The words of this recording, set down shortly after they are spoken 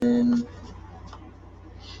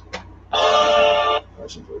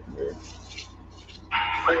questions over there.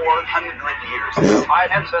 400 years. My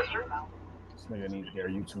ancestor. This nigga needs to get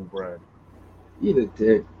YouTube bread. Eat a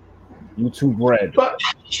dick. YouTube bread. But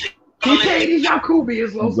he paid these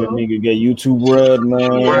Yakubians, Good Loso. nigga get YouTube bread,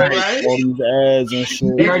 man. Right. All these ads and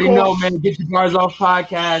shit. You already know, man. Get Your Bars Off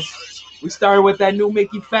podcast. We started with that new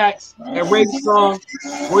Mickey Facts and Rape song.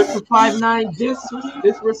 What's the 5'9"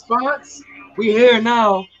 this response? We here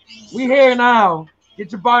now.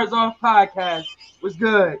 Get Your Bars Off podcast. What's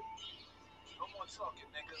good?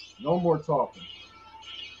 No more talking.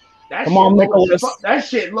 That Come on, shit low as Nicholas. fuck. That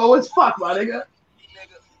shit low as fuck, my nigga.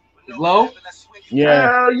 It's low?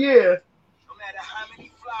 Yeah. Hell yeah.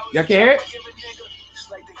 Y'all can hear it?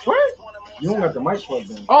 What? You don't got the mic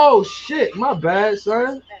plugged in. Oh shit, my bad,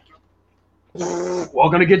 son.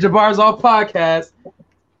 Welcome to Get Your Bars Off podcast.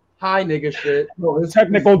 Hi, nigga shit. No, it's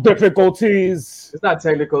technical difficulties. It's not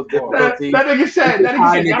technical That difficulty. nigga said,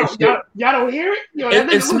 Hi, nigga y'all don't hear it? Yo,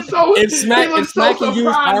 that If nigga was so If Smack he was if Smack so can use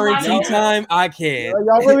surprised, my RNT nigga. time, I can.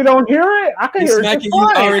 Y'all really don't hear it? I can If hear Smack it. can Just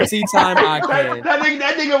use fine. RNT time, I can. That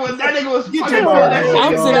nigga was Get fucking your putting that bars shit off. in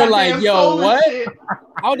I'm sitting there like, goddamn yo, soul and what? shit.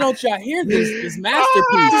 How don't y'all hear this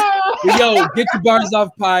masterpiece? But yo, Get Your Bars Off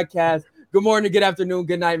podcast. Good morning, good afternoon,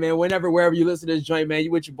 good night, man. Wherever you listen to this joint, man,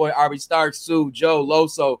 you with your boy Arby Stark, Sue, Joe,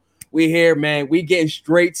 Loso. We here, man. We getting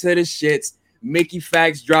straight to the shits. Mickey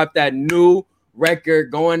Facts dropped that new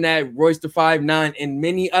record, going at Royce the 5'9" and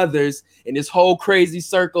many others in this whole crazy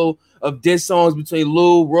circle of diss songs between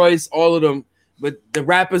Lou, Royce, all of them. But the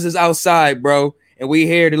rappers is outside, bro, and we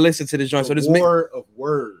here to listen to this joint. So this War of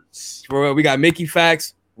words. bro, we got Mickey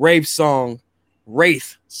Facts, Wraith song.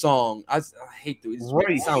 I hate this.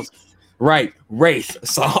 Wraith. Sounds right. Wraith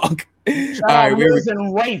song. All right, Charles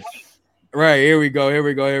and Rafe. right, here we go.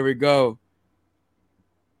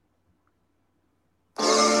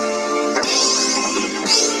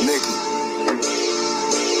 Nigga.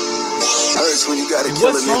 Hurts when you gotta kill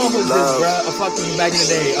What a song nigga you was this, love. bro? I fucked with you back in the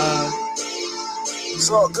day. It's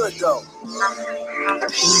all good though.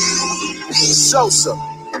 Sosa.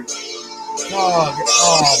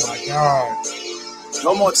 Oh my god.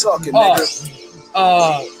 No more talking, Oh.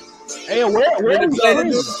 nigga. Hey, where is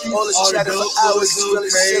All this chatter for hours is really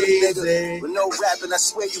silly, nigga. With no rapping, I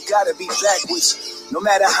swear you gotta be backwards. No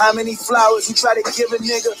matter how many flowers you try to give a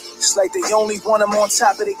nigga, it's like they only want them on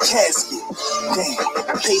top of the casket.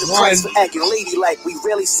 Damn, pay the price for acting ladylike. We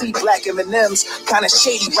rarely see black M&Ms. Kinda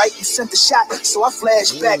shady, right? You sent the shot, so I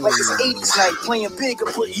flash back like it's 80s night. Playing big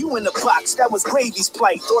and put you in the box. That was Gravy's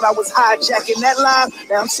plight. Thought I was hijacking that line.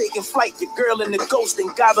 Now I'm taking flight. Your girl in the ghost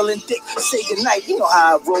and gobbling dick. Say goodnight. You know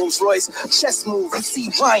how I Rolls Royce. Chest move. You see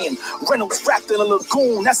Ryan Reynolds wrapped in a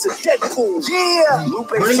lagoon. That's a Deadpool. Yeah. Lupe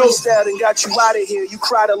freestyled and got you out of here. You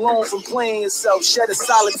cried alone from playing yourself. Shed a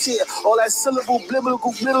solid tear. All that syllable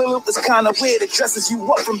blibbable is kind of weird. It dresses you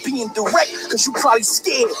up from being direct, cause you probably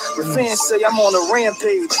scared. Your fans say I'm on a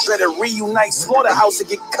rampage. Better reunite Slaughterhouse and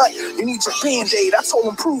get cut. You need your band-aid. I told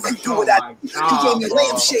him prove you do it. He gave me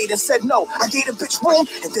lampshade and said no. I gave the bitch room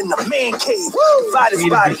and then the man cave. Divide his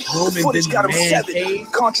body. The footage got him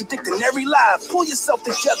severed. Contradicting every lie. Pull yourself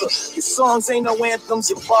together. Your songs ain't no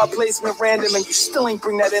anthems. Your bar placement random, and you still ain't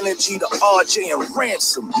bring that energy to RJ and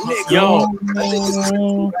Ransom, nigga. Yo. I think it's crazy,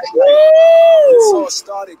 right? It's all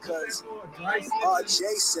started cause RJ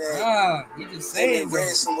said You just and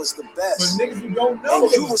Ransom was the best. But niggas who don't know,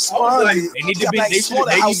 And you responded. They need to be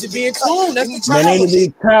in tune. That's the They need to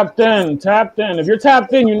be tapped in. If you're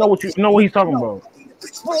tapped in, you know what he's talking about.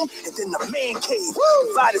 Room, and then the man cave.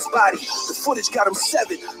 Divide his body. The footage got him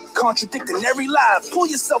severed. Contradicting every lie. Pull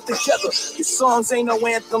yourself together. Your songs ain't no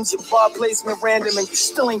anthems. Your bar placement random, and you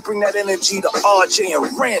still ain't bring that energy to RJ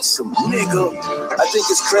and Ransom, nigga. I think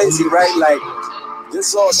it's crazy, right? Like,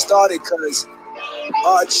 this all started because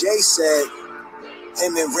RJ said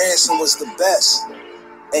him and Ransom was the best.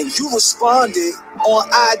 And you responded on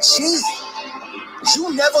IG.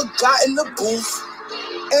 You never got in the booth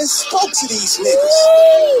and spoke to these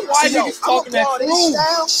niggas. Why niggas talking that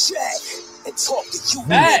style Shaq and talk to you,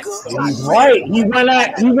 Facts. nigga. He's right. He went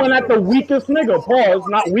at the weakest nigga. Pause.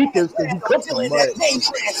 Not weakest because he cooked him, but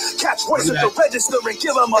Catch voice at the register and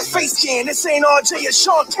give him a face scan. This ain't RJ and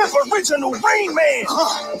Sean Kemp, original Rain Man.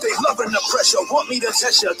 They loving the pressure, want me to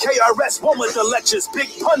test ya. KRS, one with the lectures, big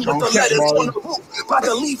pun with the letters on the roof. About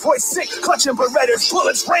to leave voice sick, clutching Berettas,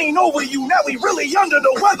 bullets rain over you. Now we really under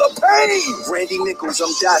the weather, pain. Randy Nichols, I'm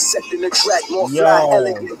dissecting the track, more fly,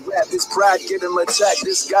 elegant rap. His pride get him attacked.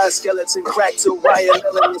 This guy's skeleton crack to Ryan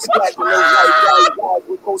Ellen is black with no light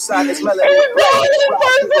with cosinus melanin.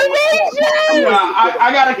 I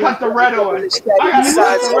gotta cut the red on. I gotta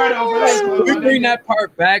cut the red over. We bring that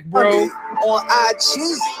part back, bro. On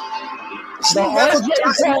IG, The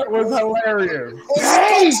OJ part was hilarious.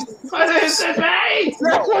 Hey! My name said, hey!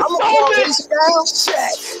 That's I'm what's a so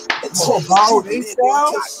check. About this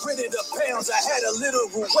now? Got rid of the pounds. I had a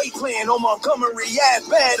literal weight plan on Montgomery Ave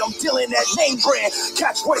bad. I'm dealing that name brand.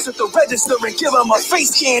 Catch voice at the register and give him a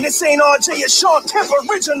face scan. This ain't RJ, it's Sean Kemp,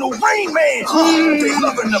 original Rain Man. They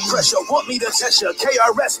loving the pressure, want me to test ya.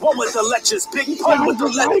 KRS One with the lectures, Big Pun with the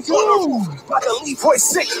letters. About to leave voice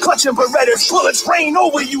sick, clutching Berettas. Bullets rain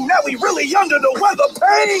over you, now we really under the weather.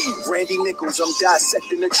 Pain. Randy Nichols, I'm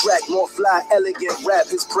dissecting the track. More fly, elegant rap.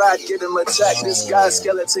 His pride get him attacked. This guy's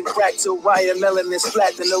skeleton crack till Ryan melanin's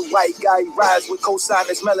flat. And the white guy rise with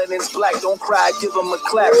cosigners, melanin's black. Don't cry, give him a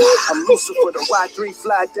clap. I'm Lucifer, the Y3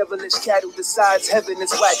 fly, devilish cat who decides heaven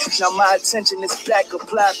is whack. Now my attention is back,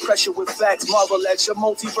 apply pressure with facts. Marvel at your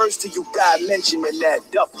multiverse till you die mentioning that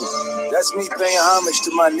duffel. That's me paying homage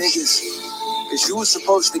to my niggas. Cause you was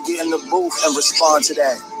supposed to get in the booth and respond to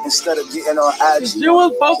that instead of getting on IG. You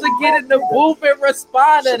was supposed to get in the booth and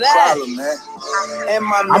respond to that. Problem, man. And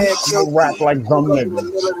my man killed rap like some in the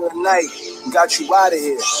niggas. middle of the night. Got you out of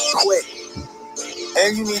here quick.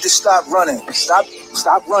 And you need to stop running.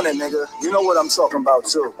 Stop running, nigga. You know what I'm talking about,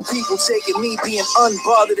 too. People taking me being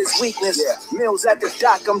unbothered as weakness. Yeah. Meals at the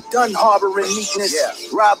dock, I'm done harboring meekness. Yeah.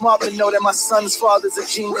 Rob Marvin know that my son's father's a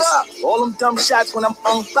genius. All them dumb shots when I'm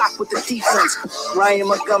unlocked with the defense. Ryan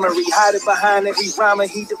Montgomery, hiding behind every rhymer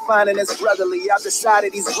he defining as brotherly. I've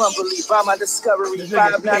decided he's grumbly by my discovery.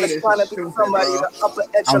 5'9" is trying to be somebody, the upper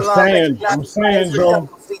echelon. I'm saying, bro.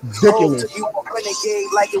 Ridiculous. You a renegade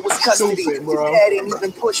like it was custody. Your dad ain't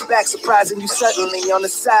even pushed back, surprising you suddenly on the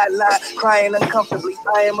sideline, crying uncomfortably.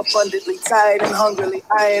 I am abundantly tired and hungrily.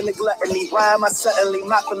 I am a gluttony. Why am I suddenly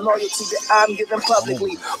not for loyalty that I'm giving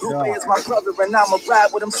publicly? Lupe is my brother and I'm a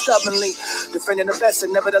ride with him stubbornly. Defending the best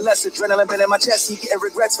and nevertheless adrenaline been in my chest. He getting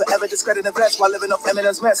regrets forever discrediting vets while living off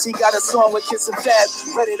Eminem's mess. He got a song with Kiss and Fab.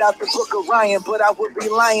 Read it out the book of Ryan, but I would be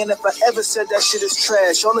lying if I ever said that shit is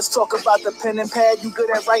trash. All let's talk about the pen and pad. You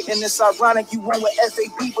good at writing, it's ironic. You won with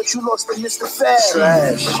FAB, but you lost to Mr. Fab.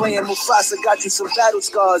 Trash. Playing Mufasa got you some battle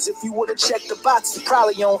scars. If you would've checked the box, you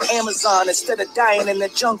probably on Amazon instead of dying in the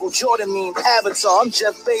jungle. Jordan mean Avatar. I'm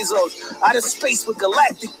Jeff Bezos, out of space with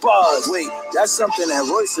galactic bars. Wait, that's something that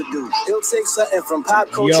Royce would do. He'll take something from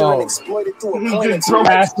pop culture and exploit it through a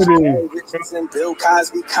planet. Richardson, Bill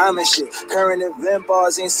Cosby, common shit. Current event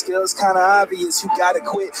bars and skills kinda obvious. You gotta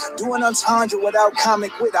quit doing entendre without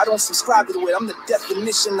comic wit. I don't subscribe to it. I'm the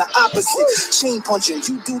definition, the opposite. Chain punching,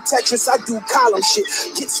 you do Tetris, I do column shit.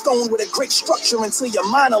 Get stoned with a great structure until your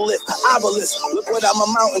monolith, obelisk. Look what I'm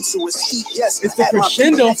amounting to. It's heat, yes. It's the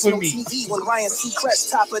crescendo for me. TV when Ryan Seacrest,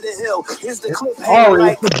 top of the hill. Here's the clip. It's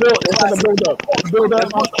the build up. Build up.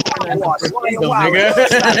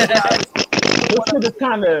 This shit is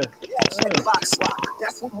kind of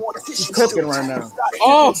cooking right now.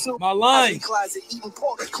 Oh, my line. Eating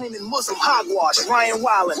pork, claiming Muslim hogwash. Ryan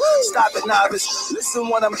Wallen, stop it, novice. Listen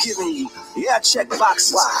what I'm giving you. Yeah, check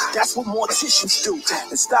boxes. That's what morticians do.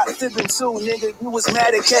 And stop fibbing too, nigga. You was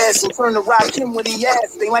mad at Cass and turned to rock him when he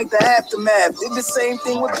asked. They like the aftermath. Did the same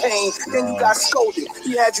thing with Pain. Then you got scolded.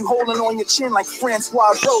 He had you holding on your chin like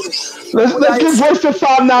Francois Rodin. Let's give Royce the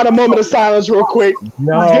 5'9" a moment of silence real quick.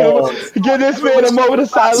 No. Give this man a moment of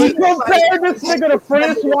silence. He compared this nigga to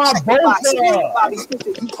Francois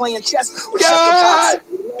Bosa. You playing chess with God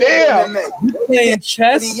damn. You playing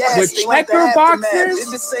chess with checker boxers?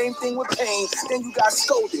 Did the same thing with Pain. Then you got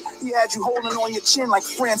scolded. He had you holding on your chin like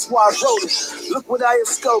Francois Rodin. Look what I have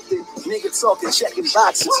sculpted. Nigga talking checking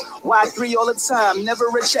boxes. Y3 all the time, never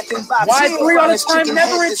a checking boxes. Y3 all the time,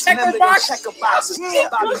 never a checker box. Checker boxes.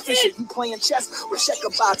 Bobby Fischer, you playing chess with checker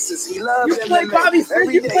boxes. He loved you play Bobby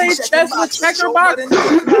Fischer, you playing chess with checker boxes.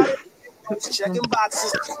 Checking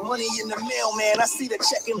boxes, money in the mail, man. I see the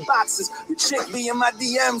checking boxes. The chick be in my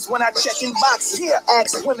DMs when I checking boxes. Here,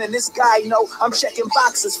 ask women. This guy know I'm checking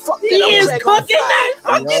boxes. Fuck that. He is cooking that.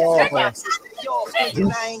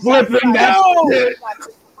 Flipping that.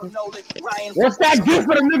 What's that gift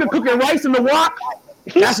for the nigga cooking rice in the wok?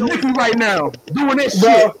 That's Nicky right now doing this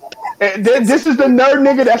shit. This is the nerd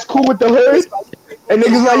nigga that's cool with the hood. And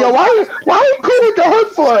niggas like, yo, why you cool with the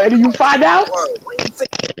hood for? And then you find out.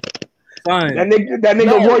 Fine. That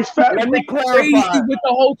nigga Royce fat. Let me clarify with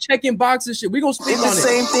the whole checking boxes shit. We gonna speak on it.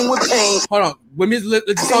 Same thing with Pain. Hold on. when the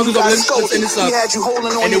song is over, let's end this up,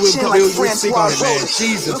 and then we'll speak on it, man.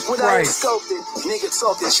 Jesus Christ. Nigga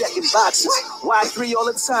talking checking boxes. Why 3 all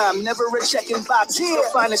the time? Never a checking box. The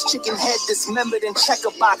finest chicken head dismembered in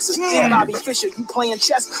checker boxes. Bobby Fischer, you playing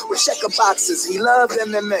chess with checker boxes. He loved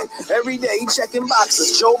MMA. Every day he checking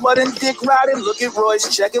boxes. Joe Budden, Dick riding. Look at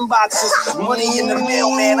Royce checking boxes. Money in the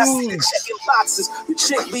mail, man. I see the checking boxes. The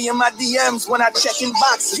chick be in my DMs when I checking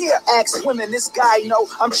boxes. Ask women, this guy know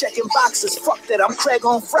I'm checking boxes. Fuck that, I'm Craig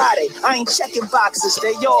on Friday. I ain't checking boxes.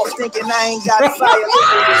 They all thinking I ain't got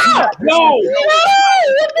fire. No.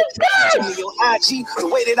 Your IG, the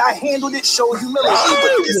way that I handled it showed humility,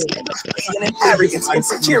 but this and arrogance,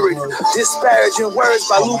 insecurity, disparaging words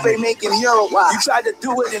by Lupe making mural. You tried to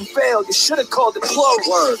do it and failed. You should have called it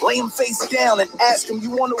plural. Lay him face down and ask him,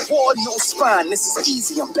 you want a war? No spine. This is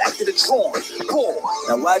easy. I'm back to the drawing board.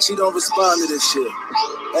 Now watch you don't respond to this shit.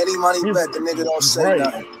 Any money bet the nigga don't say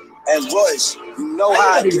nothing. And Royce, you know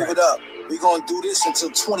how I give it up. We gonna do this until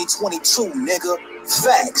 2022, nigga.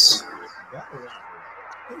 Facts.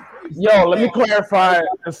 Yo, let me clarify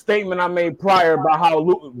a statement I made prior about how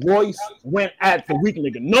Royce went at the weak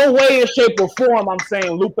nigga. No way in shape or form I'm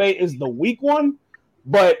saying Lupe is the weak one,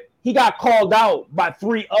 but he got called out by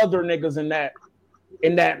 3 other niggas in that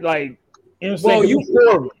like. You know what I'm saying?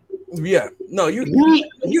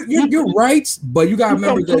 You're right, but you gotta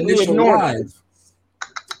remember the initial live.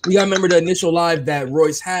 You gotta remember the initial live that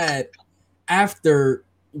Royce had after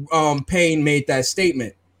Payne made that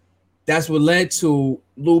statement. That's what led to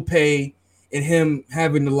Lupe and him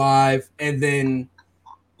having the live, and then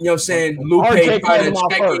you know what I'm saying, Lupe kind of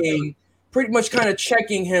checking, pretty much kind of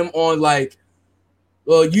checking him on like,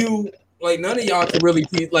 well, you like none of y'all can really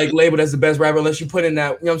be like labeled as the best rapper unless you put in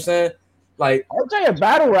that, you know what I'm saying? Like RJ a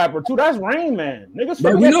battle rapper too. That's Rain Man. Niggas,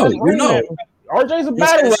 we know. RJ's a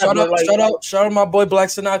battle rapper. Shout out my boy Black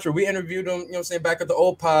Sinatra. We interviewed him, you know what I'm saying, back at the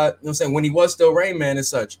old pod, you know what I'm saying, when he was still Rain Man and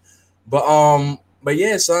such. But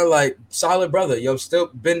yeah, son, like solid brother. Yo, still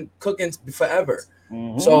been cooking forever.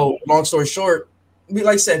 Mm-hmm. So long story short, like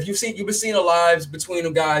I said, you've been seeing the lives between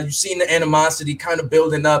the guys, you've seen the animosity kind of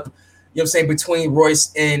building up, you know what I'm saying, between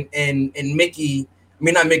Royce and Mickey. I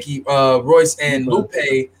mean not Mickey, Royce and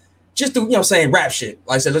Lupe. Just do, you know what I'm saying, rap shit.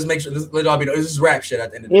 Like I said, let's make sure let it all be known. This is rap shit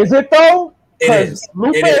at the end of the day. Is it though? It is.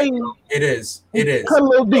 It is. Cut a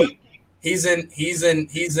little deep. He's in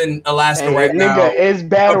Alaska right now. Nigga, it's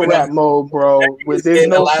battle rap mode, bro. There's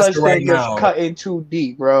no such thing as cutting too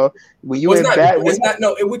deep, bro. When you we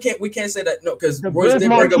can't say that because Royce did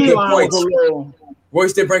bring up good points.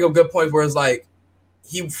 Royce did bring up good points where it's like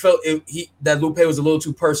he felt that Lupe was a little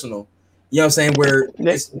too personal. You know what I'm saying? Where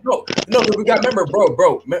because we got remember,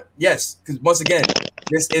 bro. Yes, because once again,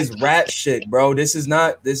 this is rap shit, bro. This is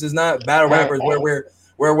not battle rappers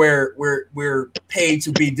where we're paid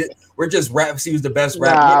to be. We're just raps. He was the best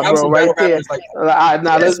rapper. Nah, bro, right there. Like,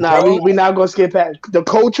 we not gonna skip past the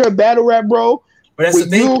culture of battle rap, bro. But that's the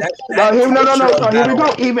thing. Here we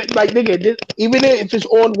go. Even like nigga, even if it's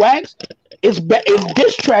on wax, it's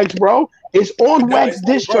diss tracks, bro. It's on wax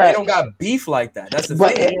diss tracks. They don't got beef like that. That's the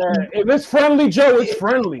thing. If it's friendly, Joe, it's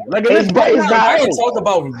friendly. Like it's not. I can talk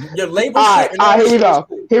about your label.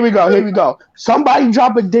 Here we go. Somebody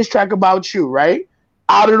drop a diss track about you, right?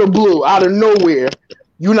 Out of the blue, out of nowhere.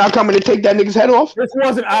 You not coming to take that nigga's head off? This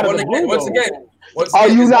wasn't out of the blue. Once again, are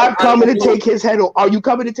you not coming to take his head off? Are you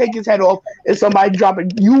coming to take his head off and somebody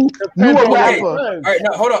dropping you a rapper? All right,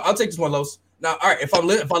 now hold on. I'll take this one, Los. Now, all right, if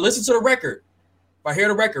I listen to the record, if I hear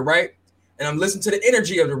the record, right, and I'm listening to the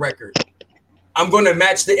energy of the record, I'm going to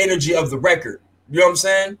match the energy of the record. You know what I'm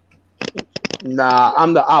saying? Nah,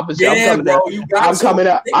 I'm the opposite. Yeah, I'm coming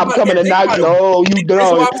to knock. No, you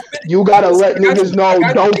don't. You gotta let niggas know.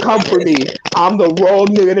 Don't come for me. I'm the wrong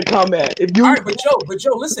nigga to come at. If you, all right, but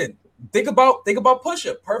Joe, listen. Think about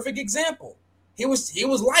Pusha. Perfect example. He was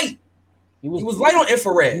light. He was light on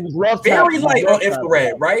infrared. Very light on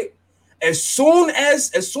infrared, right? As soon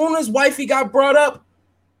as wifey got brought up,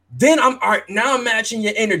 then I'm all right. Now I'm matching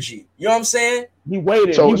your energy. You know what I'm saying? He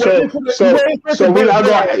waited. So we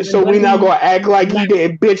not gonna act like he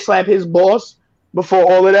didn't bitch slap his boss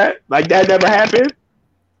before all of that. Like that never happened.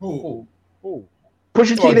 Who?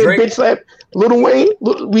 Pusha T didn't bitch slap Lil Wayne.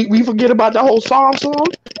 We forget about the whole song.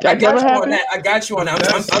 That never happened. I got you on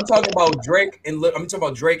that. I'm talking about Drake and I'm talking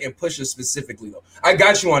about Drake and Pusha specifically though. I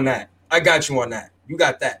got you on that. You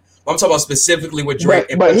got that. I'm talking about specifically with Drake.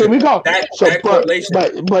 But here we go. But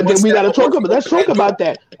then we gotta talk about. Let's talk about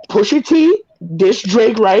that. Pusha T diss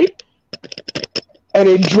Drake, right? And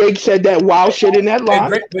then Drake said that wild shit in that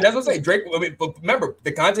line. But that's what I'm saying. Drake. I mean, but remember,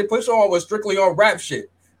 the content Pusha on was strictly on rap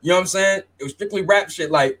shit. You know what I'm saying? It was strictly rap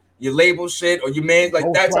shit. Like, your label shit, or your man like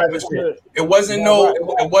that type of shit. It wasn't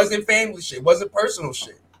it wasn't family shit. It wasn't personal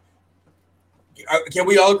shit. Can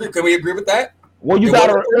we all agree? Can we agree with that? Well,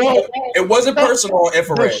 it wasn't personal on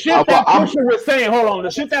Infrared. The shit that Pusha was saying, hold on, the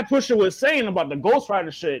shit that Pusha was saying about the Ghost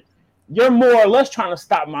Rider shit, you're more or less trying to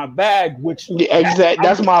stop my bag, which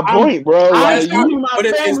that's my point, bro. But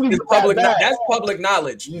it's public. That's public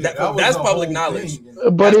knowledge. That's public knowledge.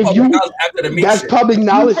 But if you, that's public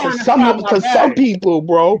knowledge for some people,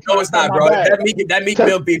 bro. No, it's not, bro. That Meek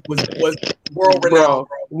Mill beef was world renowned,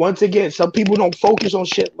 bro. Once again, some people don't focus on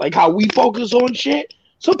shit like how we focus on shit.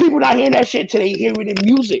 Some people not hearing that shit till they hear it in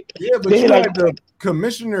music. Yeah, but you like the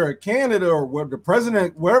commissioner of Canada or what the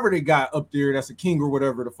president, wherever they got up there, that's a king or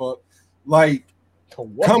whatever the fuck. Like,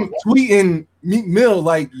 come tweeting Meek Mill,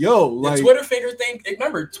 like, yo, like the Twitter finger thing.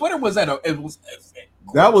 Remember, Twitter was that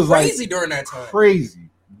was crazy during that time.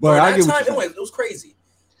 Crazy, but I get what it was crazy.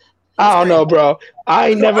 I don't know, bro. I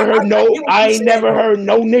ain't never heard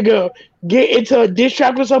no nigga get into a diss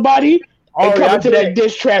track with somebody and come into that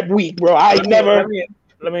diss trap week, bro. I never.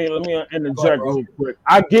 Let me interject real quick.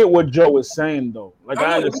 I get what Joe is saying though. Like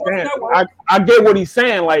I understand. I get what he's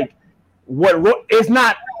saying. Like it's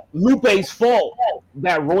not Lupe's fault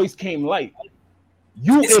that Royce came late.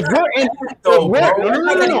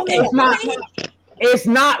 It's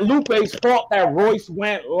not Lupe's fault that Royce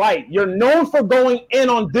went light. You're known for going in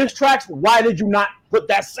on diss tracks. Why did you not put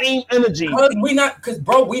that same energy? We not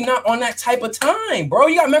on that type of time, bro.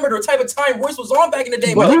 You gotta remember the type of time Royce was on back in the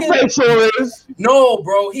day. But Lupe sure is. No,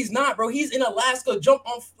 bro, he's not, bro. He's in Alaska,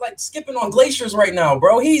 skipping on glaciers right now,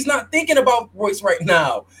 bro. He's not thinking about Royce right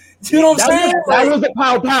now. You know what I'm saying? That was a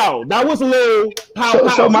pow. That was a little pow.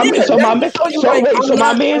 So my man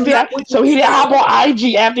he didn't hop on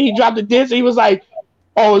IG after he dropped the diss. He was like,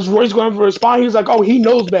 "Oh, is Royce going to respond?" He was like, "Oh, he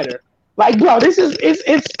knows better." Like, bro, this certain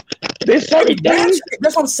things.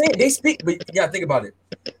 That's what I'm saying. They speak, but you gotta think about it.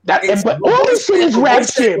 But all this shit is rap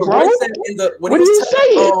shit, bro. What are you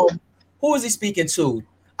saying? Who was he speaking to?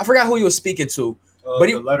 I forgot who he was speaking to. But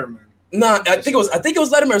he Letterman. No, I think it was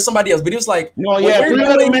Letterman or somebody else. But he was like, "No, yeah,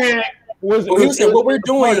 Letterman." He said, "What we're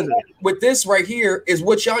doing with this right here is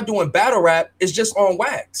what y'all doing battle rap is just on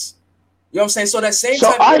wax." You know what I'm saying? So that same so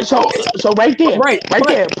right there.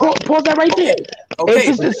 Pause that right there. Okay, if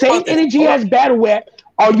it's the same energy as battle rap,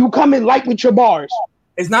 are you coming light with your bars?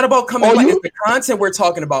 It's not about coming light. It's the content we're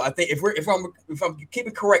talking about. I think if I'm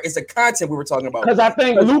keeping correct, it's the content we were talking about. Because I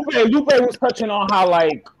think Lupe was touching on how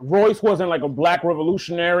like Royce wasn't like a black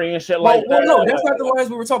revolutionary and shit like that. No, that's not the lines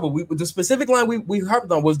we were talking about. The specific line we harped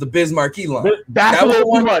on was the Biz Markie line. That's a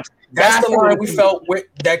little too much. That's the line we felt with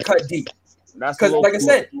that cut deep. Because like I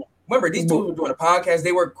said. Remember, these dudes were doing a podcast.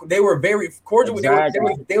 They were very cordial.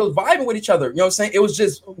 Exactly. They were vibing with each other. You know what I'm saying? It was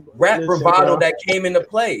just rap bravado that came into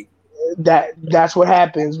play. That's what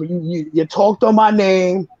happens when you talked on my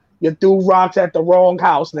name. You threw rocks at the wrong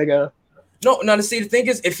house, nigga. No. See, the thing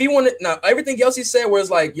is, if he wanted, now everything else he said was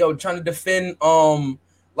like, yo, trying to defend,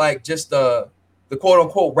 like just the quote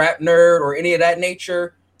unquote rap nerd or any of that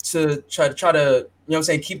nature to try to, you know what I'm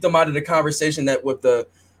saying, keep them out of the conversation that with the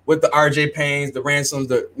RJ Paynes, the Ransoms,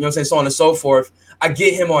 the, you know what I'm saying, so on and so forth. I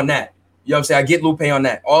get him on that. You know what I'm saying? I get Lupe on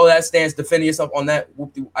that. All of that stands defending yourself on that.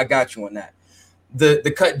 I got you on that.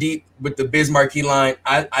 The cut deep with the Biz Markie line,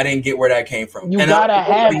 I didn't get where that came from. You gotta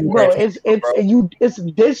have, bro. It's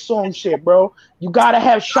this song shit, bro. You gotta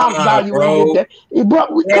have shock value. Bro.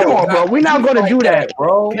 Come on, bro. We're not gonna do that,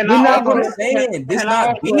 bro. We're not gonna say this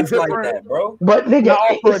not beef like that, bro. But nigga,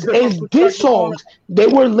 it's diss songs. They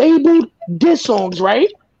were labeled diss songs,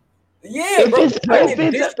 right? Yeah, bro. I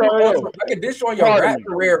can diss on your rap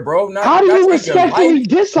career, bro. How do you respectfully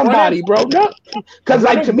diss somebody, bro? No, because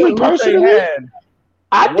like to me personally,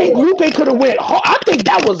 I think Lupe could have went. I think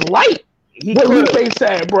that was light. What Lupe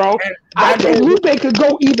said, bro. I think Lupe could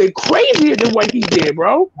go even crazier than what he did,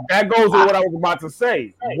 bro. That goes with what I was about to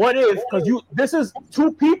say. What is because this is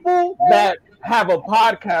two people that have a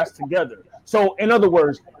podcast together. So in other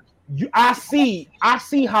words, I see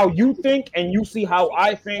how you think and you see how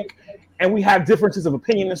I think, and we have differences of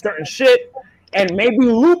opinion in certain shit. And maybe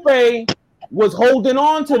Lupe was holding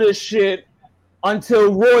on to this shit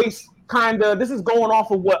until Royce this is going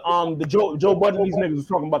off of what the Joe Budden, these niggas was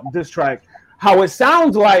talking about the diss track. How it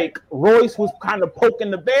sounds like Royce was kind of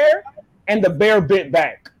poking the bear and the bear bit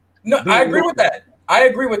back. No, I agree with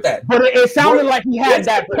that. But it sounded like he had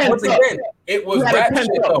that pent up. It was rap shit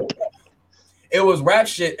though. It was rap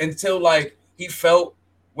shit until like he felt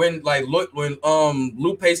when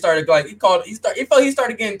Lupe started like he felt he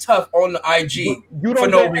started getting tough on the IG for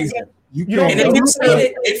no reason.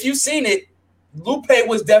 If you've seen it, Lupe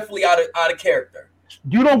was definitely out of character.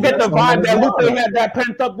 You don't get the vibe that Lupe had that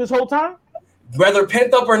pent up this whole time? Whether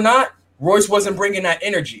pent up or not, Royce wasn't bringing that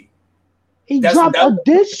energy. He dropped a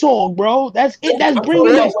diss song, bro. That's it. That's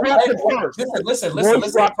bringing us. Listen.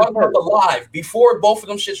 Talk about the live before both of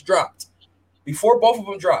them shits dropped. Before both of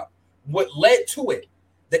them dropped, what led to it?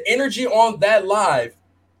 The energy on that live.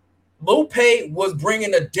 Lupe was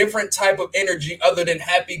bringing a different type of energy other than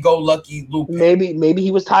happy-go-lucky Lupe. Maybe he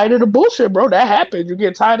was tired of the bullshit, bro. That happens. You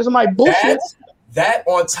get tired of somebody bullshit. That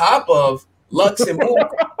on top of Lux and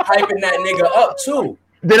Mook hyping that nigga up too.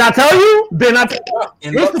 Did I tell you?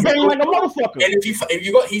 It's the bang like a motherfucker. And if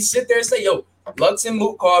you go, he sit there and say, "Yo, Lux and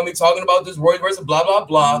Mook called me talking about this Royce versus blah blah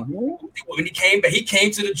blah." Mm-hmm. When he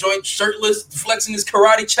came to the joint shirtless, flexing his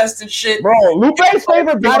karate chest and shit. Bro, Lupe's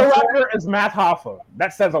favorite battle rapper is Math Hoffa.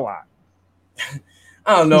 That says a lot.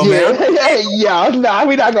 I don't know, man. Hey, yo, nah,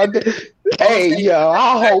 we not gonna. Hey, yo,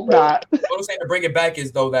 I hope not. What I'm saying to bring it back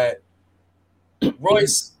is though that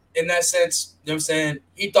Royce, in that sense, you know what I'm saying,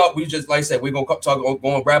 he thought we just, like I said, we're gonna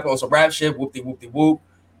going rap on some rap shit, whoop.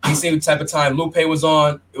 He seen the type of time Lupe was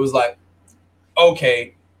on. It was like,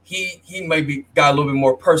 okay, he maybe got a little bit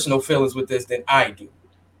more personal feelings with this than I do.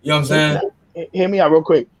 You know what I'm saying? Hear me out real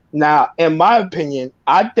quick. Now, in my opinion,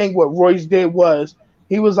 I think what Royce did was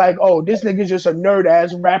he was like, "Oh, this nigga's just a nerd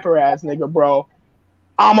ass rapper ass nigga, bro.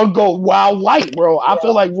 I'm gonna go wild light, bro." I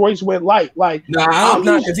feel like Royce went light. Like,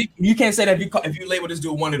 because you can't say that if you label this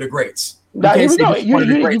dude one of the greats. Now, here we go.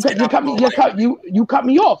 You cut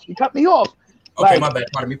me off. You cut me off. Okay, my bad.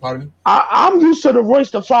 Pardon me. I'm used to the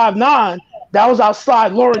Royce the 5'9" that was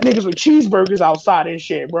outside luring niggas with cheeseburgers outside and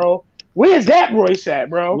shit, bro. Where's that Royce at,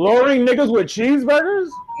 bro? Luring niggas with cheeseburgers?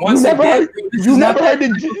 You never heard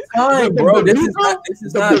the time, bro. This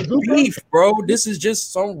is not beef, bro. This is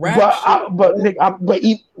just some rap shit.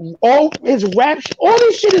 All his rap, all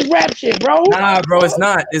this shit is rap shit, bro. Nah, bro, it's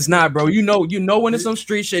not. It's not, bro. You know when it's some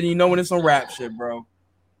street shit, and you know when it's some rap shit, bro.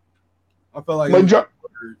 I feel like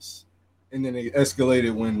and then it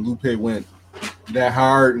escalated when Lupe went that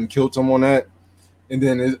hard and killed him on that. And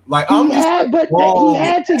then it's like he had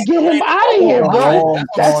to get him out of here, bro.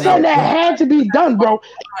 That's something that had to be done, bro.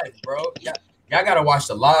 Y'all gotta watch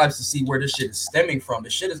the lives to see where this shit is stemming from.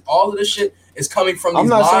 All of this shit is coming from these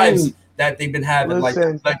lives that they've been having.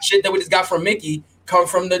 Listen, like shit that we just got from Mickey come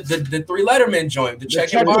from the 3 Letterman joint, the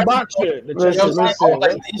check your box shit. These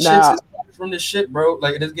shits is from this shit, bro.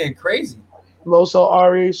 Like it is getting crazy. Loso,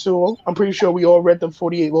 Ari, Sue. I'm pretty sure we all read the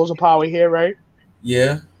 48 Laws of Power here, right?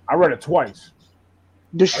 Yeah, I read it twice.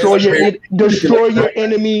 Destroy your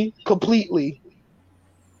enemy completely.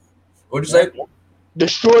 What'd you say?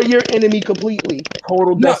 Destroy your enemy completely.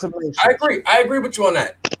 Total decimation. I agree with you on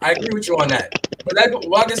that. But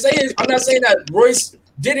what I can say is, I'm not saying that Royce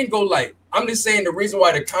didn't go light. I'm just saying the reason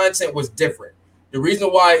why the content was different. The reason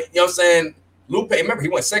why, you know what I'm saying, Lupe, remember, he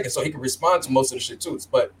went second, so he could respond to most of the shit too.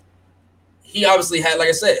 But he obviously had, like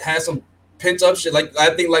I said, had some pent up shit. Like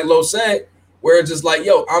I think, like Lo said, where it's just like,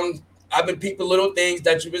 yo, I've been peeping little things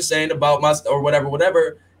that you've been saying about my or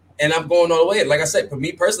whatever, and I'm going all the way. Like I said, for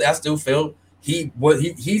me personally, I still feel he's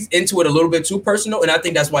into it a little bit too personal, and I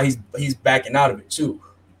think that's why he's backing out of it too,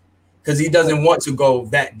 because he doesn't want to go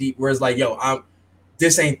that deep. Where it's like, yo,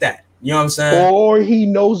 this ain't that. You know what I'm saying? Or he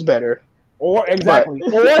knows better. Or exactly.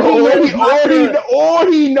 Or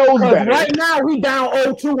he knows better. Right now, he down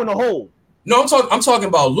 0-2 in the hole. No, I'm talking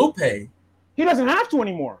about Lupe. He doesn't have to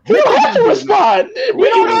anymore. He don't have to respond. We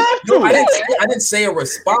don't have to. No, I didn't say a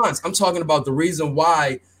response. I'm talking about the reason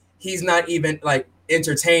why he's not even like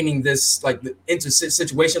entertaining this like into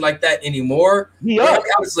situation like that anymore. Yeah.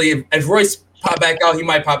 Obviously, if Royce pop back out, he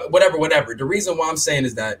might pop whatever. The reason why I'm saying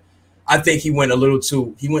is that I think he went a little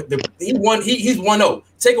too. He's 1-0.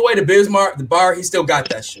 Take away the Bismarck, the bar, he still got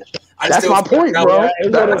that shit. That's my point, bro.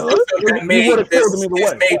 That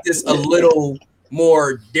made this a little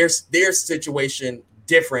more their situation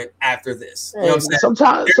different after this. You know what I'm saying?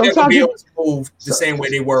 Sometimes you move the same way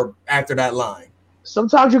they were after that line.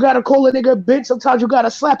 Sometimes you gotta call a nigga a bitch. Sometimes you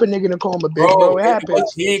gotta slap a nigga and call him a bitch, bro. It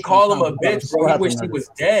happens. He ain't call him a bitch, bro. He wished he was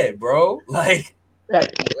dead, bro. Like,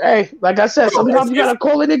 hey, like I said, sometimes you gotta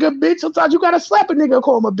call a nigga a bitch. Sometimes you gotta slap a nigga and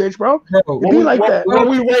call him a bitch, bro. It be like that. What are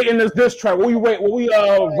we rating this diss track? What we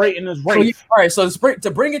rating this race? All right, so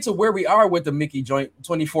to bring it to where we are with the Mickey joint,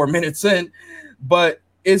 24 minutes in. But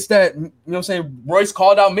it's that, you know what I'm saying, Royce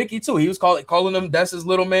called out Mickey too. He was calling him, that's his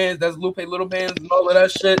little man, that's Lupe little man, and all of that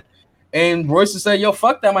shit. And Royce said, yo,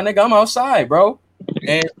 fuck that, my nigga, I'm outside, bro.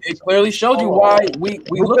 And it clearly showed you why we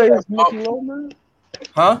look at Mickey Loman?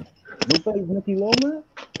 Huh? Lupe is Mickey Loman?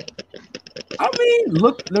 I mean,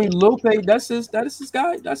 Lupe, that's his guy.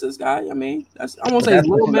 I mean, I won't say his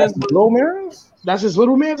little man. That's his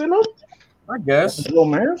little man's in him? I guess. Little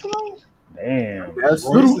man song? Damn.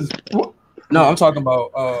 No, I'm talking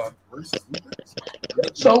about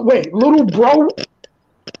So wait, little bro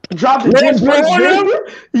dropped the diss track.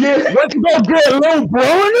 Yeah. Let's go get little bro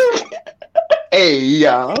in him. Hey,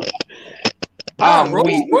 yeah.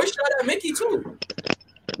 Roy shot at Mickey too.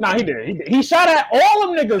 Nah, he did. He shot at all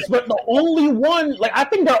them niggas, but the only one, like, I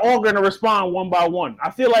think they're all gonna respond one by one. I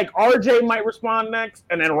feel like RJ might respond next,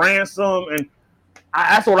 and then Ransom, and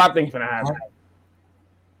that's what I think's gonna happen.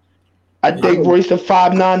 I think Royce the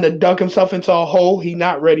 5'9" to dunk himself into a hole he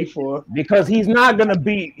not ready for. Because he's not gonna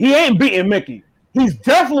beat. He ain't beating Mickey. He's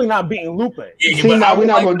definitely not beating Lupe. See, we're not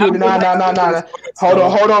gonna do it. Nah.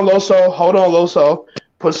 Hold on, Loso.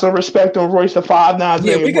 Put some respect on Royce the 5'9"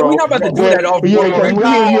 Yeah, we're not about to do that off.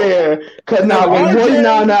 Cause when Royce,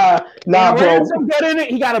 bro. Get in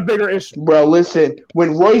it, he got a bigger issue. Bro, listen,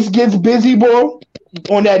 when Royce gets busy, bro,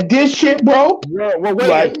 on that diss shit, bro. Yeah, we're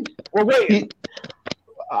waiting.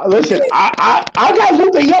 Listen, I got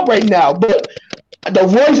Lupe up right now, but the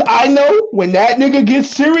Royce I know, when that nigga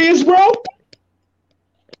gets serious, bro,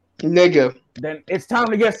 nigga. Then it's time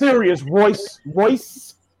to get serious, Royce.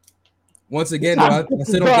 Once again, though, I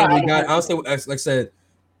still don't think we got. I still, like I said,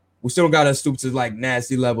 we still don't got to stoop to like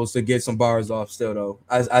nasty levels to get some bars off. Still, though,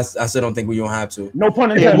 I still don't think we don't have to. No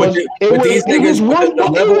pun intended. It was one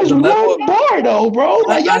bar though, bro.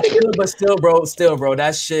 Like, but still, bro,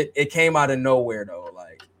 that shit it came out of nowhere though.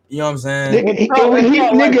 Like, you know what I'm saying? He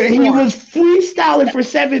was freestyling for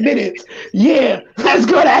 7 minutes. Yeah, that's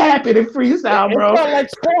gonna happen in freestyle, bro. It felt like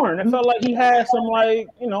scoring. It felt like he had some, like,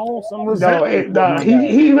 some resentment.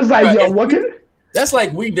 He was like, yo, what can? That's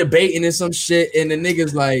like we debating and some shit, and the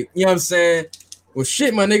niggas like, you know what I'm saying? Well,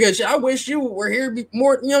 shit, my nigga, I wish you were here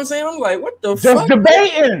more. You know what I'm saying? I'm like, what the fuck?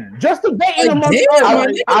 Just debating.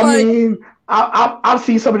 I mean, I've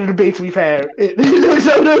seen some of the debates we've had.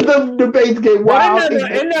 Some of the debates get wild.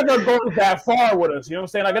 It never goes that far with us. You know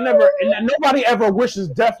what I'm saying? Like, nobody ever wishes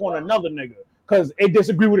death on another nigga because they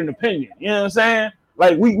disagree with an opinion. You know what I'm saying?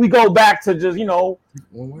 Like, we go back to just,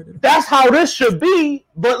 that's how this should be.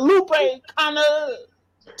 But Lupe kind of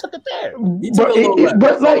took it there.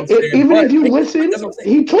 Even if you listen,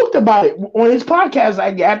 he talked about it on his podcast.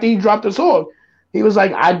 Like, after he dropped the song, he was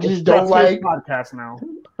like, "I just don't like podcast now."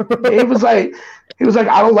 he was like,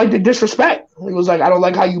 "I don't like the disrespect." He was like, "I don't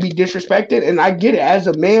like how you be disrespected," and I get it. As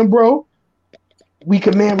a man, bro, we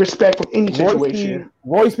command respect from any situation.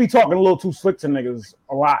 Royce be talking a little too slick to niggas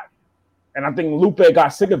a lot, and I think Lupe got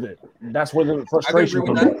sick of it. That's where the frustration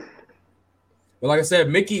comes from. But like I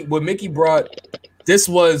said, what Mickey brought, this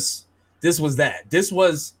was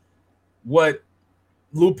what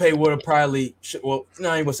Lupe would have probably. Well, no,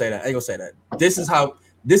 I ain't gonna say that.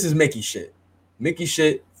 This is Mickey shit. Mickey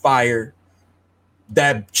shit, fire.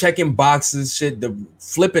 That checking boxes shit, the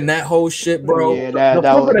flipping that whole shit, bro. Yeah, was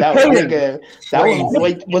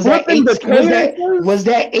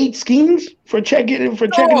that 8 schemes for checking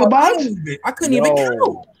the box? I couldn't even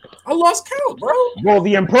count. I lost count, bro. Well,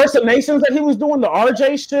 the impersonations that he was doing, the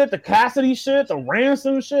RJ shit, the Cassidy shit, the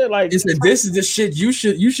Ransom shit, like, it's this is the shit you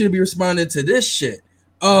should be responding to this shit.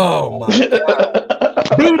 Oh my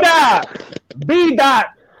god. B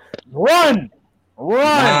dot, run.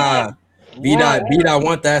 Nah. B dot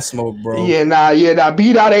want that smoke, bro. Yeah, nah.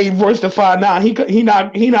 B dot ain't Royce the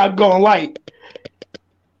 5'9". He not going light.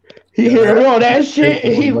 He hear all that shit.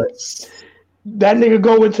 That nigga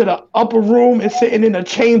go into the upper room and sitting in a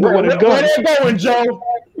chamber with a gun. Where they going, Joe?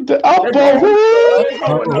 The upper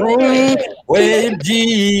room with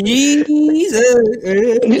Jesus.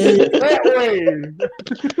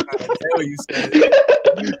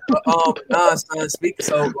 Son, speaking.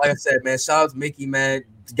 So, like I said, man, shout out to Mickey, man.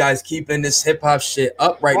 Guys, keeping this hip hop shit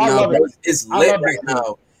up right now, bro. It's lit right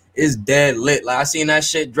now. It's dead lit. Like, I seen that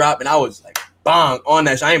shit drop, and I was like, bang on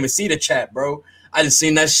that shit. I didn't even see the chat, bro. I just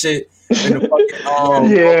seen that shit. In the fucking,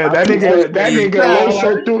 that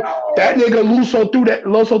nigga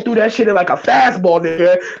Luso threw that shit in like a fastball,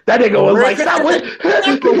 nigga. That nigga was like,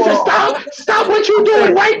 stop what you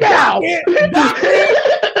doing right now.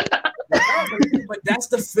 But that's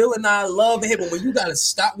the feeling I love in hip hop, when you gotta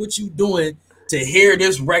stop what you doing to hear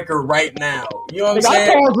this record right now. You know what I'm saying?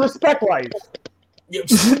 I call it respect life.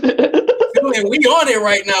 We on it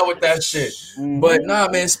right now with that shit. But nah,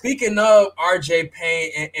 man, speaking of RJ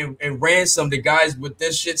Payne and Ransom, the guys with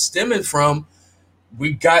this shit stemming from,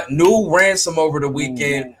 we got new Ransom over the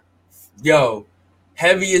weekend. Yo,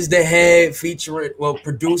 Heavy is the Head,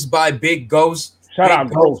 produced by Big Ghost. Shout out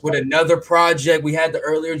Ghost with another project. We had the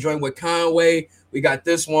earlier joint with Conway. We got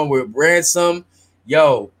this one with Ransom.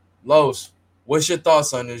 Yo, Los, What's your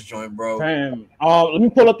thoughts on this joint, bro? Damn. Let me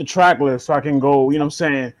pull up the track list so I can go. You know what I'm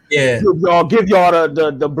saying? Yeah. Give y'all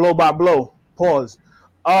the blow by blow. Pause.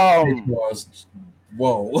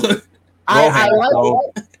 Whoa.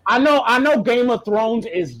 I know Game of Thrones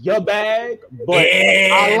is your bag, but yeah,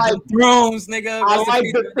 I like Thrones, nigga. I like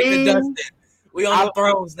the theme. We on the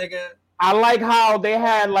Thrones, nigga. I like how they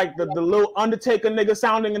had like the little Undertaker nigga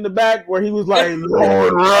sounding in the back where he was like,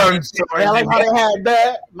 Lord runs. I like how they had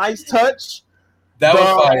that. Nice touch. That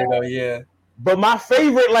was fire though, yeah. But my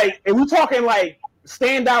favorite, like, if we're talking like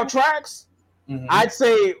standout tracks, I'd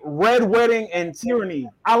say Red Wedding and Tyranny.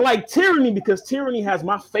 I like Tyranny because Tyranny has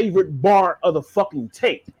my favorite bar of the fucking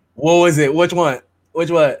tape. What was it? Which one?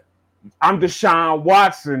 I'm Deshaun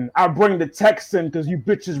Watson. I bring the Texan because you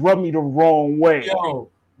bitches rub me the wrong way.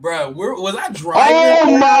 Yo, bro, was I driving?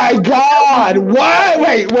 Oh my God!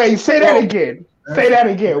 What? Wait. Say that again. Say that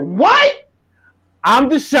again. What?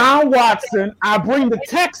 I'm Deshaun Watson. I bring the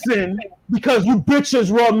Texan because you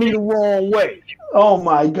bitches rub me the wrong way. Oh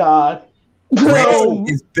my God. Bro,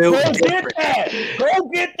 is built Go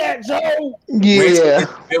get that, Joe. Yeah.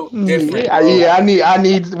 Built different, yeah. I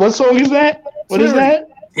need. What song is that? What is that?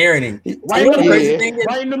 Tyranny. Right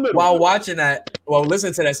in the middle. While watching that,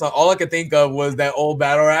 listening to that song, all I could think of was that old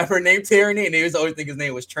battle rapper named Tyranny, and he was always think his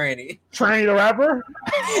name was Tranny. Tranny the rapper?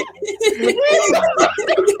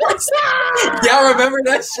 Y'all remember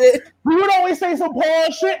that shit? He would always say some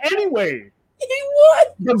Paul shit anyway. He would.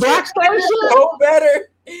 The Black Star shit? No better.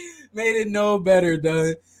 Made it no better,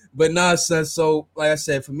 done. But nah, son. So, like I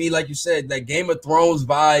said, for me, like you said, that Game of Thrones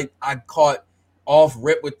vibe, I caught off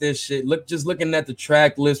rip with this shit. Just looking at the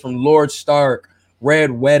track list from Lord Stark,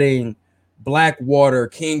 Red Wedding, Blackwater,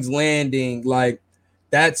 King's Landing, like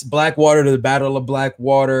that's Blackwater to the Battle of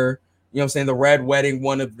Blackwater. You know what I'm saying? The Red Wedding,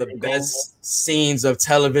 one of the best scenes of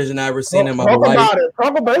television I've ever seen in my life.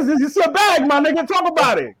 Talk about it. It's your bag, my nigga. Talk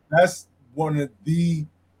about it. That's probably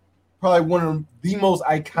one of the most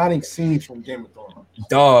iconic scenes from Game of Thrones.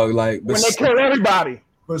 Dog, like when they kill everybody.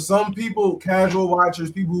 For some people, casual watchers,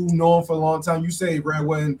 people who know him for a long time, you say Red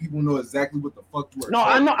Wedding, people know exactly what the fuck you were. No,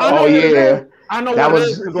 I know. Oh yeah, I know that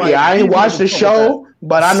was. Like, I ain't watched the show,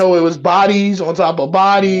 but I know it was bodies on top of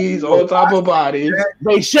bodies on top of bodies.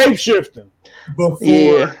 They shapeshifting.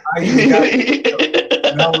 Before I even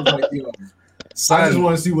got was like, yo, I just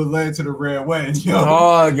want to see what led to the Red Wedding.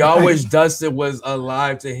 Y'all wish Dustin was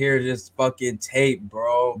alive to hear this fucking tape,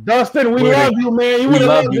 bro. Dustin, we love you, man. We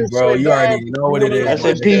love you, bro. You already know what it is. That's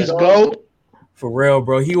a peace, GOAT. For real,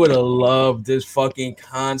 bro. He would have loved this fucking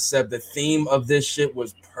concept. The theme of this shit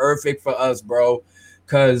was perfect for us, bro.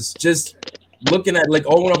 Because just looking at, like,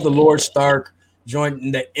 opening up the Lord Stark joint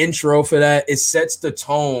in the intro for that, it sets the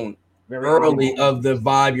tone early of the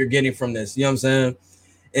vibe you're getting from this. You know what I'm saying?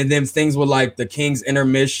 And then things with like the King's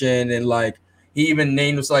Intermission, and like he even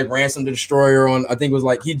named us like Ransom the Destroyer on. I think it was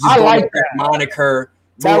like he just like that moniker.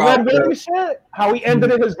 That Red Wedding shit, how he ended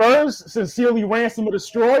in his verse, sincerely Ransom the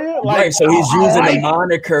Destroyer. Like, right, so he's using the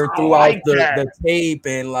moniker throughout the tape,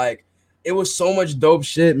 and like it was so much dope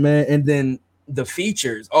shit, man. And then the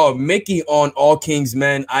features. Oh, Mickey on All King's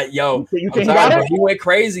Men. He went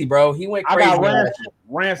crazy, bro. He went crazy. I got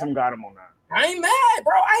Ransom got him on that. I ain't mad,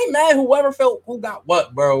 bro. I ain't mad. Whoever felt who got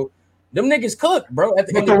what, bro. Them niggas cooked, bro.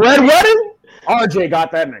 But the Red Wedding, RJ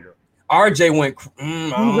got that nigga. RJ went.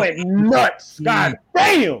 He went nuts. God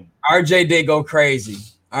damn. RJ did go crazy.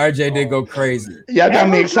 Y'all got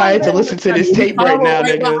me excited to listen to this tape right now,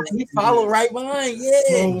 nigga. He followed right behind.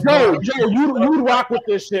 Yeah. Joe, you rock with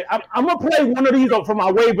this shit. I'm gonna play one of these for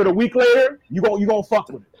my wave, but a week later, you gonna fuck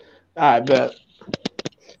with it. I bet.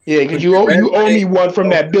 Yeah, because you owe me one from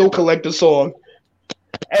that bill collector song.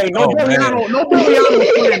 Hey, no Billiano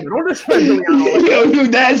slander. Don't disrespect Billiano. Yo,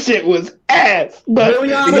 that shit was ass. But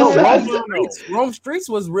Rome Streets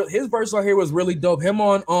was real. His verse right here was really dope. Him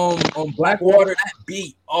on Blackwater, that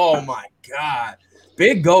beat. Oh my god,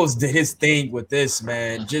 Big Ghost did his thing with this,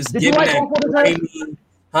 man. Just giving that.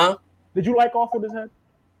 Huh? Did you like Off With His Head?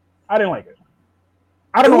 I didn't like it.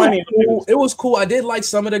 I don't know any. It was cool. I did like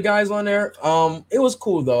some of the guys on there. It was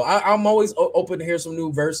cool though. I'm always open to hear some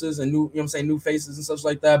new verses and new, you know what I'm saying, new faces and stuff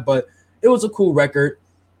like that. But it was a cool record.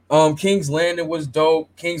 King's Landing was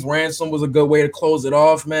dope. King's Ransom was a good way to close it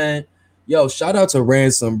off, man. Yo, shout out to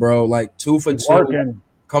Ransom, bro. Like 2 for 2,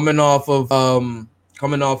 coming off of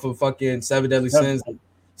fucking 7 Deadly Sins,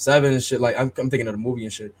 7 and shit. Like I'm thinking of the movie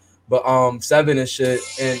and shit. But 7 and shit,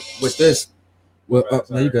 and with this. Well,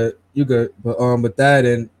 no, you good. But with that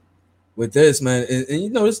and with this, man, and you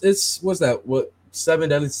know, it's what's that? What 7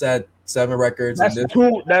 Deadly Sad 7 records? That's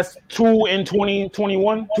two. That's 2 in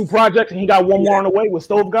 2021. 2 projects, and he got one more on the way with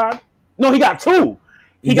Stove God. No, he got 2.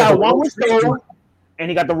 He got one with Stone, and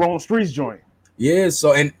he got the Rolling Streets joint. Yeah,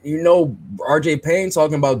 so and RJ Payne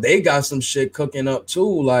talking about they got some shit cooking up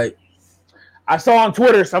too. Like I saw on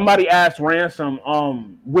Twitter somebody asked Ransom,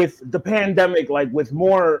 with the pandemic, like with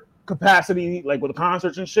more capacity, like with the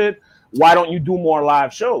concerts and shit, why don't you do more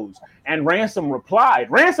live shows? And Ransom replied,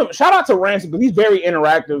 shout out to Ransom because he's very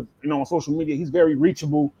interactive, on social media. He's very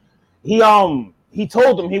reachable. He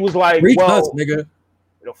told them, he was like, reach us, nigga.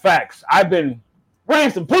 Facts.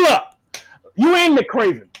 Ransom, pull up. You ain't Nick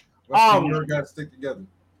Craven. Got to stick together.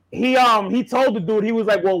 He told the dude, he was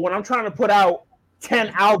like, well, when I'm trying to put out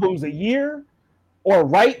 10 albums a year or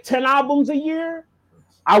write 10 albums a year,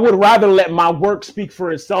 I would rather let my work speak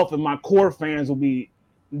for itself, and my core fans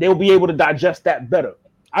they'll be able to digest that better.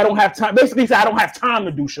 I don't have time. Basically, he said I don't have time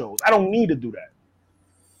to do shows. I don't need to do that.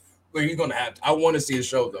 But you're gonna have to. I want to see a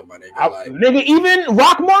show though, my nigga. Nigga, even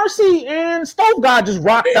Rock Marcy and Stove God just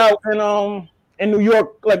rocked out in New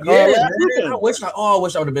York. Like, I wish I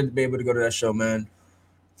would have been able to go to that show, man.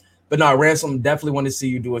 But no, Ransom, definitely want to see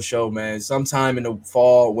you do a show, man. Sometime in the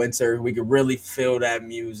fall, winter, we could really feel that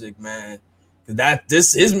music, man.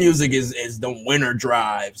 His music is the winter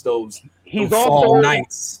drives, those fall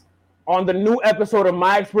nights. On the new episode of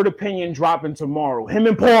My Expert Opinion dropping tomorrow, him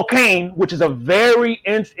and Paul Kane, which is a very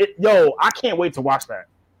I can't wait to watch that.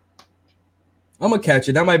 I'm gonna catch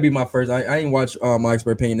it. That might be my first. I ain't watched My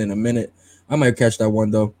Expert Opinion in a minute. I might catch that one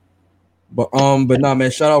though. But nah, man.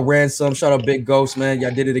 Shout out Ransom. Shout out Big Ghost, man.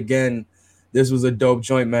 Y'all did it again. This was a dope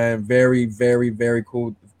joint, man. Very, very, very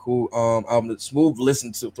cool album. Smooth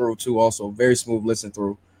listen through too. Also very smooth listen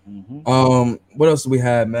through. Mm-hmm. What else do we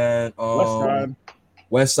have, man?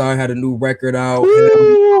 Westside had a new record out.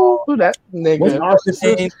 Who that nigga? What's his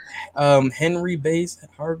name? Henry Bass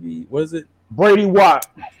Harvey. What is it? Brady Watt.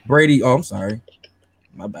 Brady. Oh, I'm sorry.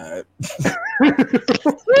 My bad.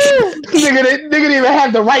 nigga didn't even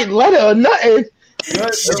have the right letter or nothing.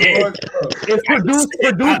 It's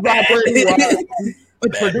produced by Brady Watt.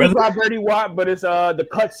 It's produced by Brady Watt, but it's the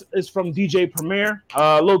cuts is from DJ Premier.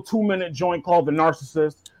 A little 2-minute joint called The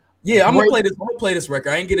Narcissist. Yeah, I'm gonna play this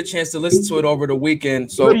record. I didn't get a chance to listen to it over the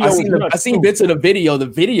weekend, so I seen bits of the video. The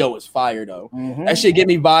video is fire though. Mm-hmm. That shit give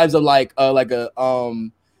me vibes of like a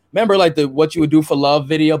remember like the What You Would Do for Love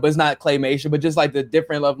video, but it's not claymation, but just like the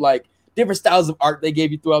different styles of art they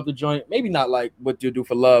gave you throughout the joint. Maybe not like What You Do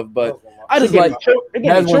for Love, but I just like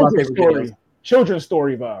that's one of my favorite videos. Children's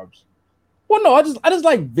story vibes. Well, no, I just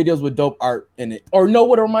like videos with dope art in it. Or know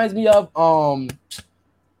what it reminds me of?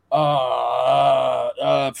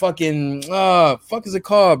 Fuck is it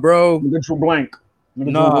called, bro? Neutral blank.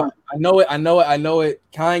 No, I know it.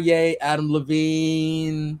 Kanye, Adam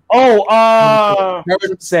Levine.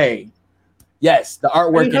 Say, yes, the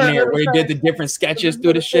artwork in there where he did the different sketches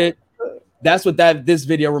through the shit. That's what this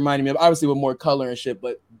video reminded me of. Obviously with more color and shit,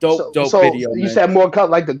 but dope video. You said more color,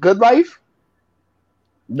 like The Good Life?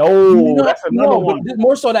 No, that's another one.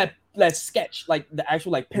 More so that sketch, like the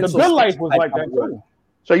actual like pencil. The Good Life was like that too.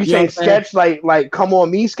 So you saying sketch like Come On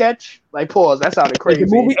Me sketch? Like pause. That sounded crazy.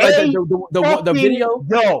 The movie, the video.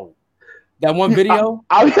 Yo, that one video.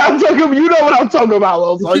 I'm talking. You know what I'm talking about,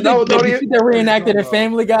 Loso. They reenacted in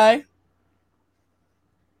Family Guy.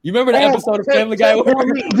 You remember the episode of Family Guy?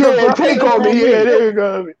 Yeah, Take On Me. Yeah, there you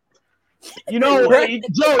go. You know,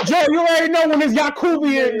 Joe, you already know when it's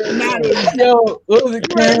Yakubian. Yo, what was it?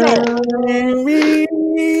 Carry me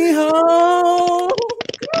home.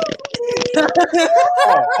 You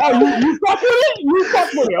fuck with it? You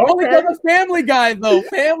fuck with it. Only because of Family Guy, though.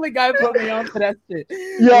 Family Guy put me on to that shit.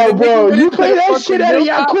 Yo, bro, you play that shit at a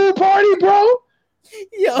Yaku party, bro?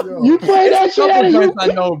 Yo, you play that shit at a Yaku? I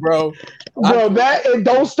know, bro. Bro, that and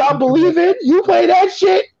Don't Stop Believing. You play that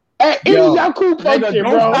shit at any Yaku function,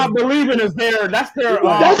 bro. Don't Stop Believing is there. That's their.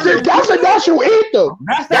 That's a national anthem.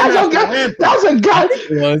 That's a god.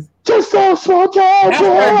 Just so small time.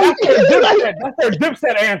 That's their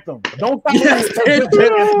Dipset anthem. Don't stop.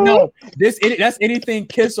 No, that's anything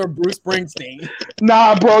Kiss or Bruce Springsteen.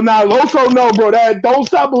 Nah, bro. Nah, Loso, no, bro. That Don't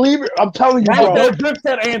Stop Believing. I'm telling you, bro. That's their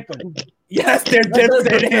Dipset anthem. Yes, their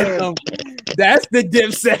Dipset anthem. That's the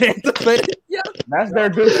Dipset anthem. Yeah, that's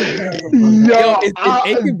their Dipset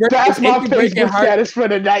anthem. That's my Facebook status for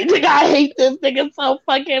the night. Nigga, I hate this nigga so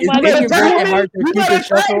fucking much. You better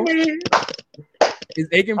tell me. Is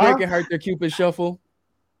Aching Breaking Heart their Cupid Shuffle?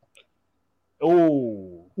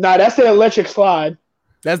 Oh, nah, that's their Electric Slide.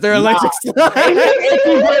 That's their Electric Slide.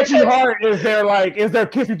 Aching Breaking Heart is their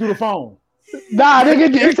Kiss You Through the Phone. Nah, nigga,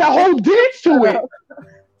 it's a whole dance to it.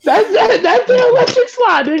 That's their Electric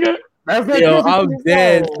Slide, nigga. Yo, I'm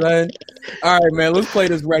dead, son. All right, man, let's play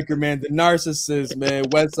this record, man. The Narcissist, man.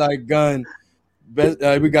 Westside Gun.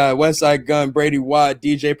 We got Westside Gun, Brady Watt,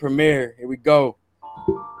 DJ Premier. Here we go.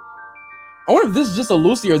 I wonder if this is just a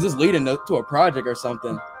Lucy or is this leading to a project or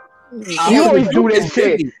something? He always do this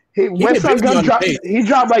shit. Westside Gun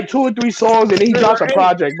dropped like 2 or 3 songs and he drops a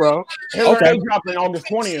project, bro. Okay, dropping August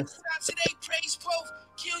 20th.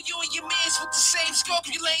 Kill you and your mans with the same scope.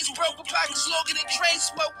 Your lanes broke, with pockets longer than train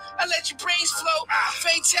smoke. I let your brains flow.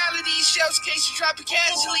 Fatality, shells case you drop it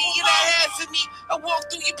casually. You're not half of me. I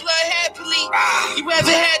walk through your blood happily. You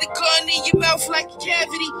ever had a gun in your mouth like a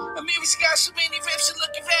cavity? Amir's got so many rips and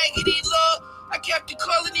looking raggedy, Lord. I kept it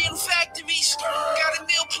calling in factories. Got a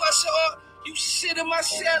meal plus a you sit in my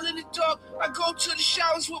cell in the dark. I go to the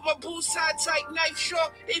showers with my boots tight, knife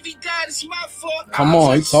sharp. If he died, it's my fault. Come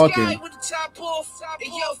on, he's talking. With the top off. Hey,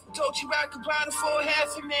 yo, told you I could buy it for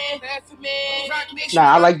half a man.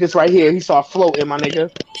 Nah, I like this right here. He saw floating, my nigga.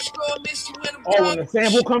 Oh, when the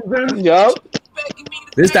sample comes in? Yup.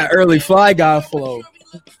 This that early Fly Guy flow.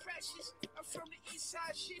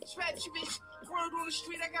 On the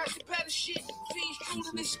street, I got the better shit. Fiends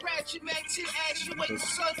shooting and scratching, man. 10 action, waiting for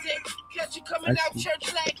Sunday. Catch you coming out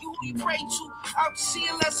church like you pray to. Out to see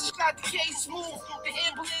unless it's got the case smooth. The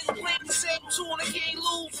ambulance playing the same tune, I can't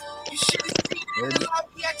lose. You shit is deep in the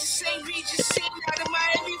lobby at the same region. Seen out of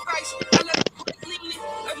Miami Vice. I left the quick leaning.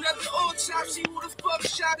 Another autopsy, who the fuck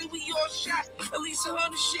shot it? We all shot. At least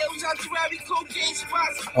 100 shells out the Rowdy cocaine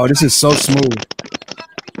spots. Oh, this is so smooth.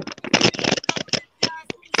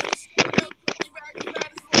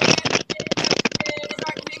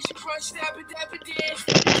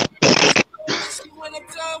 When I'm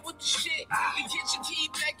done with the shit, you get your key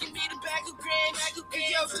back and me the bag of grand.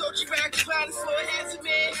 Hey, yo, told you rock about it for half a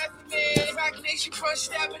man. Rock Nation crush,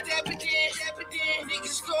 dab it.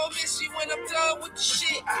 Niggas go miss you when I'm done with the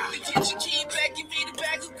shit. You get your key back and me the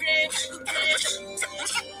bag of grand.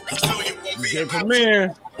 DJ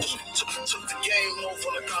Premier. Took the game over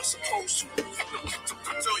like I'm supposed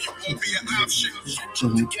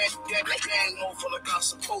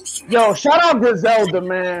to. Yo, shout out Griselda,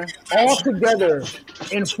 man. All together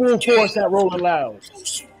in full force at Rolling Loud.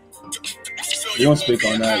 You don't speak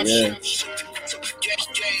on that, yeah.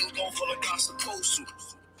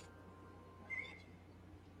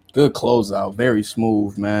 Good closeout, very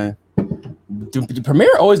smooth, man. The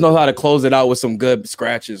Premier always knows how to close it out with some good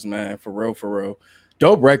scratches, man. For real.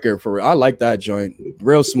 Dope record, for real. I like that joint.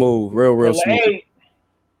 Real smooth, real smooth.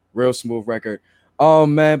 Real smooth record.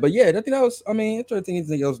 Man, but yeah, I think that was, I'm trying to think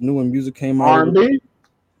anything else new in music came out. R&B?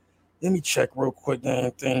 Let me check real quick,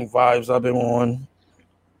 anything vibes I've been on.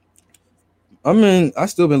 I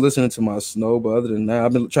still been listening to my Snow, but other than that,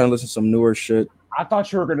 I've been trying to listen to some newer shit. I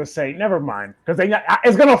thought you were gonna say, never mind, because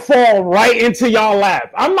it's gonna fall right into y'all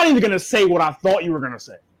lap. I'm not even gonna say what I thought you were gonna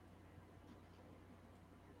say.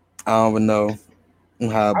 I don't even know. I'm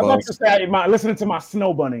about to say, listening to my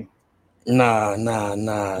Snow Bunny. Nah. Go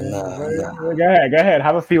ahead.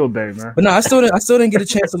 Have a field day, man. But no, I still didn't get a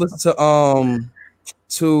chance to listen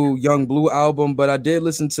to Young Blue album, but I did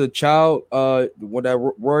listen to Child, what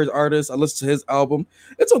that Roy's artist. I listened to his album.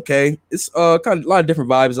 It's okay. It's kind of a lot of different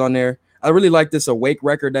vibes on there. I really like this Awake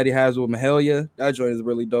record that he has with Mahalia. That joint is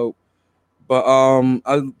really dope. But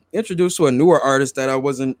I introduced to a newer artist that I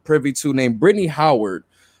wasn't privy to named Brittany Howard.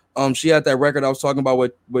 She had that record I was talking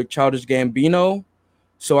about with Childish Gambino.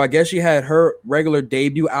 So I guess she had her regular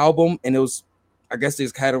debut album, and it was, I guess they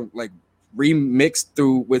just kind of like remixed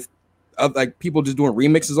through with like people just doing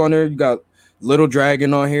remixes on there. You got Little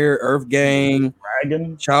Dragon on here, Earth Gang,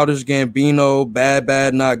 Childish Gambino,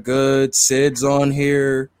 Bad Not Good, Sid's on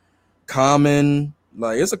here, Common.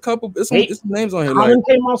 Like it's some names on here. Common like,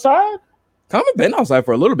 came outside. Common been outside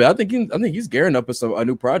for a little bit. I think he's gearing up with a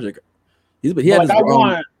new project. He had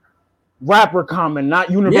this rapper Common,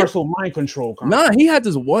 not Universal Mind Control Common. Nah, he had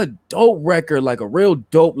this one dope record, like a real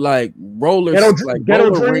dope, like roller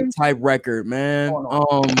rink type record, man.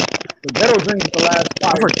 The Ghetto Dreams the last.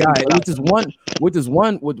 I forgot. With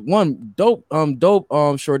one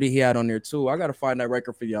dope shorty he had on there too. I gotta find that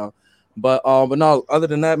record for y'all. But no, other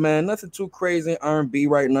than that, man, nothing too crazy R&B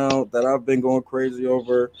right now that I've been going crazy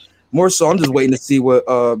over. More so, I'm just waiting to see what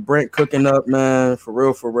Brent cooking up, man. For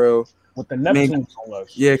real. With the Neptune song.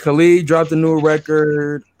 Yeah, Khalid dropped a new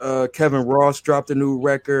record. Kevin Ross dropped a new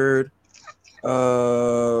record.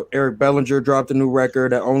 Eric Bellinger dropped a new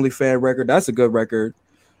record. That OnlyFans record. That's a good record.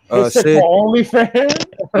 Sid, OnlyFans?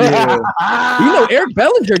 Yeah. Eric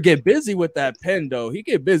Bellinger get busy with that pen, though. He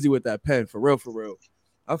get busy with that pen, for real.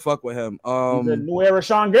 I fuck with him. The new era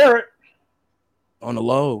Sean Garrett. On the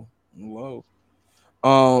low.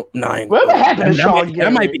 Whatever happened to Sean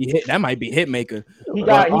that might be hit. That might be Hitmaker. He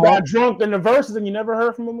got drunk in the verses, and you never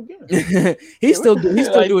heard from him again. he still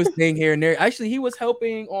do his thing here and there. Actually, he was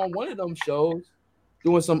helping on one of them shows,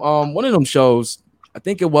 doing some one of them shows. I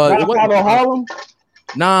think it was Harlem.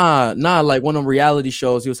 Nah, like one of them reality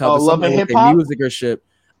shows. He was helping somebody with their music or shit.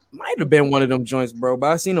 Might have been one of them joints, bro. But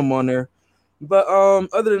I seen him on there. But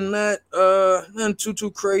other than that, nothing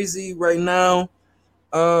too crazy right now.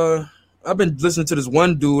 I've been listening to this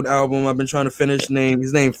one dude album. I've been trying to finish. His name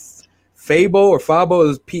Fabo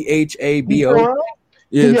is Phabo.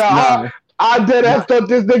 Yeah, I did. I thought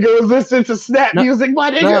this nigga was listening to Snap music,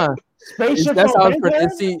 my nigga. That's how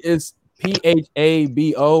it's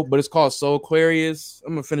Phabo, but it's called Soul Aquarius.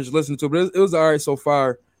 I'm gonna finish listening to it, but it was all right so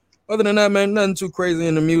far. Other than that, man, nothing too crazy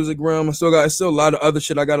in the music realm. It's still a lot of other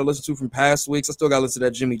shit I gotta listen to from past weeks. I still gotta listen to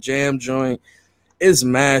that Jimmy Jam joint. It's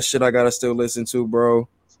mad shit I gotta still listen to, bro.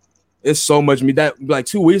 It's so much me that like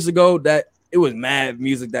 2 weeks ago that it was mad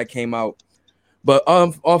music that came out. But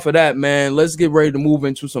off of that, man, let's get ready to move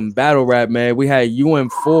into some battle rap, man. We had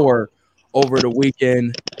UM4 over the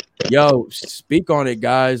weekend. Yo, speak on it,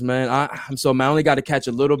 guys, man. I only got to catch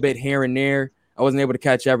a little bit here and there. I wasn't able to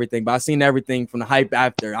catch everything, but I seen everything from the hype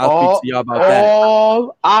after. I'll speak to y'all about that.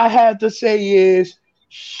 All I have to say is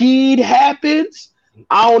shit happens.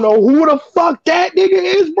 I don't know who the fuck that nigga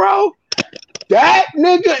is, bro. That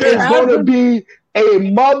nigga is gonna be a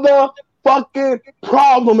motherfucking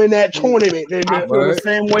problem in that tournament. Nigga. I feel the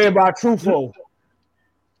same way about Truffaut.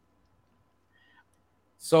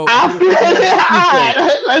 So let's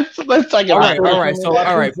talk about all right. So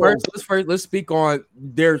all right, first let's speak on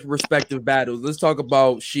their respective battles. Let's talk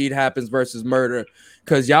about Sheed Happens versus Murder,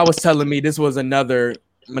 because y'all was telling me this was another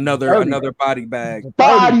body bag.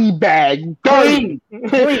 Body bag. Dirty,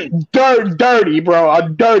 bro. A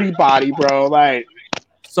dirty body, bro. Like,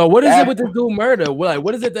 so what is it with this dude Murder?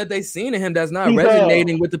 What is it that they seen in him that's not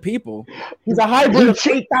resonating with the people? He's a hybrid of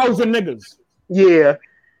 8,000 niggas. Yeah.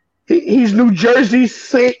 He's New Jersey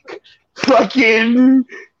sick. Fucking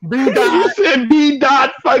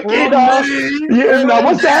B-Dot fucking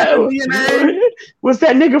what's that? What's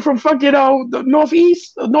that nigga from fucking the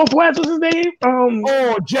Northwest? What's his name?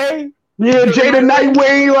 Jay. Yeah, Jay the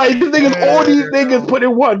Nightwing. Like, this niggas, all these niggas put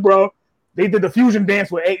in one, bro. They did the fusion dance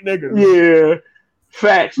with 8 niggas. Yeah,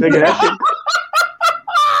 facts, nigga. That shit.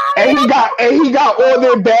 And he got all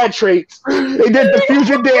their bad traits. They did the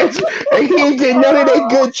fusion dance, and he ain't get none of their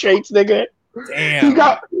good traits, nigga. Damn.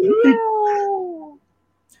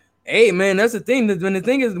 Hey man, that's the thing. When the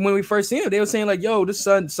thing is, when we first seen him, they were saying like, "Yo, this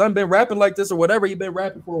son been rapping like this or whatever. He been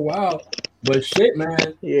rapping for a while." But shit,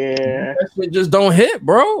 man, yeah, that shit just don't hit,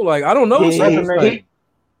 bro. Like I don't know. He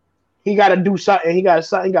got to do something. He got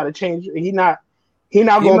to change. He not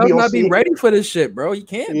gonna be ready for this shit, bro. He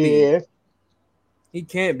can't be. Yeah. He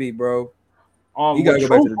can't be, bro. You gotta go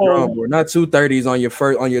back to the drawing board. Not 230s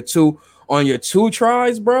on your two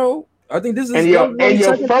tries, bro. I think this is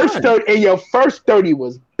your first 30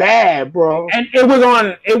 was bad, bro. And it was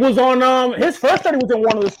on his first 30 was in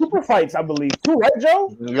one of the super fights, I believe, too, right,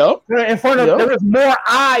 Joe? Yep. In front of there was more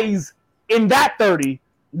eyes in that 30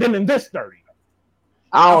 than in this 30.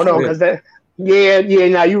 I don't know, because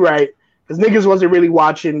now you're right. Because niggas wasn't really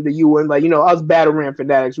watching the UN, like, us battle rap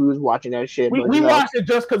fanatics, we was watching that shit. We watched it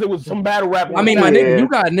just because it was some battle rap. I mean, my nigga, you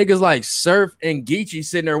got niggas like Surf and Geechee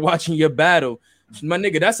sitting there watching your battle. My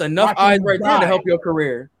nigga, that's enough eyes right there to help your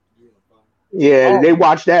career. Yeah, they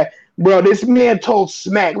watched that. Bro, this man told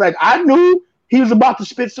Smack, like, I knew he was about to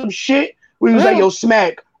spit some shit. We was like, yo,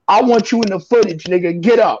 Smack, I want you in the footage, nigga.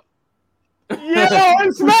 Get up. Yo,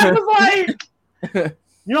 and Smack was like, you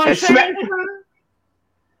know what I'm saying?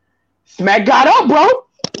 Smack got up, bro.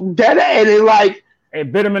 Dead, and it like,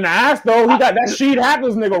 it bit him in the ass though. He got that Sheed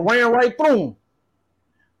Happens nigga ran right through him.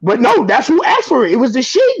 But no, that's who asked for it. It was the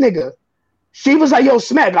Sheed nigga. She was like, yo,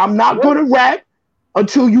 Smack, I'm not gonna rap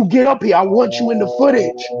until you get up here. I want you in the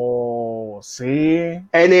footage. Oh, see?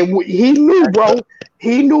 And then he knew, bro.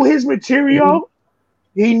 He knew his material.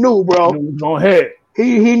 He knew, bro. Go ahead.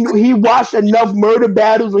 He watched enough murder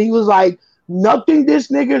battles where he was like, nothing this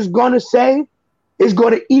nigga is gonna say is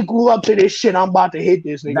going to equal up to this shit I'm about to hit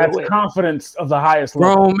this nigga That's with. confidence of the highest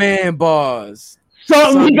level. Grown man bars.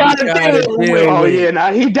 Something he got to deal with. Oh, yeah.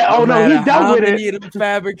 Nah, he dealt with it. The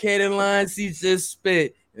fabricated lines he just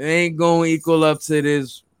spit, it ain't going to equal up to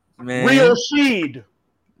this, man. Real Sheed.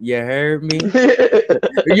 You heard me? We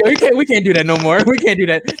can't do that no more. We can't do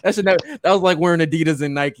that. That was like wearing Adidas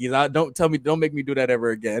and Nikes. Don't make me do that ever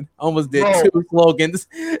again. I almost did 2 slogans.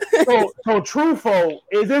 so Truffaut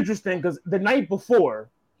is interesting because the night before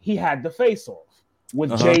he had the face off with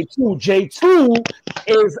J2. J2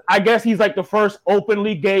 is I guess he's like the first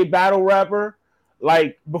openly gay battle rapper,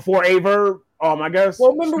 like before Averb. I guess.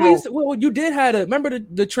 Well, remember you did have remember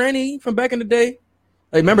the tranny from back in the day?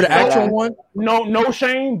 Like, remember the actual one? No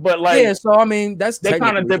shame, but like yeah. So I mean, they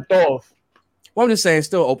kind of dipped off. Well, I'm just saying,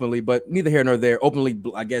 still openly, but neither here nor there. Openly,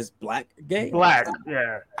 I guess, black, gay. Black,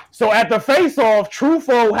 yeah. So at the face-off,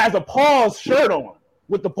 Truffaut has a Pause shirt on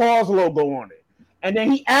with the Pause logo on it. And then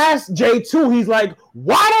he asked J2, he's like,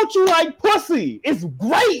 why don't you like pussy? It's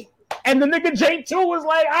great. And the nigga J2 was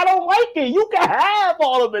like, I don't like it. You can have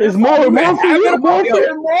all of it. It's more for you.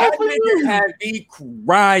 That nigga had me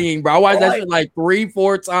crying, bro. I watched that shit like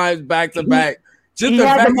 3-4 times back to back. Just the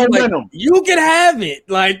fact that like, you can have it.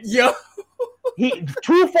 Like, yo.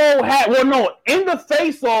 Truffaut in the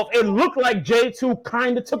face-off, it looked like J2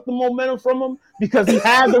 kind of took the momentum from him because he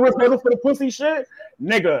had the referral for the pussy shit.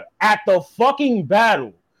 Nigga, at the fucking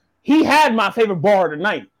battle, he had my favorite bar of the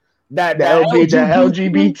night. That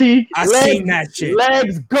LGBT. I seen that shit.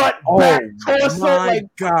 Legs, gut, back, torso. My like,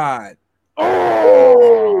 God.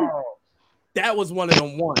 Oh, that was one of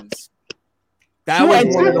them ones. That was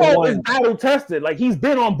one of them ones. Battle tested. Like, he's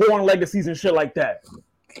been on Born Legacies and shit like that.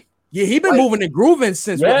 Yeah, he been moving and grooving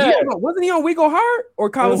since. Yeah. Wasn't he on We Go Hard or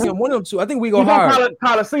Coliseum? One of them two. I think We Go Hard.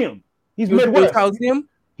 Coliseum. He's Midwest. Coliseum.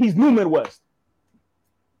 He's New Midwest.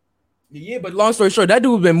 Yeah, but long story short, that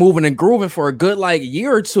dude's been moving and grooving for a good like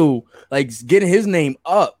year or two, like getting his name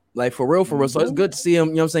up, like for real. So it's good to see him.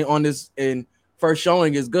 You know what I'm saying on this in first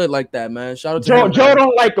showing is good like that, man. Shout out to Joe. him, Joe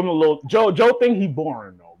don't like him a little. Joe think he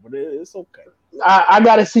boring though, but it's okay. I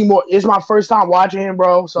gotta see more. It's my first time watching him,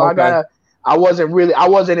 bro. So okay. I wasn't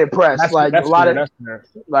impressed. That's a lot of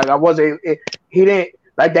like I wasn't. He didn't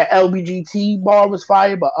like that LBGT bar was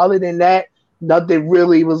fire, but other than that, nothing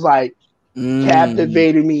really was like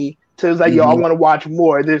captivated me. So it's like, yo, I want to watch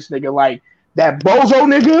more of this nigga. Like that bozo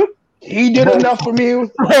nigga, he did enough for me.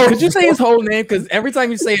 Could you say his whole name? Because every time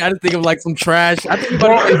you say it, I just think of like some trash. I think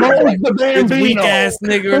about this weak ass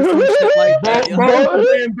nigga or some shit like that.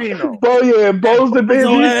 Bo's the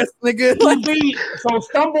Bambino ass nigga. So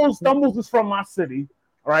Stumbles is from my city.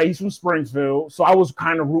 All right, he's from Springfield. So I was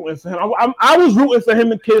kind of rooting for him. I was rooting for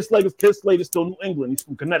him and Kid Slade. Kid Slade is still New England. He's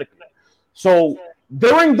from Connecticut. So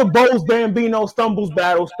during the Bo's Bambino Stumbles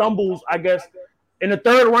battle, Stumbles, I guess, in the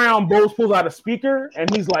third round, Bo's pulls out a speaker and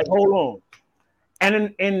he's like, hold on.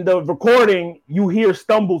 And in the recording, you hear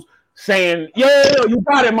Stumbles saying, yo, you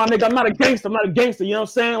got it, my nigga. I'm not a gangster. You know what I'm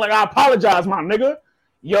saying? Like, I apologize, my nigga.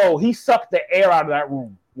 Yo, he sucked the air out of that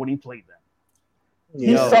room when he played that.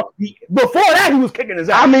 Before that, he was kicking his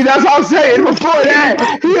ass. I mean, that's what I'm saying. Before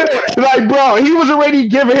that, like, bro, he was already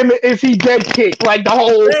giving him an "is he dead" kick, like the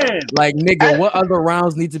whole. Man. Like, nigga, what other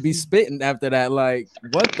rounds need to be spitting after that? Like,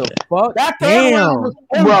 what the fuck? Damn,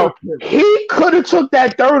 bro, he could have took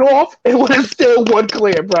that third off and would have still won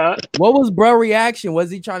clear, bro. What was bro reaction? Was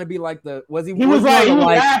he trying to be like the? He was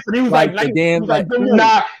like the damn like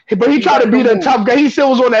nah, but he tried to be the tough guy. He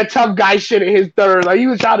still was on that tough guy shit in his third. Like he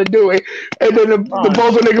was trying to do it, and then the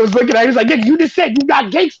bozo nigga was looking at him. He was like, yeah, you just said you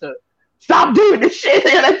not gangster. Stop doing this shit.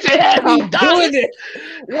 That shit had me doing it.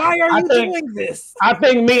 Why are you doing this? I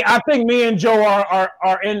think me and Joe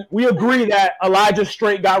are in. We agree that Elijah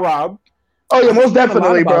Straight got robbed. Oh yeah, most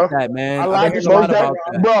definitely, bro. That, man.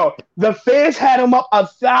 Bro, the fans had him up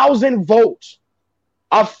 1,000 votes.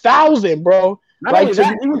 1,000, bro. Not only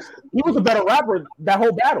that, he was a better rapper that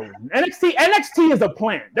whole battle. NXT is a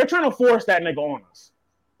plan. They're trying to force that nigga on us.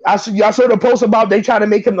 Y'all saw the post about they trying to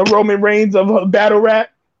make him the Roman Reigns of battle rap.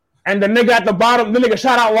 And the nigga at the bottom, the nigga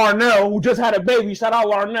shout out Larnell, who just had a baby. Shout out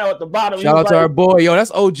Larnell at the bottom. Shout out to our boy. Yo,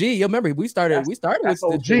 that's OG. Yo, remember, we started with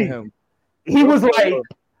OG. Him. He was like,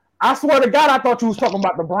 I swear to God, I thought you was talking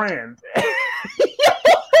about the brand.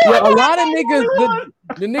 Yeah, a lot of niggas,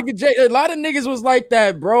 the nigga Jay, a lot of niggas was like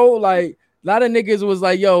that, bro. Like, a lot of niggas was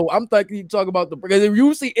like, yo, I'm thinking you talk about because if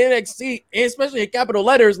you see NXT, especially in capital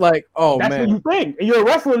letters, like, oh, that's man. That's what you think. And you're a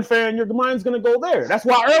wrestling fan, your mind's going to go there. That's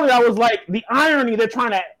why earlier I was like, the irony, they're trying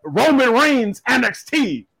to Roman Reigns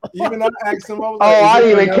NXT. Even I asked him, I was like, I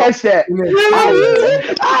didn't even catch that. I didn't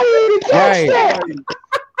even catch that.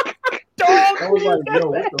 I was like, yo,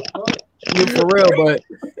 what the fuck? Yeah, for real, but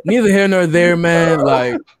neither here nor there, man.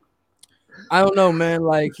 Like, I don't know, man.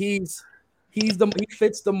 Like, he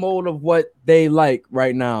fits the mold of what they like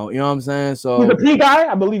right now. You know what I'm saying? So he's a P guy.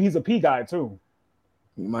 I believe he's a P guy too.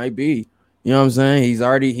 He might be. You know what I'm saying? He's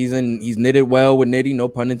knitted well with Nitty, no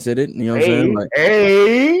pun intended. You know what I'm saying? Like,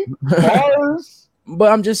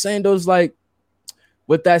 but I'm just saying those like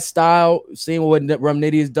with that style, seeing what Rum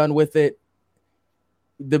Nitty has done with it.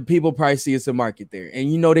 the people probably see it's a market there,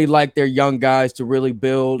 and you know they like their young guys to really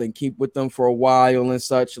build and keep with them for a while and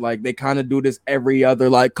such. Like they kind of do this every other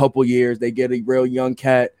like couple years. They get a real young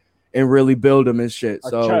cat and really build them and shit.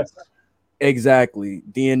 So exactly,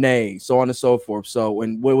 DNA, so on and so forth. So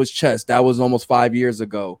and what was Chess? That was almost 5 years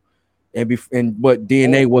ago, and what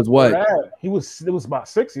DNA was what? It was about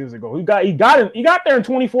 6 years ago. He got there in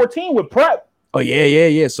 2014 with Prep. Oh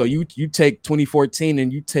yeah. So you take 2014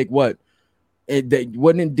 and you take what?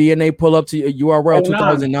 Wouldn't DNA pull up to URL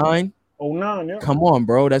 2009? 09, yeah. Come on,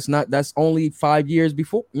 bro. That's only 5 years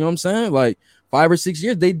before. You know what I'm saying? Like 5 or 6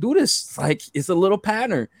 years, they do this. Like it's a little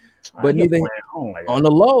pattern. But neither on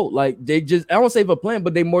the low, like they just I won't say for plan,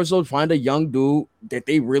 but they more so find a young dude that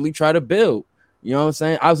they really try to build. You know what I'm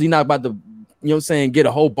saying? Obviously not about to, you know what I'm saying, get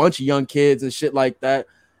a whole bunch of young kids and shit like that.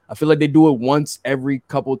 I feel like they do it once every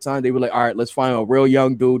couple of times. They were like, all right, let's find a real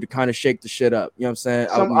young dude to kind of shake the shit up. You know what I'm saying?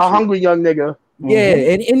 A hungry young nigga. Yeah,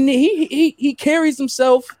 and he carries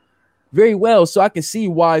himself very well. So I can see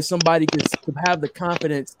why somebody could have the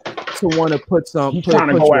confidence to want to put some. He's trying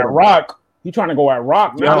to go at Rock. He's trying to go at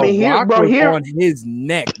Rock. Yo, I mean, Rock was on his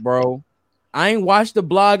neck, bro. I ain't watched the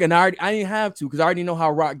blog, and I didn't have to because I already know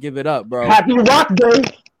how Rock give it up, bro. Happy Rock Day.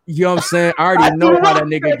 You know what I'm saying? I already know how that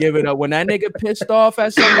nigga give it up. When that nigga pissed off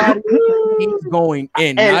at somebody, he's going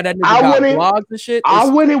in. Now that nigga got blogs and shit. I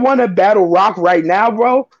wouldn't want to battle Rock right now,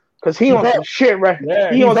 bro, because he on some shit right.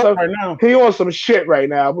 Yeah, he on some shit right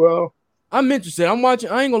now, bro. I'm interested. I'm watching.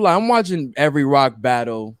 I ain't gonna lie. I'm watching every Rock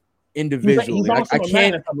battle individually.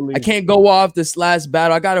 I can't go off this last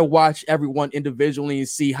battle. I gotta watch everyone individually and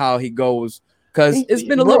see how he goes because it's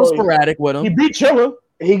been a little sporadic with him. He beat Chilla.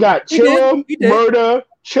 He got Chilla,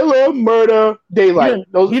 Murder, Daylight.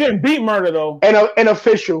 He didn't beat Murder though. And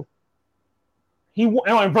Official.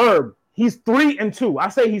 And Verb. He's 3-2. I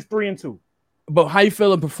say he's 3-2. But how you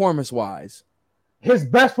feeling performance wise? His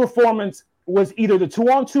best performance was either the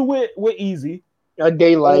 2-on-2 with Easy, a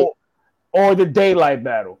Daylight, or the Daylight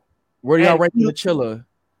battle. Where do y'all rank the Chilla?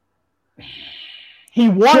 He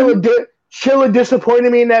won. Chilla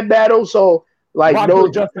disappointed me in that battle, so like Rock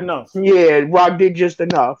did just enough. Yeah, Rock did just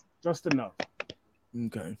enough. Just enough.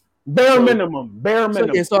 Okay. Bare minimum.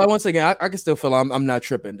 So once again, I can still feel I'm not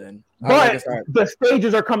tripping then. But the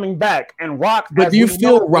stages are coming back, and Rock. But do you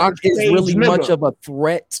feel Rock is really much of a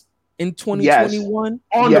threat in 2021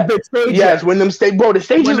 on the big stage? Yes, when the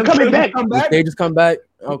stages are coming back. The stages come back.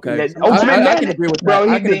 Okay, I can agree with that. Bro,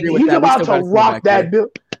 he's about to rock that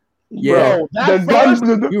bill. Yeah, bro,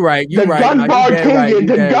 you're right. The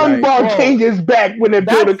gun bar king is back when the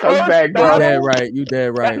builder comes back, bro. You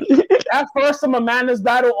dead right. That first Summer Madness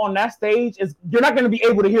battle on that stage you're not gonna be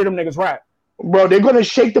able to hear them niggas rap. Bro, they're gonna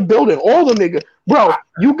shake the building. All the niggas. Bro,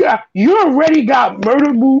 you already got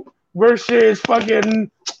Murder Moop versus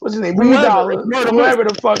fucking what's his name? Whatever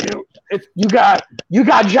the fucking you got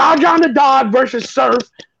John the Dog versus Surf.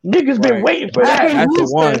 Niggas been waiting for that. That's the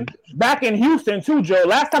one. Back in Houston too, Joe.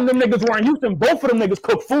 Last time them niggas were in Houston, both of them niggas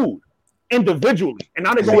cooked food individually, and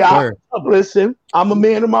now they go. Listen, I'm a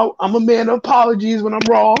man of apologies when I'm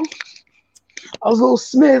wrong. I was a little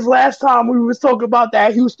smidge last time we was talking about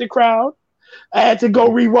that Houston crowd. I had to go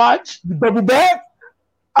rewatch. Double back.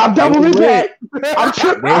 I'm doubling back. I'm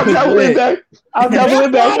doubling back. I'm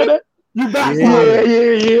doubling back. You got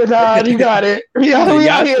yeah. Nah, you got it.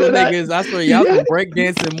 Niggas, I swear, y'all some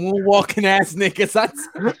breakdancing, moonwalking ass niggas.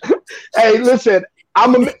 Hey, listen,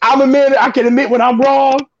 I'm a man. I can admit when I'm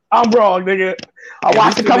wrong. I'm wrong, nigga. I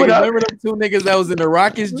watched it coming up. Remember them two niggas that was in the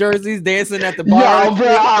Rockets jerseys dancing at the bar? Yo, bro,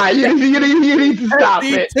 all right, you need to stop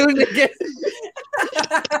it. Two niggas.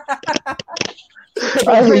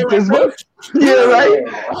 I hate this book. Yeah, right.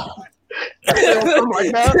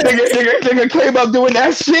 Nigga came up doing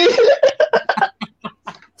that shit.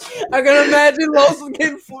 I can imagine Los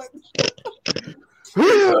getting flipped. I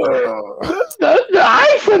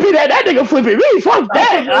ain't flipping that. That nigga flipping me. Fuck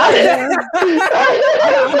that.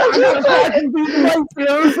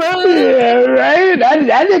 Yeah, right.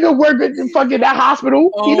 That nigga work at the fucking that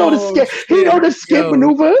hospital. He know the skip. He know the skip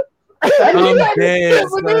maneuver. I'm dead,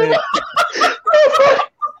 man.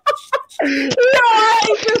 I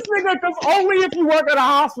hate this nigga because only if you work at a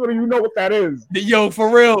hospital you know what that is. Yo,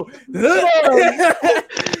 for real.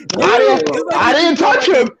 I didn't touch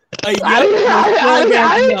him.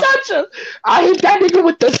 I didn't touch him. I hit that nigga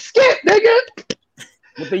with the skip, nigga.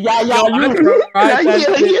 With the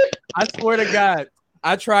I swear to God,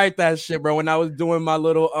 I tried that shit, bro. When I was doing my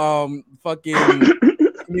little fucking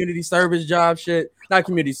community service job shit. Not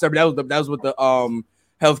community service. That was what the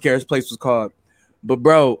healthcare place was called. But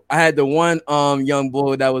bro, I had the one young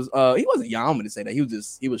boy that was he wasn't young. I'm gonna say that he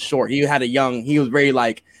was short. He was very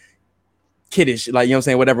like kiddish, like, you know what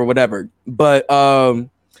I'm saying, whatever. But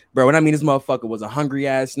bro, when I mean this motherfucker was a hungry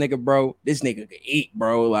ass nigga, bro. This nigga could eat,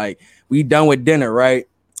 bro. Like, we done with dinner, right?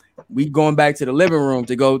 We going back to the living room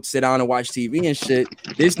to go sit down and watch TV and shit.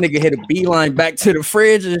 This nigga hit a beeline back to the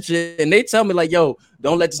fridge and shit. And they tell me, like, yo,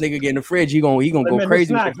 don't let this nigga get in the fridge. He gonna go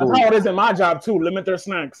crazy. That's how it is in my job too. Limit their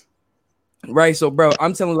snacks. Right, so bro,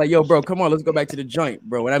 I'm telling like, yo, bro, come on, let's go back to the joint,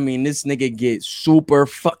 bro. And I mean, this nigga get super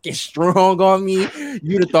fucking strong on me.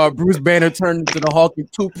 You'd have thought Bruce Banner turned into the Hulk in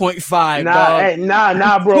 2.5.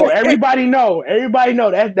 Nah, bro. Everybody know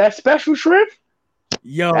that special shrimp.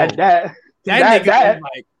 Yo, that nigga was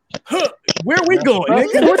like, huh, where we going,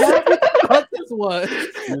 nigga? What this was?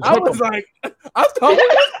 I was like, I'm talking.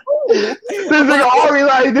 This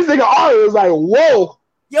nigga Ari was like, whoa.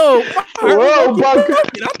 Yo, whoa, Buck.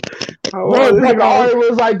 This nigga Ari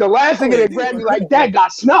was like, the last nigga that grabbed me like that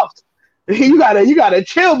got snuffed. You gotta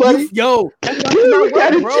chill, buddy. Yo, you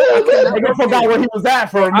gotta chill, buddy. I forgot where he was at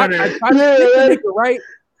for a minute. I'm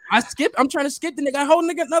trying to skip the nigga. I hold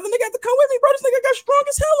nigga, another nigga have to come with me, bro. This nigga got strong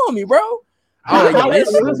as hell on me, bro. This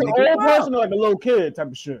is an old person or like a little kid type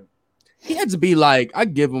of shit. He had to be like, I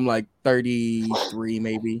give him like 33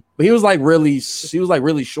 maybe, but he was like really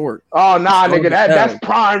short. Oh nah, nigga, that's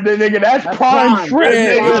prime, nigga. That's prime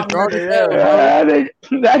shrimp, nigga.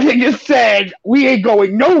 That nigga said we ain't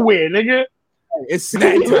going nowhere, nigga. It's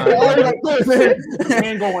snack time. We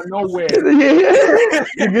ain't going nowhere.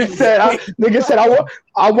 Nigga said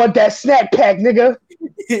I want that snack pack, nigga.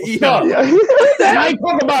 I ain't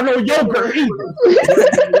talking about no yogurt either.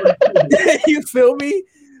 You feel me?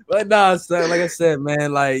 But nah, son, like I said,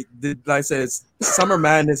 man, like I said, Summer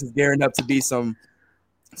Madness is gearing up to be some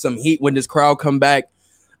heat when this crowd come back.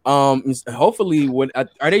 Hopefully,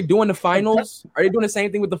 are they doing the finals? Are they doing the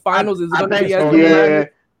same thing with the finals? Is it going to be yeah,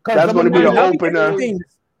 that's going to be the opener.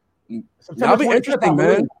 That'll be interesting,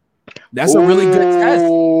 man. That's a really good test.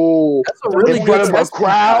 That's a really good test.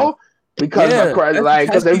 Crowd, because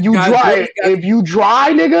if you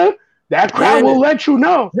dry, nigga. That crowd will let you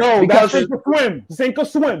know. Yo, because sink or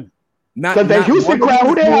swim. Because the Houston crowd,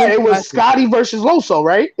 who they had, it was Scotty versus Loso,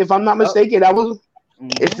 right? If I'm not mistaken,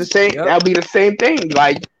 it's the same. That'll be the same thing.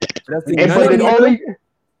 Like,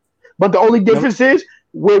 but the only difference is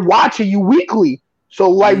we're watching you weekly. So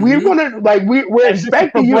like we're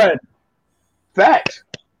expecting you. Facts.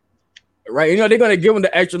 Right, they're gonna give them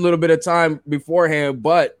the extra little bit of time beforehand,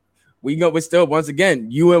 but we're still once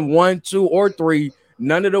again, you in 1, 2, or 3.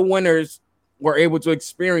 None of the winners were able to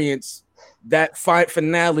experience that fight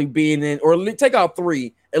finale being in, or take out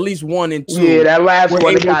 3, at least 1 and 2. Yeah, that last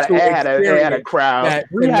one had a crowd. That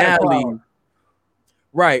finale.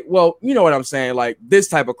 Right. Well, you know what I'm saying, like this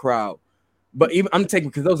type of crowd. But even I'm taking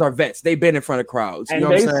because those are vets. They've been in front of crowds. And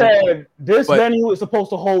they said this venue is supposed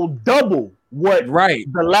to hold double what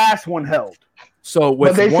the last one held. So,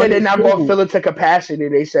 but they said they're not going to fill it to capacity.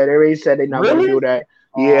 They already said they're not going to do that.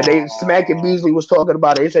 Yeah, Smack and Beasley was talking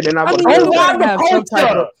about it. They said they're not going to do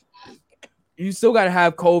that. You still got to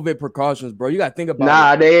have COVID precautions, bro. You got to think about it.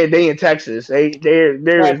 Nah, they in Texas. There is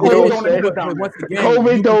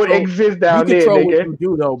COVID don't exist down there. Control what you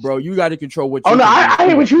do, though, bro. You got to control what you do. Oh, no, I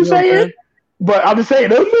hear what you saying. But I'm just saying,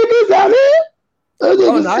 those niggas out there.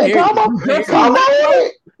 Come on.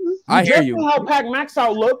 I hear you. How Pac Max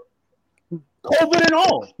out look, COVID and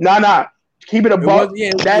all. Nah. Keep it above.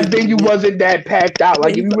 That venue wasn't that packed out.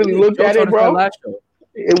 Like if you really looked at it, bro,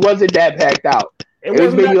 it wasn't that packed out. It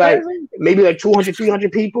was maybe like 200,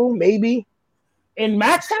 300 people, maybe. In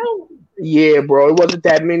Maxtown? Yeah, bro. It wasn't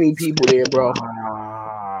that many people there, bro.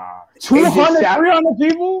 200, 300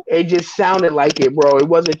 people? It just sounded like it, bro. It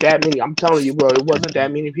wasn't that many. I'm telling you, bro. It wasn't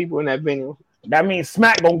that many people in that venue. That means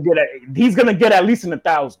Smack gonna get he's gonna get at least in the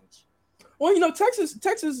thousands. Well, Texas,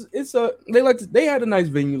 it's they had a nice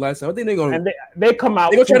venue last time. I think they're gonna they come out.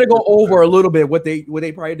 They're gonna try to go over a little bit what they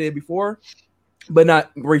probably did before, but not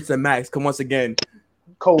reach the max. Because once again,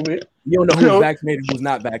 COVID. You don't know who's vaccinated, who's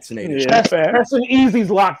not vaccinated. Yeah, Chess and Easy's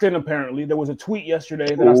locked in. Apparently, there was a tweet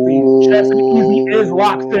yesterday that I seen. Chess and Easy is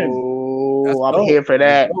locked in. I'm here for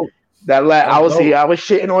that. I was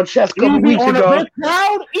shitting on Chess a couple weeks ago.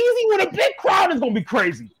 Easy with a big crowd is gonna be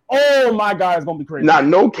crazy. Oh my God, it's gonna be crazy. Nah,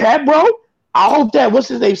 no cap, bro. I hope that what's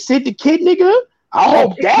his name, Sid the Kid nigga. I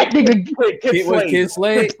hope that nigga Kid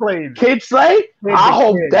Slade. Kid Slade. I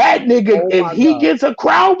hope that nigga, if he gets a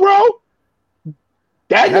crowd, bro.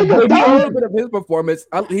 That nigga a little bit of his performance.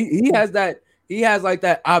 He has that. He has like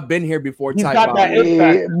that. I've been here before type.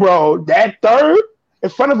 Bro. That third in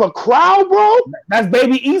front of a crowd, bro. That's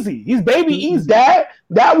Baby Easy. He's Baby Easy. That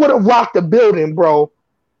would have rocked the building, bro.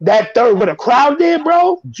 That third with a crowd there,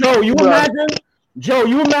 bro. Joe, you imagine Joe,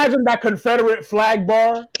 you imagine that Confederate flag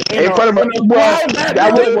bar in front of a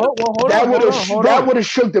that would have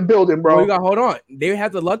shook the building, bro. Well, hold on. They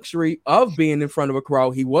had the luxury of being in front of a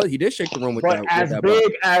crowd. He did shake the room with that. As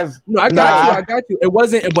big as no, I got you. It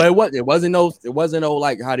wasn't no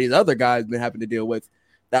like how these other guys been having to deal with.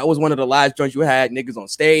 That was one of the last joints you had. Niggas on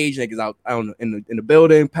stage, niggas out in the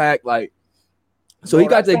building, packed like. So he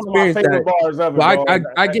got to experience that.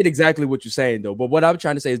 I get exactly what you're saying though, but what I'm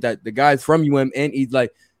trying to say is that the guys from UM and East,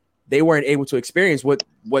 like, they weren't able to experience what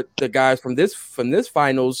the guys from this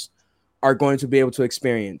finals are going to be able to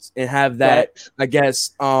experience and have that, I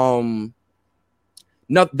guess, not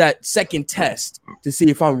that second test to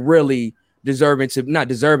see if I'm really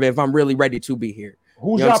if I'm really ready to be here.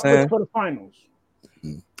 Who's your pick for the finals?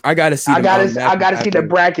 I gotta see the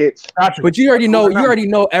brackets. But you already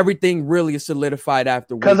know everything really is solidified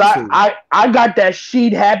after week 2. Because I got that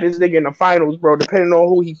sheet happens nigga in the finals, bro, depending on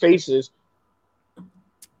who he faces.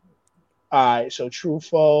 All right, so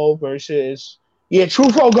Truffaut versus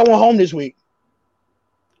Truffaut going home this week.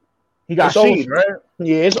 He got sheet, right?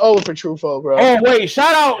 Yeah, it's over for Truffaut, bro. Oh wait,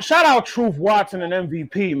 shout out Truth Watson and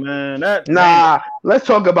MVP, man. Let's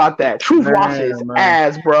talk about that. Truth Watson's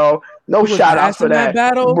ass, bro. No shout out for that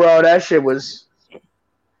battle, bro. That shit was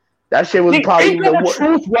probably the worst.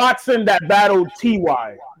 Truth Watson that battled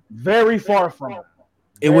TY. Very far from it.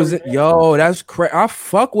 It wasn't, that's crazy. I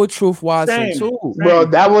fuck with Truth Watson too, bro.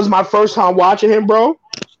 That was my first time watching him, bro.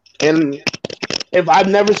 And if I've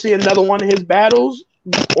never seen another one of his battles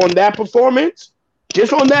on that performance,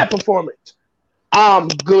 just on that performance, I'm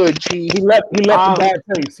good, Chief. He left the bad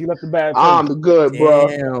taste. I'm good, bro.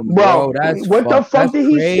 Damn, bro, that's what the fuck did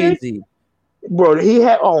he say? Bro, he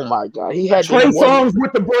had. Oh my god, he had Trey Songz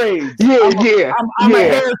with the braids. Yeah, I'm a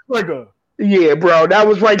hair trigger. Yeah, bro, that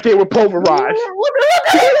was right there with Pulverize.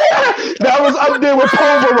 That was up there with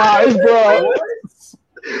Pulverize, bro.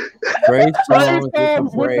 Trey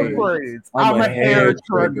Songz with the braids. I'm a hair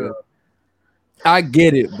trigger. I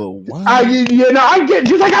get it, but why? I get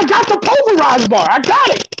just like I got the Pulverize bar. I got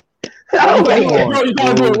it. You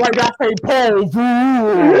gotta do it right. That's a pole.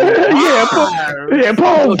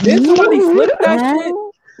 Pole. Did somebody flip that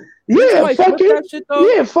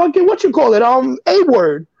shit? Fucking what you call it?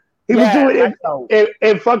 A-word. He was doing it.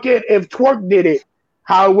 If Twerk did it,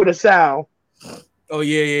 how it would have sound. Oh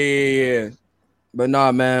yeah. But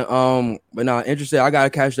nah, man. Interested. I gotta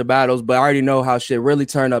catch the battles, but I already know how shit really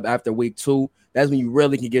turned up after week 2. That's when you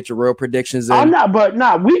really can get your real predictions in.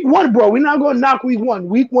 Week 1, bro. We're not gonna knock week 1.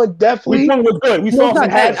 Week 1 definitely. Week 1 was good. We saw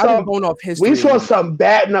some going off history. We saw some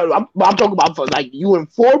bad. No, I'm talking about for like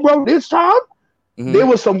UM4, bro. This time there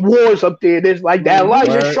was some wars up there. There's like that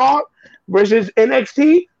Elijah Sharp versus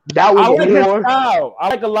NXT. That was a war. I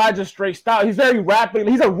like Elijah straight style. He's very rapid.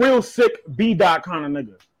 He's a real sick B-Dot kind of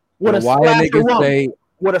nigga. With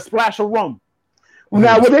a splash of rum.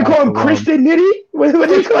 Now, what they call him, Christian Nitty? What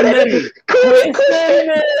they call that? Christian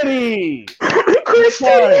Nitty.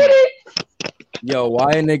 Yo,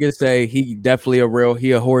 why a nigga say he definitely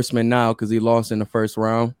a horseman now because he lost in the first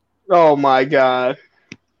round? Oh my god.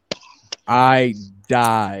 I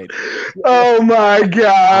died. Oh my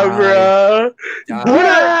god, bro.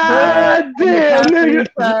 God damn, nigga.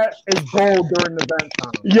 It's gold during the bench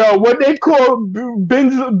time. Yo, what they call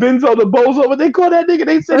Benzo the Bozo? What they call that nigga?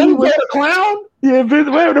 They said he was a clown? Yeah,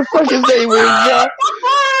 whatever the fuck his name was.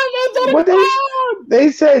 What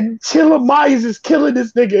they said Chilla Myers is killing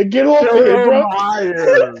this nigga. Get off of it, bro.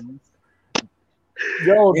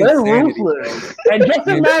 Yo, they're ruthless. And just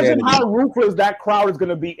imagine how ruthless that crowd is going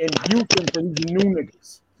to be in Houston for these new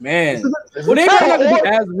niggas. Man. Well, they might not be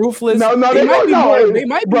as ruthless. No, they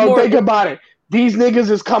might be more. Think about it. These niggas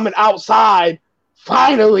is coming outside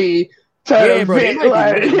finally. They might be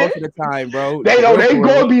lit most of the time, bro. They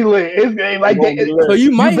gonna be lit. So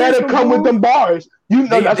you better come with them bars.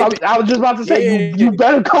 I was just about to say. You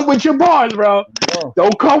better come with your bars, bro.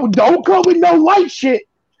 Don't come with no light shit.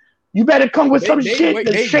 You better come with some shit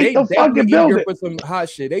to shake the fucking building. For some hot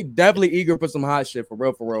shit. They definitely eager for some hot shit, for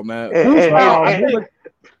real, man.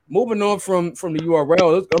 Moving on from the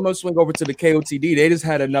URL, I'm gonna swing over to the KOTD. They just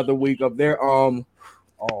had another week of their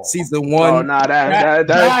season 1. Oh, nah, that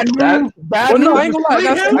well, no, I ain't gonna lie.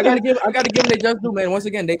 I gotta give them they just do, man. Once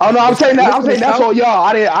again, I'm saying that's all y'all.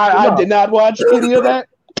 I did not watch any of that.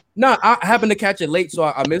 No, I happened to catch it late, so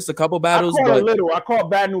I missed a couple battles. I caught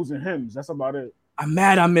Bad News and Hymns. That's about it. I'm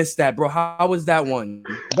mad I missed that, bro. How was that one?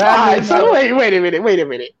 So wait a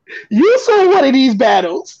minute. You saw one of these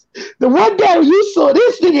battles. The one battle you saw,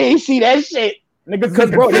 this nigga ain't see that shit.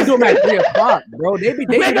 Because, bro, they do them at 3 o'clock, bro. They do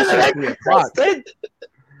this shit at 3 o'clock.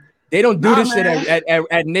 They don't do this shit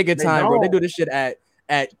at nigga time, bro. They do this shit at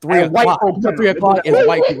at 3 o'clock. 3 o'clock is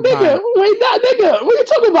white people time. Nigga, what are you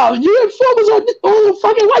talking about? UFC was on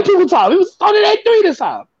fucking white people time. It was started at 3 this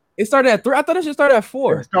time. It started at 3. I thought it should start at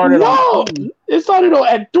 4. It started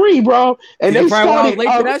at 3, bro. And they started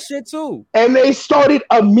late to that shit too. And they started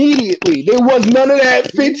immediately. There was none of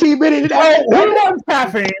that 15 minutes. Who runs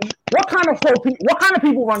caffeine? What kind of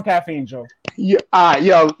people run caffeine, Joe?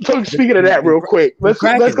 Yeah, speaking of that, real quick, let's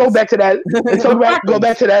go back to that. Go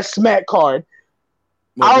back to that smack card.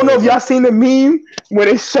 I don't know if y'all seen the meme where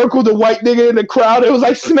they circled the white nigga in the crowd. It was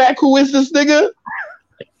like, Smack, who is this nigga?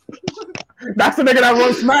 That's the nigga that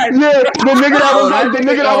runs Smack. Yeah, the nigga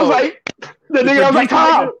that was like,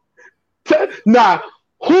 Tom. Nah,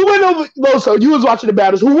 who went over? No, so you was watching the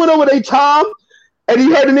battles. Who went over there, Tom? And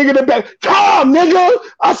he heard the nigga in the back, Tom, nigga.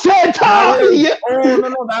 I said Tom.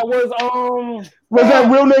 No, that was Was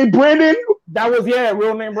that real name Brandon? That was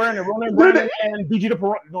real name Brandon. Real name Brandon and BG the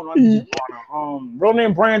Piranha. No, not BG the Piranha. Real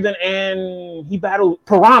name Brandon and he battled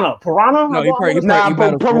Piranha. No, he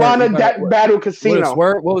battled Piranha that battled Casino.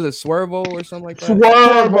 What was it? Swervo or something like that?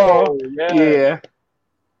 Swervo. Yeah.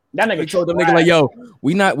 That nigga told them nigga like, yo,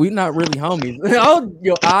 we not really homies.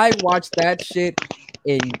 I watched that shit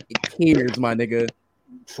in tears, my nigga.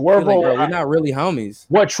 Swervo, like, we're not really homies.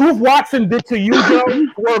 What Truth Watson did to you, Joe,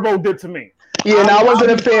 Swervo did to me. Yeah, I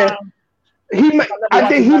wasn't a fan. I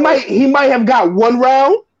think he might have got one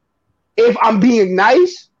round. If I'm being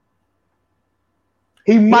nice,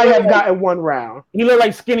 he might have gotten one round. He looked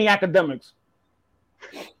like Skinny Academics.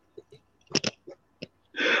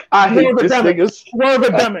 I hate this niggas.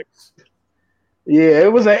 Swervedemics. Yeah,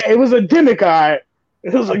 it was a demic, all right.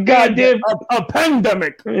 It was a goddamn a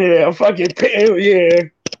pandemic. Yeah, yeah.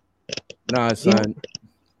 Nah, son.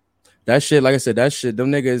 That shit, like I said, them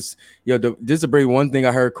niggas, this to bring one thing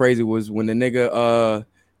I heard crazy was when the nigga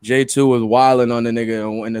J2 was wilding on the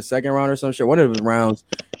nigga in the second round or some shit. One of the rounds,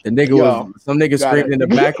 the nigga some nigga screamed in the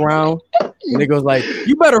background. The nigga was like,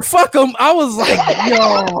 "You better fuck him." I was like,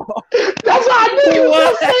 "Yo, that's why I knew you was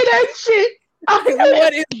gonna say that shit."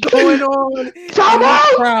 What is going on in these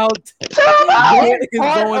crowds? What is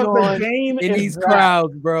going on in these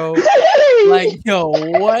crowds, bro? Like, yo,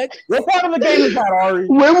 what? What part of the game is that, Ari?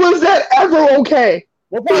 When was that ever okay?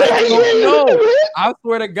 What part of the game? No, I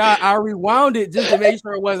swear to God, I rewound it just to make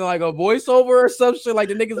sure it wasn't like a voiceover or some shit. Like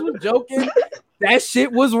the niggas was joking. That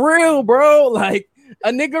shit was real, bro. Like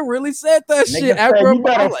a nigga really said that shit after a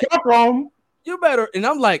battle. You better, and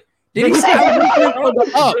I'm like. Did he say I'm listening for the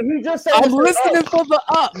up? I'm listening for the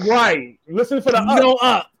up. Right. Listen for the up. No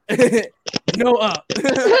up. No up.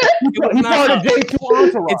 He's part of J2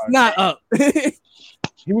 Entourage. It's not up.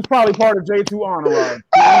 He was probably part of J2 Entourage.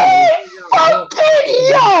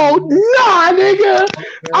 Yo, nah, nigga.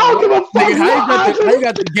 I don't give a fuck. Nigga, how you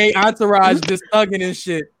got the gay entourage just thugging and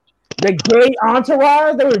shit? The gay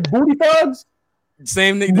entourage? They were booty thugs?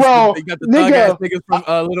 Same nigga, bro. They got the thug ass niggas from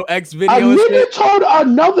Little X video. A nigga told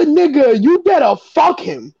another nigga, "You better fuck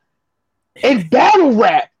him." In battle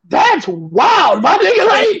rap, that's wild, my nigga.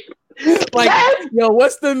 Like, yo,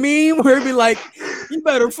 what's the meme where it be like, "You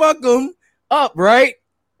better fuck him up," right?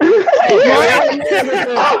 With the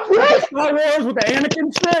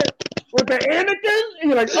Anakin shit. With the Anakin,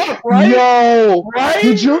 and you're like, "Up, right?" Yo, right?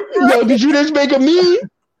 Did you just make a meme?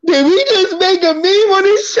 Did we just make a meme on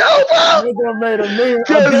this show, bro? We made a meme.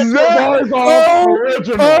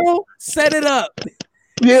 Set it up.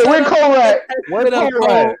 Yeah, where Cole at? Where's Cole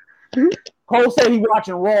at? Cole said he's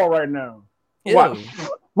watching Raw right now.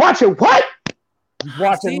 Watching what? He's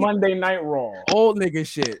watching Monday Night Raw. Old nigga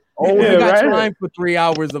shit. He got time for 3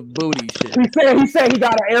 hours of booty shit. He said he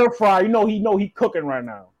got an air fryer. He cooking right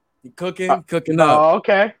now. He cooking up. Oh,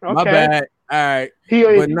 okay. My bad. All right. He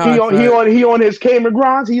on his Cameron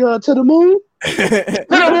Grimes. He to the moon.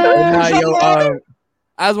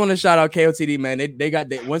 I just want to shout out KOTD, man. They got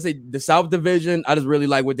the South Division. I just really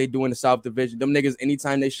like what they do in the South Division. Them niggas,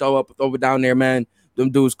 anytime they show up over down there, man, them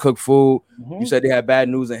dudes cook food. Mm-hmm. You said they had Bad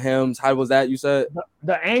News and Hymns. How was that? You said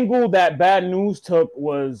the angle that Bad News took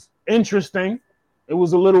was interesting. It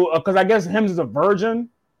was a little because I guess Hymns is a virgin.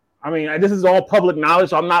 I mean, this is all public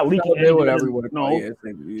knowledge, so I'm not leaking whatever.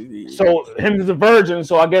 So him is a virgin,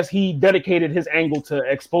 so I guess he dedicated his angle to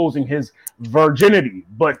exposing his virginity,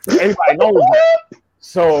 but everybody knows that.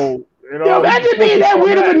 So imagine being that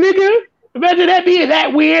weird of a nigga. Imagine that being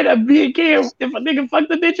that weird of being care if a nigga fuck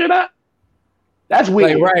the bitch or not. That's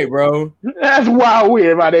weird, like, right, bro? That's wild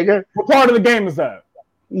weird, my nigga. What part of the game is that?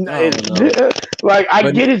 Like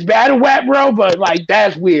I get his battle rap, bro, but like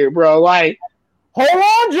that's weird, bro. Like. Hold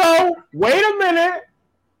on, Joe. Wait a minute.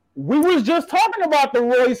 We was just talking about the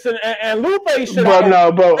Royce and Lupe shit. But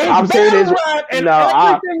no, bro, I'm saying this.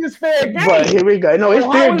 Everything is fair game. But here we go. No, it's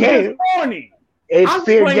fair game. It's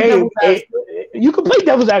fair game. You can play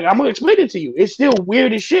devil's advocate. I'm gonna explain it to you. It's still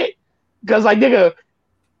weird as shit. Because like nigga,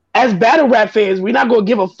 as battle rap fans, we're not gonna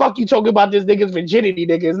give a fuck you talking about this nigga's virginity,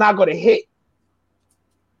 nigga. It's not gonna hit.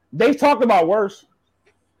 They've talked about worse.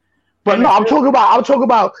 But no, I'm talking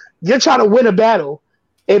about you're trying to win a battle.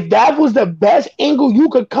 If that was the best angle you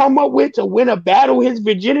could come up with to win a battle, his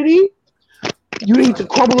virginity, you need to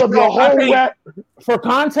crumble up your whole rap. For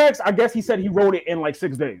context, I guess he said he wrote it in like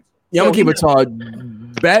 6 days. Yeah, I'm gonna keep it tall.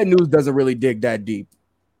 Bad News doesn't really dig that deep.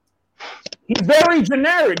 He's very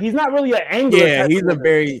generic. He's not really an angler. Yeah,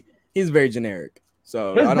 he's very generic.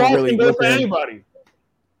 So his I don't really go for anybody.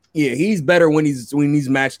 Yeah, he's better when he's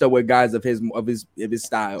matched up with guys of his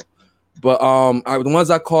style. But the ones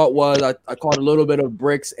I caught was I caught a little bit of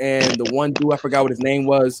Bricks and the one dude I forgot what his name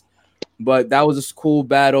was, but that was a cool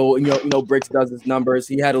battle. You know Bricks does his numbers.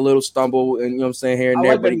 He had a little stumble and you know what I'm saying here and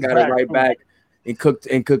there, but he got it right back and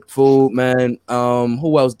cooked food, man.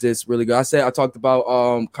 Who else did really good? I talked about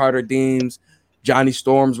Carter Deems, Johnny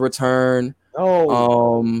Storm's return.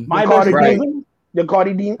 My Carter Deems. The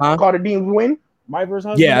Carter Deems win. My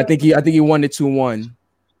versus yeah, I think he won the 2-1.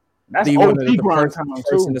 That's the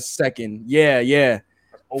first and the second. Yeah.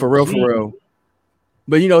 For real.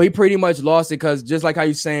 But you know, he pretty much lost it because just like how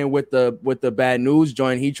you're saying with the Bad News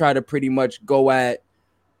joint, he tried to pretty much go at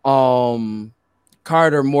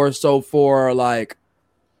Carter more so for like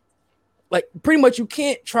pretty much you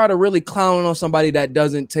can't try to really clown on somebody that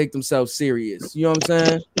doesn't take themselves serious. You know what I'm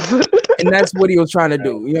saying? And that's what he was trying to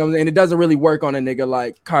do. You know what I'm saying? And it doesn't really work on a nigga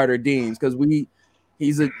like Carter Deems because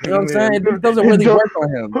he's a, you know what I'm saying? It doesn't really work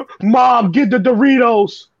on him. Mom, get the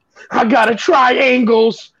Doritos. I got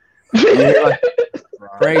triangles. Yeah,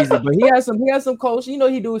 crazy, but he has some coach. You know,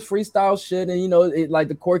 he do his freestyle shit, and you know, like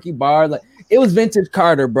the quirky bar. Like it was vintage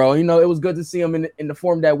Carter, bro. You know, it was good to see him in the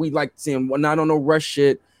form that we like to see him. Not on no rush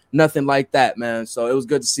shit, nothing like that, man. So it was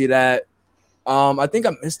good to see that. I think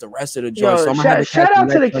I missed the rest of the joint. So shout out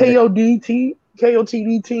to the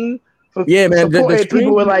KOTD team for supporting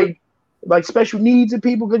people with like special needs and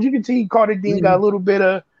people, because you can see Carter Dean got a little bit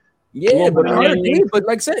of but Carter Dean, but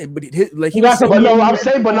like I said, but he got some. I'm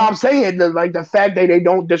saying the fact that they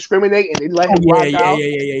don't discriminate and they let him rock out.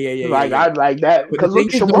 Yeah. Like I like that because look,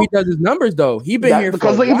 Sharon, he does his numbers though. He been here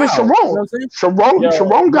because even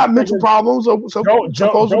Sharon got mental problems. So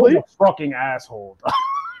supposedly a fucking asshole.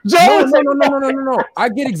 No. I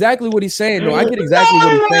get exactly what he's saying, though. Nah,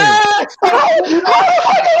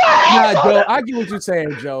 Joe, I get what you're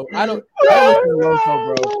saying, Joe. I don't listen to Loso,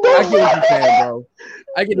 bro. I get what you're saying, bro.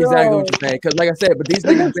 I get exactly what you're saying. Because like I said, but these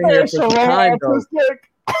niggas been here for some time, though.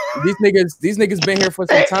 These niggas been here for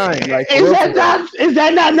some time. Like, is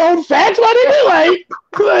that not known facts, my nigga? Like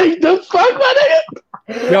the fuck, my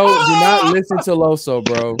nigga? Yo, do not listen to Loso,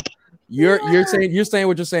 bro. You're saying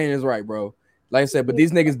what you're saying is right, bro. Like I said, but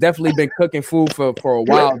these niggas definitely been cooking food for a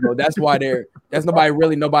while, bro. That's why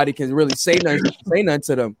nobody can really say nothing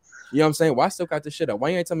to them. You know what I'm saying? Why I still got this shit up?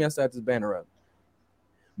 Why you ain't tell me I still have this banner up?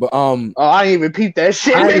 But I didn't even peep that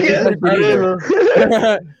shit.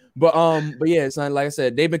 But yeah, son, like I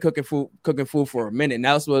said, they've been cooking food for a minute.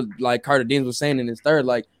 Now that's what like Carter Deans was saying in his third.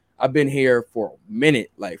 Like, I've been here for a minute,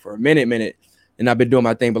 and I've been doing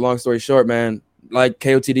my thing. But long story short, man, like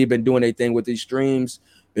KOTD been doing their thing with these streams.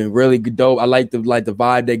 Been really dope. I like the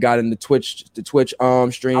vibe they got in the Twitch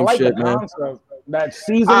stream. I like shit, the concept. Man. That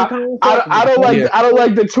season concept. I don't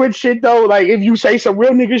like the Twitch shit though. Like if you say some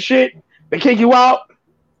real nigga shit, they kick you out.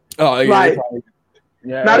 Oh yeah. Like,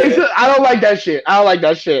 I don't like that shit. Cause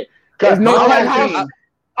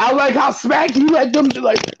I like how smack you let them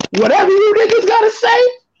like whatever you niggas gotta say.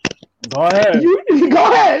 Go ahead.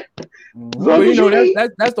 Go ahead. But you know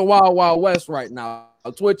that's the wild west right now.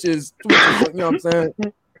 Twitch is you know what I'm saying?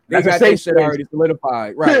 They got that shit already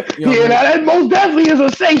solidified, right? You know that most definitely is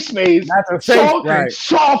a safe space. That's a safe,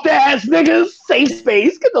 soft ass niggas, safe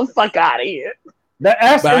space. Get the fuck out of here. The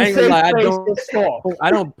S safe space is soft.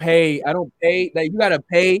 I don't pay. Like you gotta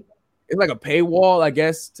pay. It's like a paywall, I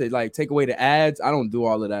guess, to like take away the ads. I don't do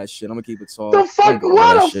all of that shit. I'm gonna keep it soft. The fuck?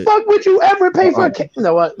 Why the fuck would you ever pay for? You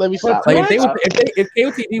know what? Let me stop. Like if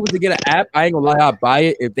KOTD was to get an app, I ain't gonna lie, I'd buy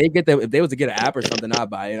it. If they was to get an app or something, I'd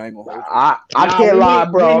buy it. I ain't gonna hold it. I can't lie,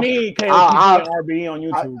 bro. We need KOTD and RBE on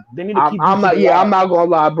YouTube. They need to keep. I'm not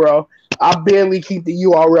gonna lie, bro. I barely keep the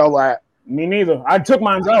URL app. Me neither. I took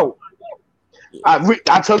mine out.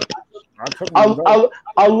 I took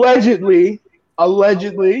allegedly,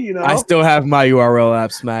 you know. I still have my URL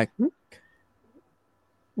app, Smack.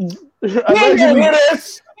 Allegedly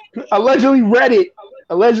Reddit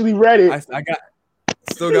Allegedly read it. I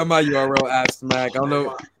still got my URL app smack. I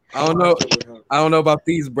don't know about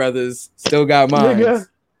these brothers. Still got mine. Nigga.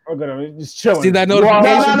 Okay, just chilling. See that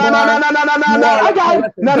notification?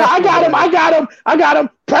 No, I got him.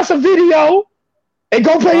 Press a video and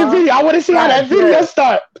go play a video. I want to see how that video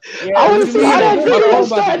start. Yeah, I want to see how that video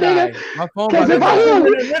start, nigga. Because if I hear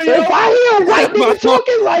a white nigga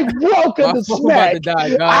talking like welcome to smack,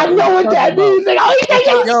 I know what that means. Nigga, oh,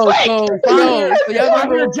 so y'all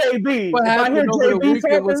remember JB? What happened over the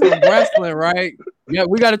weekend with some wrestling, right? Yeah,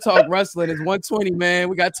 we got to talk wrestling. It's 1:20, man.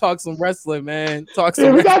 We got to talk some wrestling, man.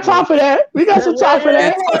 We got time for that. We got some time for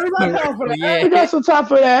that. We got some time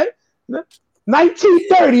for that.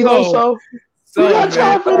 1930 though, so we got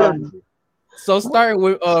time for that. So starting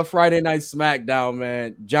with Friday Night SmackDown,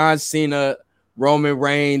 man. John Cena, Roman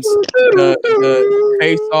Reigns, the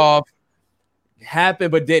face-off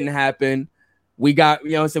happened but didn't happen. We got,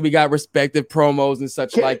 we got respective promos and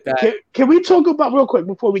such like that. Can we talk about real quick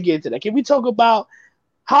before we get into that? Can we talk about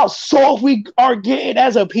how soft we are getting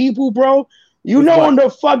as a people, bro? On the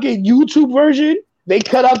fucking YouTube version, they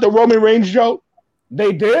cut out the Roman Reigns joke.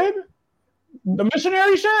 They did? The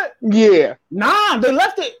missionary shit? Yeah. Nah, they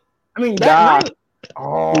left it. I mean, they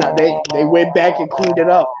went back and cleaned it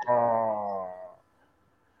up.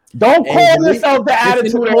 Don't call yourself the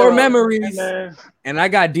attitude. More memories, man. And I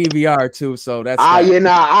got DVR too, so that's.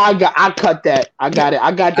 I cut that. I got it.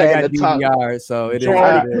 I got that in the DVR, top. So it is.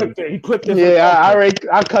 He clipped it. Yeah,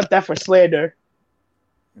 I cut that for slander.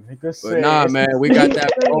 But nah, man, we got that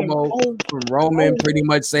promo from Roman, pretty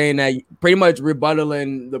much saying that, pretty much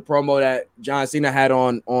rebuttaling the promo that John Cena had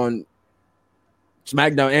on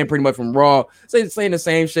SmackDown and pretty much from Raw, saying the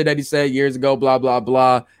same shit that he said years ago, blah, blah,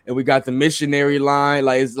 blah. And we got the missionary line,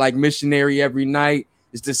 like it's like missionary every night.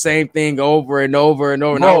 It's the same thing over and over and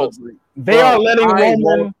over. Bro, and like, they are letting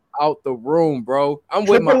Roman out the room, bro. I'm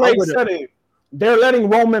with my. They're letting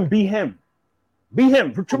Roman be him. Be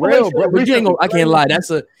him. For real, bro. But you ain't gonna, I can't lie.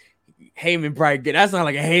 That's a Heyman probably. That's not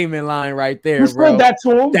like a Heyman line right there, you bro. said that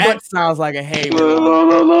to him. That sounds like a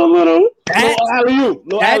Heyman.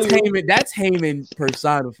 That's Heyman. That's Heyman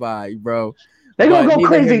personified, bro. They gonna go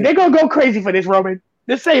crazy. They gonna go crazy for this, Roman.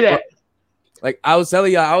 Just say that. Like I was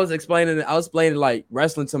telling y'all, I was explaining like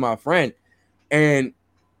wrestling to my friend, and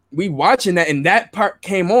we watching that, and that part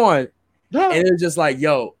came on, and it was just like,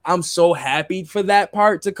 yo, I'm so happy for that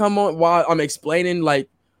part to come on while I'm explaining like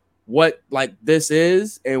what like this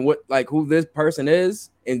is and what like who this person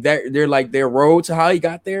is, and they're like their road to how he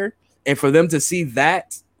got there, and for them to see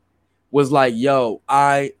that was like, yo,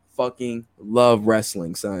 I fucking love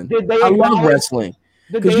wrestling, son. I love wrestling.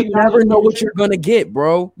 Because you never know what you're going to get,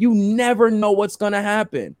 bro. You never know what's going to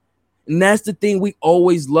happen. And that's the thing we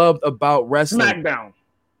always loved about wrestling. SmackDown.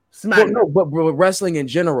 No, but wrestling in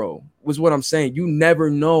general was what I'm saying. You never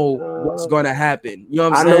know what's going to happen. You know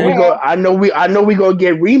what I'm saying? I know we going to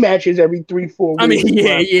get rematches every 3-4 weeks. I mean,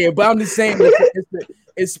 yeah. But I'm just saying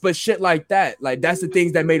it's but shit like that. Like that's the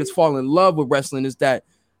things that made us fall in love with wrestling is that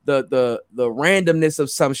the randomness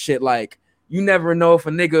of some shit. Like you never know if a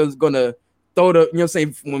nigga is going to throw the, you know what I'm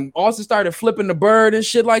saying, when Austin started flipping the bird and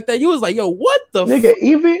shit like that, you was like, yo, what the nigga,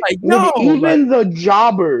 even the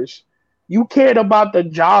jobbers, you cared about the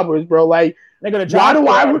jobbers, bro. Like,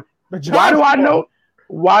 nigga,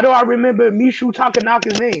 why do I remember Mishu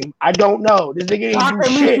Takanaka's name? I don't know. This nigga ain't do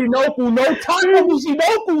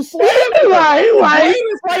shit.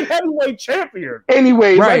 Like heavyweight champion.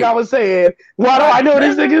 Anyways, like I was saying, why do I know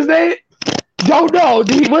this nigga's name? Don't know.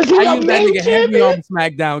 Was he I use that nigga heavy on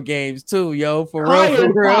SmackDown games too, yo. For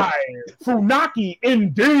real. Funaki,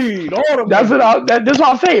 indeed. That's what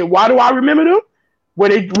I'm saying. Why do I remember them? Were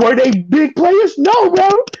they big players? No, bro.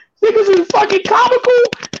 Niggas is fucking comical.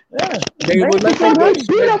 Yeah. They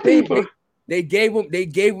gave him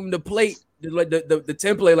the plate, the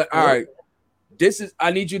template. Like, all right,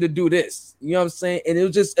 I need you to do this. You know what I'm saying? And it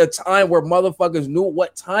was just a time where motherfuckers knew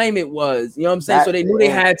what time it was. You know what I'm saying? So they knew they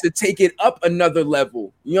had to take it up another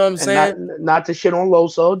level. You know what I'm saying? Not to shit on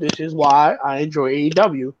Loso. This is why I enjoy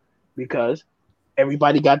AEW, because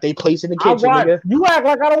everybody got their place in the kitchen. Nigga. You act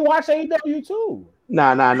like I don't watch AEW too.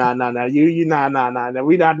 Nah. You nah.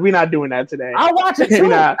 We not doing that today. I watch it too.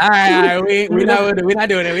 All right. We're not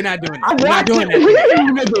doing it. We're not doing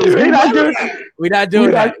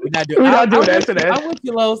that today. I'm with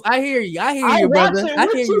you, Los. I hear you, brother. I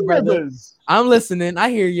hear you, brother. I'm listening. I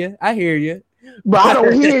hear you. But I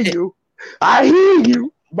don't hear you. I hear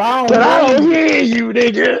you. But I don't hear you,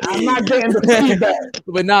 nigga. I'm not getting the feedback.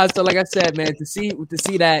 But nah, so like I said, man, to see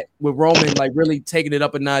that with Roman like really taking it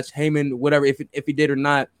up a notch, Heyman, whatever, if he did or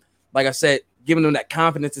not, like I said, giving them that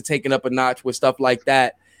confidence to take it up a notch with stuff like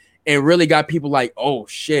that. and really got people like, oh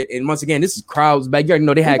shit. And once again, this is crowds back. You already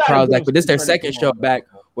know they had crowds back, but this is their second show back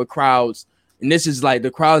with crowds. And this is like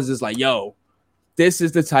the crowds is like, yo, this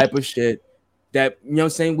is the type of shit that, you know what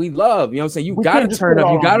I'm saying, we love. You know what I'm saying? You gotta turn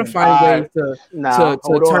up, you gotta find ways to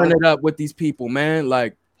turn it up with these people, man.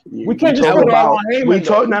 Like we can't just talk about we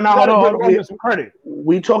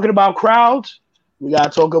talking about crowds. We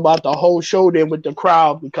gotta talk about the whole show then with the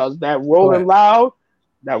crowd, because that rolling loud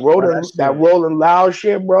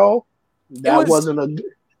shit, bro. It wasn't a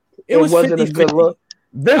good look.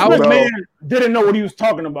 This man didn't know what he was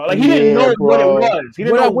talking about. Like he didn't know what it was.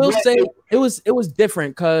 What I will say, it was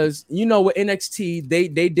different because you know with NXT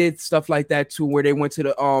they did stuff like that too, where they went to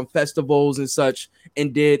the festivals and such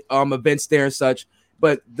and did events there and such.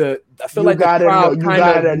 But I feel like you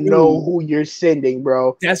gotta know who you're sending,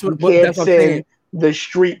 bro. That's what I'm saying. The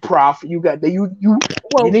Street Profit. You got you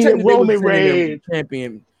need a Roman Reigns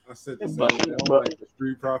champion. I said the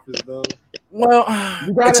Street Profits though. Well,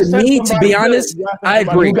 to me, to be honest, I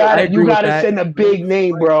agree. You gotta send a big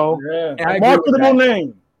name, bro. Yeah. Marketable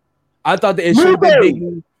name. I thought that it should have been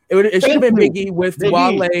Biggie. It should have been Biggie with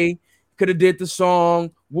Wale. Could have did the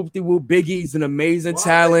song. Whoop-de-whoop. Biggie's an amazing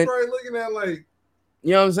talent. Probably looking at like.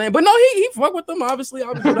 You know what I'm saying? But no, he fuck with them, obviously.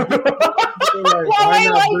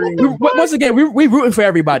 Once again, we rooting for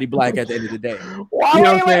everybody black at the end of the day. Why you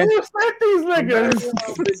know what I'm saying? These niggas?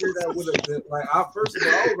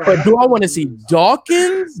 But do I want to see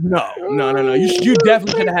Dawkins? No. You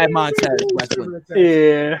definitely could have had Montez wrestling.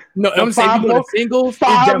 Yeah. No, I'm saying you singles.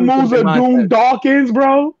 5 moves of Doom Dawkins,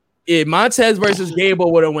 bro. Yeah, Montez versus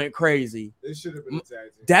Gable would have went crazy. It should have been a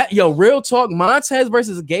tag team. Real talk. Montez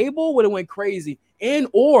versus Gable would have went crazy. And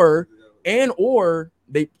or they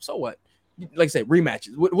so what? Like I said,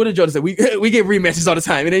 rematches. What did Jordan say? We get rematches all the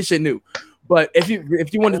time. It ain't shit new. But if you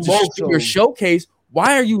wanted to do your showcase,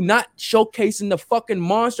 why are you not showcasing the fucking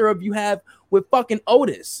monster of you have with fucking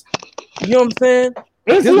Otis? You know what I'm saying?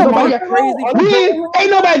 Ain't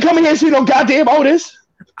nobody coming here and see no goddamn Otis.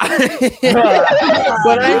 But I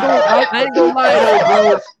ain't gonna lie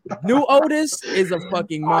though, bro. New Otis is a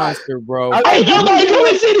fucking monster, bro. Ain't nobody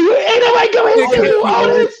coming to see new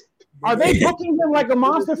Otis. Are they booking him like a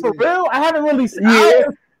monster for real? I haven't really seen. Yeah.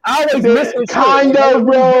 I always miss it. Kind of,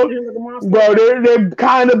 bro. Bro, they're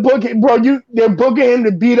kind of booking, bro. They're booking him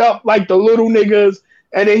to beat up like the little niggas,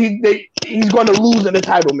 and then he's going to lose in the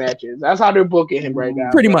title matches. That's how they're booking him right now.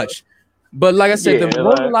 Pretty much. But like I said, the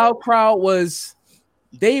Rolling Loud crowd was.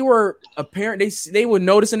 They were apparent. They were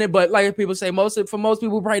noticing it, but like people say, most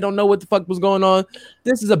people probably don't know what the fuck was going on.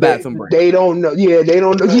 This is a bathroom break. They don't know. Yeah, they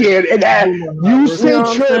don't know. Yeah, and that you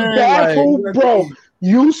sent your bathroom, bro.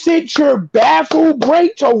 You sent your bathroom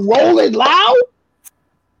break to Rolling Loud.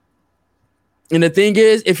 And the thing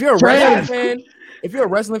is, if you're a wrestling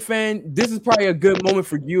fan, this is probably a good moment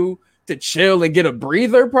for you to chill and get a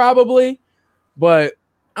breather, probably. But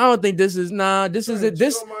I don't think this isn't the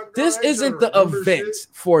event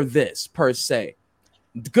for this per se.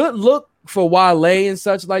 Good look for Wale and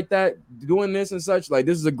such like that, doing this and such. Like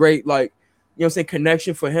this is a great, like, you know what I'm saying,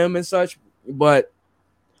 connection for him and such. But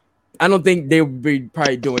I don't think they would be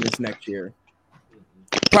probably doing this next year.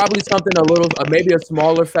 Probably something a little, maybe a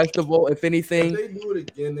smaller festival, if anything. If they do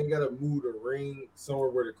it again, they gotta move the ring somewhere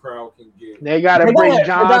where the crowd can get. They gotta bring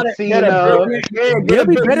John Cena. They'll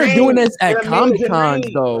be better doing this at Comic Cons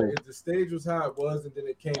though. Like if the stage was how it was, and then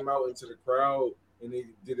it came out into the crowd, and they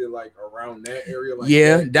did it like around that area. Like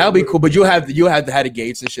that'll be cool. But you have to have the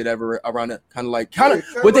gates and shit ever around it, kind of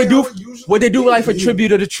what they do like for tribute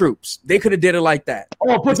to the troops. They could have did it like that.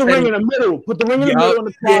 Oh, put the ring in the middle. Put the ring in the middle and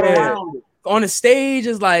the crowd around it. On the stage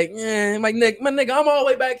is like, like my nigga, I'm all the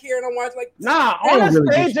way back here and I'm watching like. On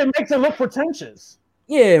the stage it makes it look pretentious.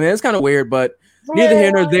 Yeah, man, it's kind of weird, but neither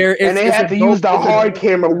here nor there. And they have to use the hard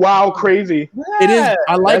camera. Wow, crazy. It is.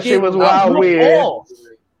 I like that shit was wild weird.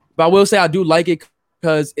 But I will say I do like it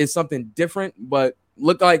because it's something different. But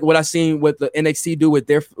look like what I seen with the NXT do with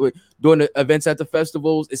doing the events at the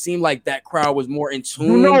festivals. It seemed like that crowd was more in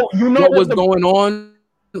tune. What was going on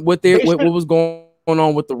with what was going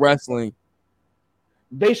on with the wrestling.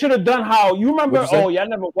 They should have done how you remember. Y'all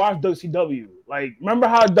never watched WCW. Like, remember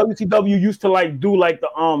how WCW used to like do like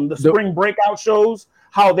the spring breakout shows?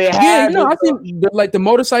 How they had I think the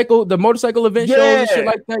motorcycle event shows and shit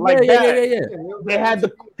like that. Yeah. They had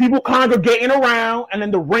the people congregating around, and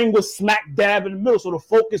then the ring was smack dab in the middle, so the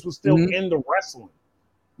focus was still in the wrestling.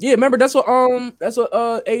 Yeah, remember that's what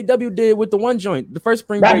AEW did with the one joint, the first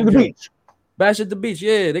spring Bash at the Beach. Bash at the Beach.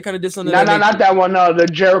 Yeah, they kind of did something. No, not that one. No, the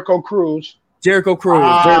Jericho Cruise. Jericho Cruise.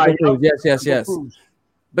 Yes.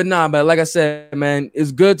 But like I said, man,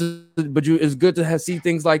 it's good to see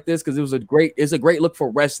things like this because it's a great look for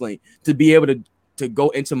wrestling to be able to go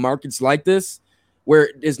into markets like this where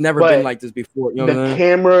it's never been like this before. You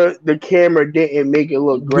know the camera didn't make it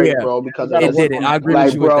look great, bro, because it didn't. I agree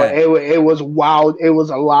with you bro, with that. It was wild. It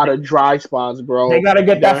was a lot of dry spots, bro. They gotta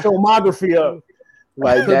get that filmography up.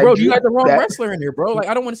 Like that, bro, you got the wrong wrestler in here, bro. Like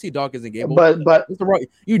I don't want to see Dawkins and Gable. But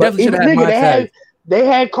you definitely should have had They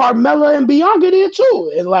had Carmella and Bianca there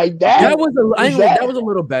too, and like that was a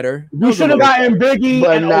little better. You should have gotten Biggie,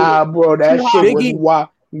 but nah, bro, that shit was wild.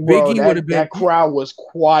 Bro, Biggie would have been. That crowd was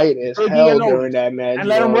quiet as hell during that match, and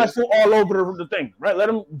let him wrestle all over the thing, right? Let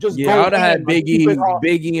him just. Yeah, I would have had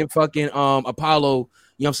Biggie and fucking Apollo.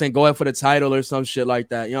 You know what I'm saying? Go out for the title or some shit like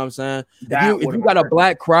that. You know what I'm saying? If you got a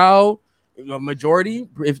black crowd, a majority,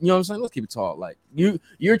 if you know what I'm saying, let's keep it tall. Like you're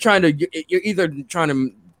either trying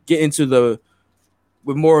to get into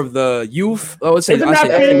with more of the youth. I would say.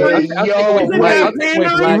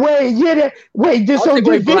 Wait, just so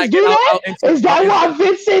did Vince do that? Is that why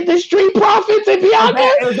Vince said the Street Profits and Bianca?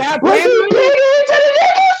 Is that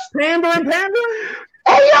pandering?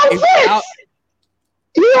 Hey, yo, Vince!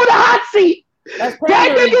 You on the hot seat. That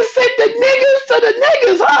nigga sent the niggas to the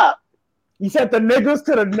niggas, huh? You sent the niggas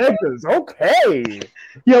to the niggas. Okay.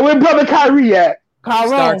 Yo, where brother Kyrie at?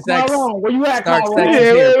 Kyron, where you at,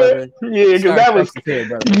 Kyron? Yeah, because that was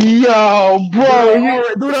yo, bro.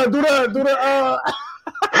 Do the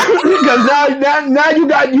because now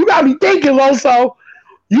you got me thinking, also.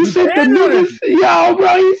 You sent the niggas, yo,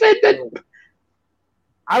 bro. You sent the.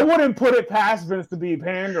 I wouldn't put it past Vince to be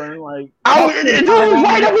pandering, like. It was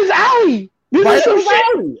right up his alley.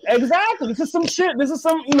 Exactly. This is some shit. This is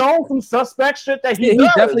some, some suspect shit that he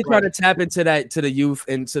definitely tried to tap into the youth,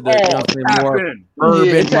 into the more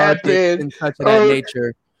urban market and such of that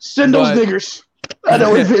nature. Send those niggers. I know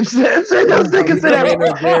what Vince said. Send those niggas to that.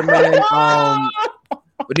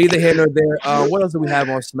 But neither here nor there. What else do we have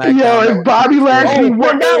on SmackDown? Yo, it's Bobby Lashley.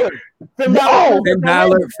 Finn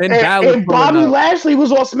Balor. And Bobby Lashley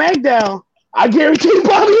was on SmackDown. I guarantee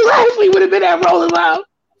Bobby Lashley would have been at Rolling Loud.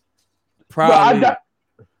 Probably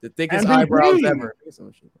the thickest eyebrows ever.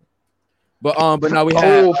 But now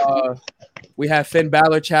we have Finn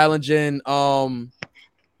Balor challenging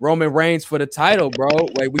Roman Reigns for the title, bro.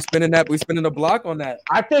 Like we spinning the block on that.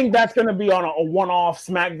 I think that's gonna be on a one-off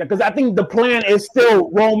SmackDown because I think the plan is still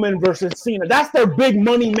Roman versus Cena. That's their big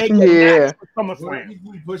money making match for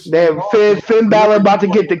SummerSlam. Finn Balor about to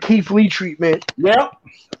get the Keith Lee treatment. Yep,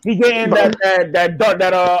 he getting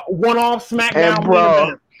that one-off SmackDown, and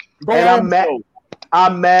bro. And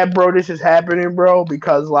I'm mad, bro. This is happening, bro,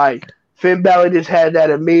 because like Finn Balor just had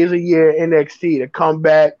that amazing year in NXT to come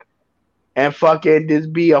back and fucking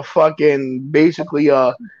just be a fucking basically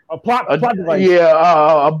a beat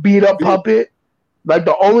up puppet. Like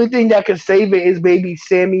the only thing that could save it is maybe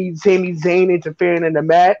Sami Zayn interfering in the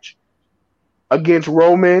match against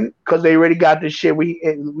Roman because they already got this shit. We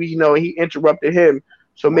he interrupted him,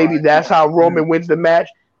 so maybe that's how Roman wins the match.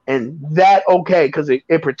 And that because it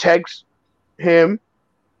protects him.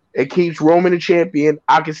 It keeps Roman a champion.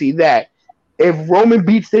 I can see that. If Roman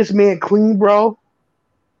beats this man clean, bro.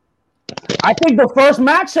 I think the first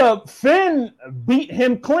matchup, Finn beat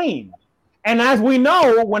him clean. And as we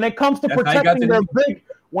know, when it comes to protecting their big,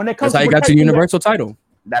 that's how you got to the Universal title.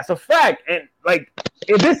 That's a fact. And like,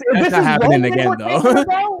 if this is happening Roman again,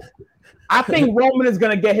 though. I think Roman is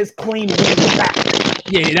gonna get his clean win back.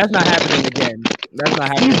 Yeah, that's not happening again. That's not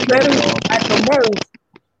happening. He's getting at the most.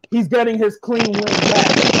 He's getting his clean win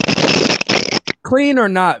back. Clean or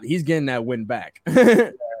not, he's getting that win back.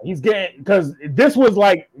 He's getting because this was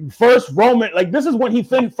like first Roman. Like this is when he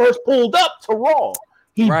first pulled up to Raw.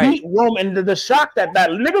 He beat Roman. And the shock that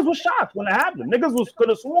niggas was shocked when it happened. Niggas could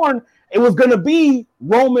have sworn it was gonna be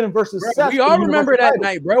Roman versus Seth. We all remember that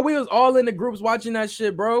night, bro. We was all in the groups watching that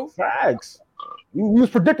shit, bro. Facts. You was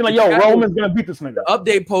predicting like, Roman's gonna beat this nigga. The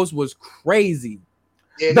update post was crazy.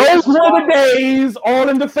 Yeah, those were the days, all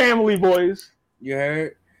in the family, boys. You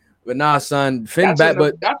heard? But nah, son, Finn back.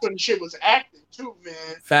 But that's when the shit was active too, man.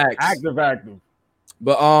 Facts. Active.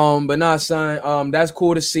 But nah, son. That's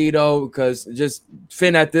cool to see though, because just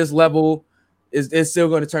Finn at this level is still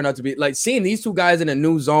going to turn out to be like seeing these two guys in a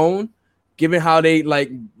new zone, given how they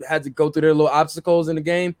like had to go through their little obstacles in the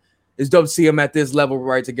game. It's dope to see them at this level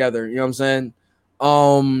right together. You know what I'm saying?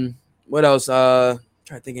 What else?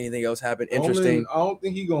 Trying to think anything else happened interesting. I don't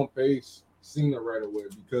think he's gonna face Cena right away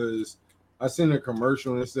because I seen a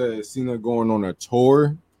commercial and it said Cena going on a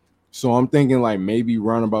tour. So I'm thinking like maybe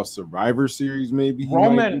run about Survivor Series, maybe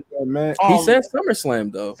Roman. He said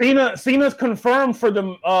SummerSlam though. Cena's confirmed for the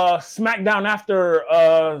SmackDown after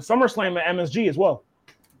SummerSlam at MSG as well.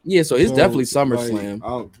 Yeah, so it's definitely SummerSlam.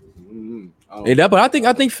 But I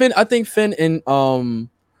think Finn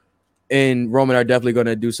and Roman are definitely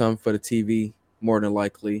gonna do something for the TV more than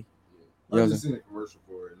likely. I've just seen a commercial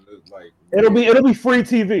for it. It'll be free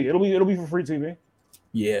TV. It'll be for free TV.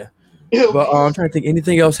 Yeah. But I'm trying to think.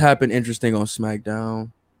 Anything else happened interesting on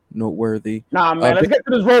SmackDown? Noteworthy. Nah, man. Let's get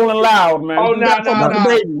to this Rolling Loud, man. Oh, no.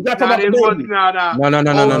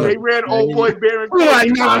 They ran old boy Baron.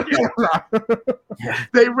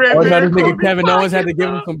 They ran. Oh, no, this nigga Kevin Owens had to give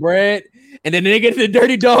him some bread, and then the nigga the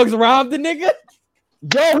Dirty Dogs robbed the nigga.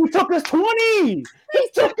 Yo, he took his 20. He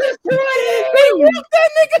took his 20. They whooped that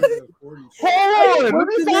nigga. Hold on.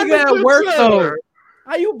 This nigga at work though.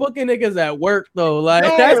 How you booking niggas at work though? Like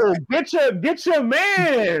get your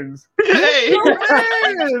mans. Hey,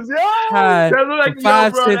 mans, yo. Like,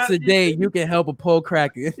 5 cents a day, you can help a pole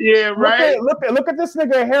cracker. Yeah, right. Look at this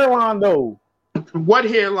nigga hairline though. What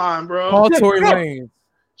hairline, bro? All Tory Lanez.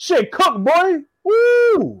 Shit, cook boy.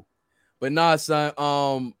 Woo. But nah, son.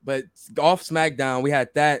 But off SmackDown, we had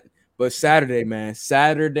that. But Saturday, man.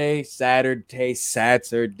 Saturday.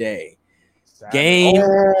 Game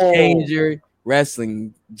changer.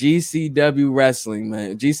 Wrestling, GCW wrestling,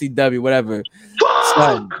 man. GCW, whatever.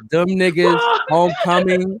 Son, them niggas,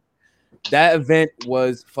 homecoming. That event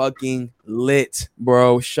was fucking lit,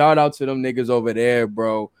 bro. Shout out to them niggas over there,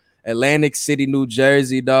 bro. Atlantic City, New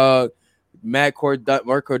Jersey, dog. Mark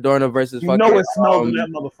Cardona versus fucking it smelled that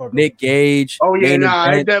motherfucker. Nick Gage. Oh yeah,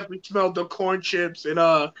 I definitely smelled the corn chips and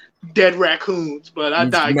dead raccoons, but I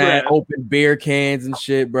digress. Mad open beer cans and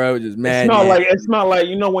shit, bro. Just mad. It smelled like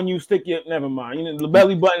you know when you stick your never mind. You know the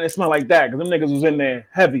belly button. It smelled like that because them niggas was in there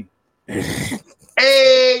heavy.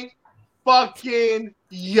 Hey, fucking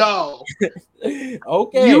yo.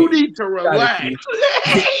 Okay, you need to relax.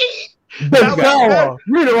 Big fella.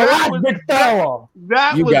 You know, big fella.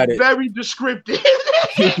 That was very descriptive.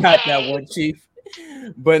 You got that one, Chief.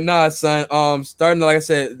 But nah, son. Starting like I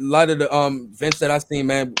said, a lot of the events that I seen,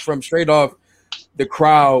 man, from straight off the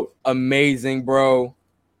crowd, amazing, bro.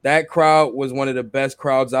 That crowd was one of the best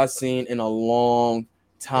crowds I've seen in a long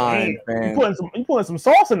time, man. You putting some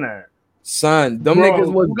sauce in there, son. Them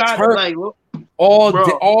niggas was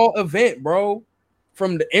all event, bro.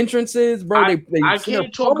 From the entrances, bro. I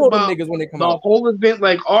can't talk about niggas when they come out. The whole event,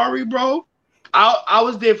 like Ari, bro. I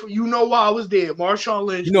was there for why I was there. Marshawn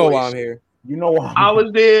Lynch. You know why I'm here. You know why I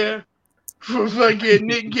was there for fucking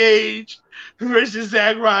Nick Gage versus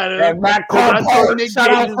Zack Ryder. And Matt Cole. I told Nick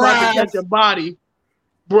Gage is about to catch a body,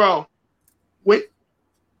 bro.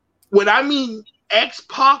 When I mean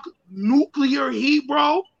X-Pac nuclear heat,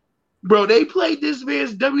 bro. They played this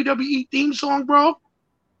man's WWE theme song, bro.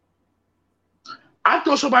 I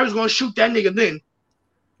thought somebody was gonna shoot that nigga then.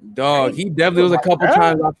 Dog, he definitely was a couple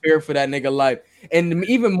times I feared for that nigga life. And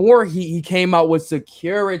even more, he came out with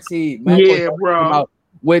security. Bro.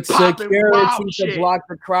 With security to block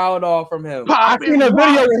the crowd off from him. I seen a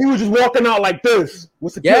video where he was just walking out like this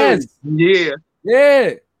with security. Yes.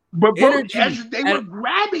 Yeah. But bro, they were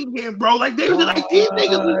grabbing him, bro. Like they were like these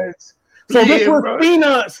niggas. So this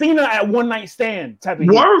was Cena at one night stand type of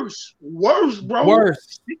worse, bro.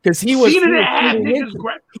 Worse, because he was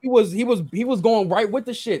going right with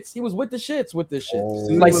the shits. He was with the shits with this shit.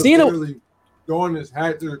 Like Cena throwing his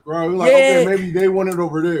hat to the crowd. Like, okay, maybe they want it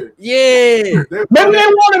over there. Yeah, maybe they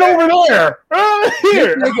want it over there.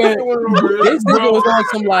 This nigga was on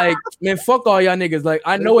some like, man, fuck all y'all niggas. Like,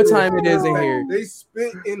 I know what time it is in here. They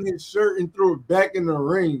spit in his shirt and threw it back in the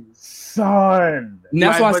ring. Son. And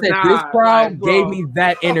that's why I said this crowd gave me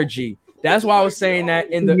that energy. That's why I was saying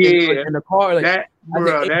that in the car. Like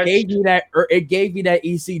it gave me that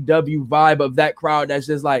ECW vibe of that crowd that's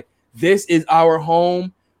just like, this is our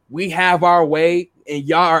home. We have our way, and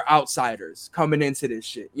y'all are outsiders coming into this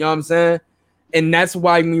shit. You know what I'm saying? And that's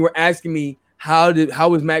why when you were asking me how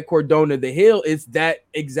was Matt Cardona the heel? It's that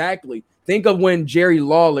exactly. Think of when Jerry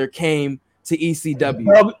Lawler came to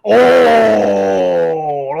ECW.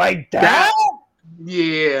 Oh, like that?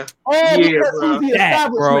 Yeah. Oh, yeah,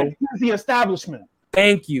 bro. He's the establishment.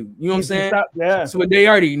 Thank you. You know what I'm saying? Yeah. So they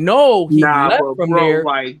already know he left from there,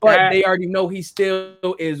 like but that. They already know he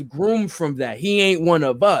still is groomed from that. He ain't one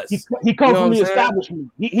of us. He comes from the establishment.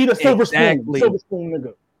 He the silver spoon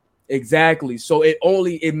nigga. Exactly. So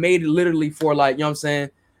it made it literally for like, you know what I'm saying?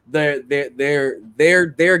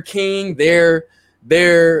 Their king, their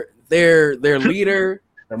leader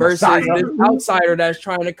versus this outsider that's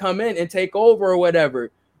trying to come in and take over or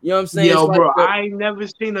whatever. You know what I'm saying? Yo, bro, I ain't never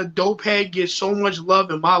seen a dope head get so much love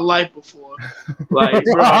in my life before. Like,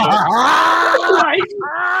 bro.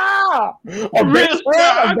 A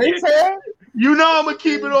base head? You know I'm gonna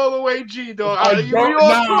keep it all the way G, dog. We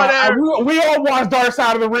all watch Dark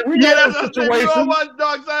Side of the Ring. That's what we all watch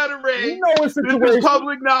Dark Side of the Ring. You know what situation. This is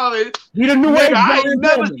public knowledge. He the new age. I ain't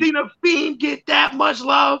never seen a Fiend get that much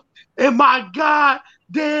love in my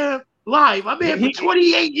goddamn life. I've been here for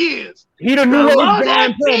 28 years. He the new age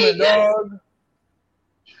Brian Pillman, dog.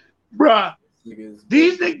 Bruh.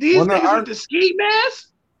 These niggas with the ski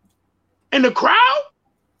mask and the crowd,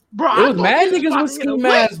 bro. It was mad niggas with ski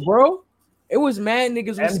masks, bro. It was mad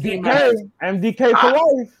niggas with ski masks. MDK for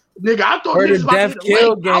life. Nigga, I thought this was Death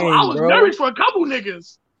Kill game, I was nervous for a couple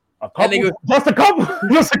niggas. Just a couple. A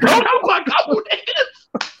couple niggas.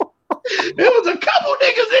 There was a couple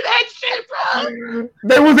niggas in that shit, bro.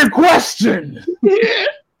 There was a question.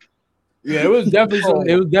 Yeah, it was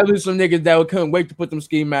definitely some niggas that couldn't wait to put them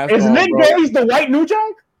ski masks on. Is Nick Gage the white New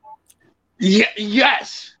Jack? Yeah,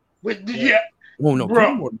 yes. Yeah. Oh no,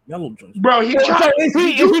 bro. Yellow joints. Bro, is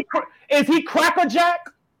he Cracker Jack?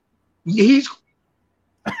 He's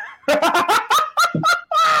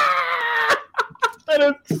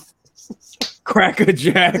Cracker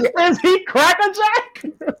Jack. Is he Cracker Jack?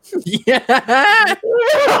 Yeah.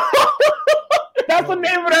 That's the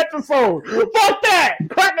name of that episode. Fuck that.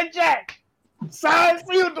 Cracker Jack. Signs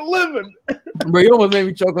sealed delivered. Bro, you almost made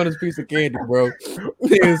me choke on this piece of candy, bro.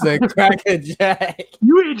 He said Cracker Jack.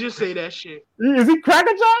 You ain't just say that shit. Is he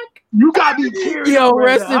Cracker Jack? You got me tearing Yo, up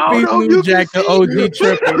rest in peace, New Jack, the OG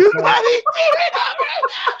tripping. You got me tearing up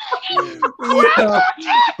right now.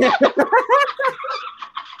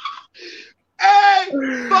 Hey,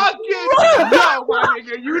 fucking yo, my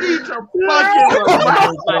nigga, you need to fucking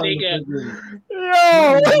relax, my nigga.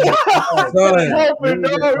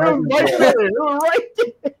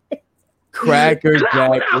 Cracker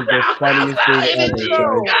Jack is the funniest thing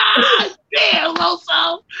ever. God damn,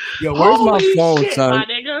 Loso. Yo, where's my phone, shit, son? My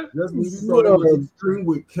nigga. That's when you thought it was extreme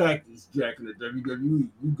with Cactus Jack in the WWE.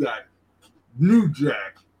 You got New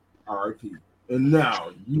Jack, RIP, and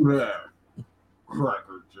now you have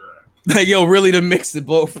Cracker Jack. Like, yo, really to mix it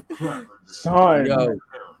both. Son. Yo,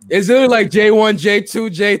 it's literally like J1, J2,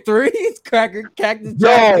 J3. Cactus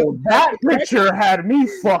Jack. Yo, that picture had me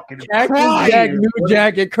fucking Cactus crying. Jack, New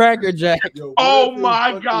Jack, and Cracker Jack. Yo, Oh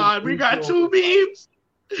my God, we got two memes.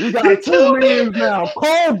 We got two memes now.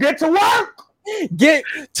 Cole, get to work. Get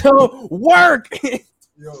to work.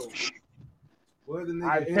 Yo. What the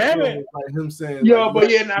I nigga damn it. like him saying, Yo, like, but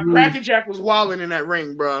yeah, now Cracker Jack was wilding in that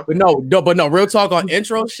ring, bro. But no, real talk on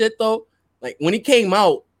intro shit though. Like when he came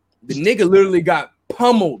out, the nigga literally got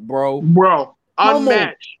pummeled, bro. Bro,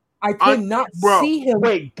 unmatched. I could not see him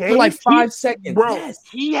for like 5 seconds. Bro, yes.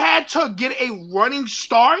 He had to get a running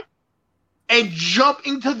start and jump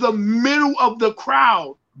into the middle of the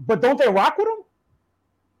crowd. But don't they rock with him?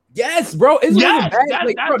 Yes, bro. It's Yes,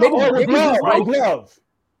 really bad. Like, bro, Glove.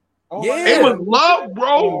 Oh, yeah, it was love, bro.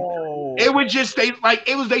 Oh. It was just they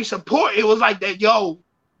they support. It was like that, yo.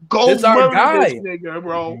 Go this our murder guy, this nigga,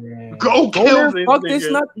 bro. Yeah. Go kill this fuck nigga. this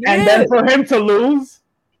nut. And then for him to lose,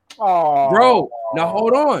 bro. Now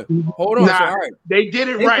hold on. Nah, so, all right. They did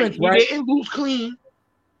it right. Entrance, right? They didn't lose clean.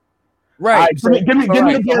 Right. So, give me the so hold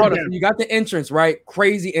on. breakdown. You got the entrance, right?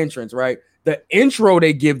 Crazy entrance, right? The intro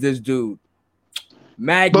they give this dude.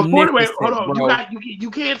 Magnificent, Before the way, hold on, bro. you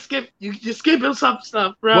can't skip. You're skipping some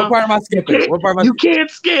stuff, bro. What part am I skipping? You can't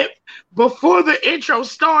skip before the intro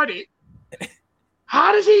started.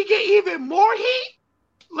 How does he get even more heat?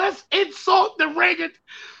 Let's insult the ring.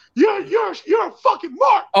 You're a fucking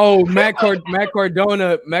mark. Oh, Matt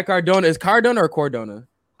Cardona. Matt Cardona is Cardona or Cordona?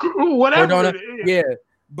 Whatever. Cardona. Yeah.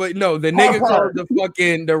 But no, the nigga called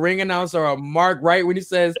the ring announcer a mark, right? When he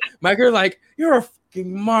says, Mike, like, you're a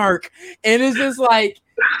fucking mark. And it's just like,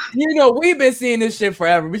 we've been seeing this shit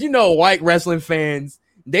forever. But white wrestling fans,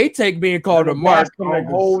 they take being called a mark a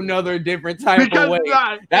whole nother different type of way.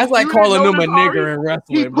 That's like calling them a nigger in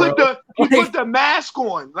wrestling, he put the mask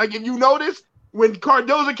on. Like, if you notice, when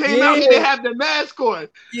Cardoza came out, he didn't have the mask on.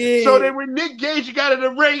 Yeah. So then when Nick Gage got in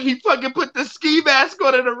the ring, he fucking put the ski mask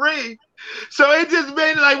on in the ring. So it just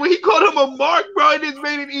made it like when he called him a mark, bro, it just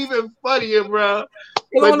made it even funnier, bro.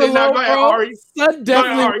 But then low, bro. Ari. Son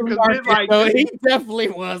definitely Ari, he definitely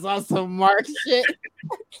was on some mark shit.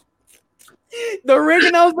 The ring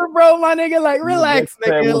announcer, bro, my nigga, like, relax,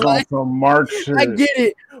 nigga. Like, some mark shit. I get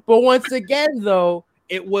it. But once again, though,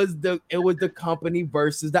 it was the company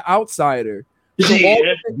versus the outsider. So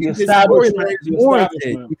you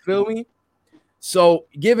feel me? So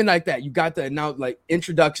given like that, you got to announce like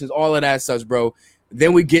introductions, all of that stuff, bro.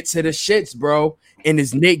 Then we get to the shits, bro. And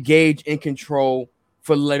is Nick Gage in control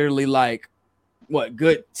for literally like what,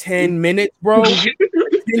 good 10 minutes, bro? 10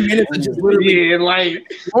 minutes of just literally like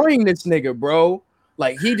destroying this nigga, bro.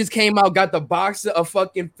 Like he just came out, got the box of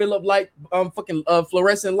fucking Philip light,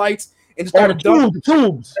 fluorescent lights, and just started tubes. They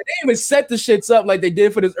didn't even set the shits up like they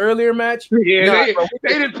did for this earlier match. Yeah, they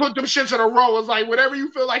didn't put them shits in a row. It's like whatever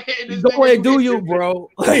you feel like hitting this. Go ahead, do you, bro?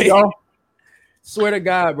 Like, swear to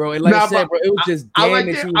God, bro. And like I said, bro, it was just I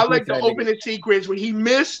like the opening sequence when he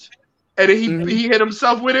missed and then he hit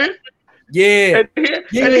himself with it. Yeah, and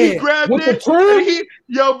he grabbed with it.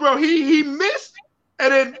 He missed.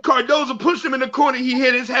 And then Cardozo pushed him in the corner. He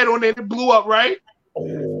hit his head on it and blew up, right?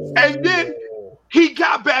 Oh. And then he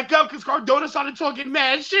got back up because Cardona started talking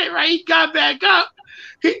mad shit, right? He got back up.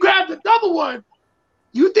 He grabbed another one.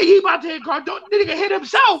 You think he about to hit Cardona? The nigga hit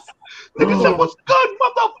himself. Nigga said, "What's good,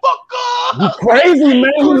 motherfucker?" You crazy,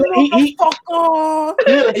 man.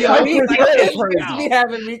 He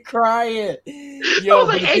having me crying. Yo, I was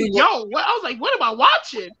like, "Hey, yo!" I was like, "What am I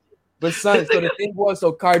watching?" But son, so the thing was,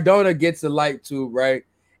 so Cardona gets a light tube, right?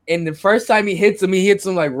 And the first time he hits him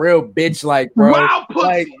like real bitch, like bro, wild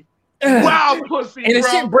pussy, wild pussy, and the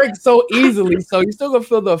shit breaks so easily, so you still gonna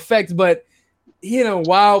feel the effects, but he hit a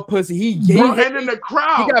wild pussy. And in the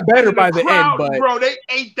crowd, he got better by the end, but bro, they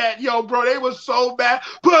ate that, bro, they was so bad.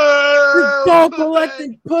 Dog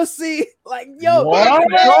collecting pussy, like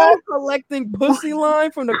dog collecting pussy line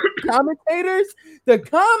from the commentators. The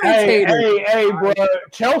commentators, hey, bro,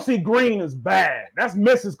 Chelsea Green is bad. That's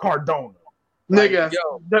Mrs. Cardona, nigga.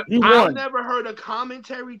 I've never heard a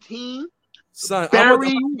commentary team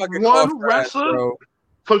bury one wrestler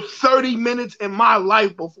for 30 minutes in my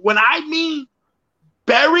life before. When I mean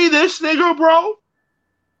bury this nigga,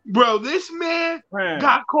 bro, this man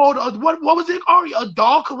got called what was it, Ari? A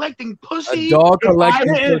dog collecting pussy? A dog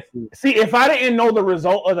collecting pussy. See, if I didn't know the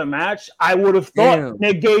result of the match, I would have thought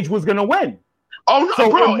Nick Gage was gonna win. Oh no, so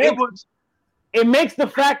bro, it makes the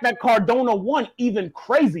fact that Cardona won even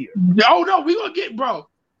crazier. No, we gonna get, bro.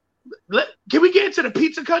 Can we get into the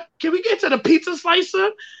pizza cut? Can we get to the pizza slicer?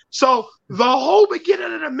 So the whole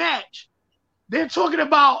beginning of the match, they're talking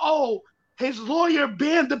about, his lawyer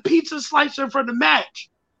banned the pizza slicer from the match.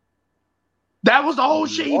 That was the whole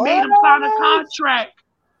shit. He made him sign a contract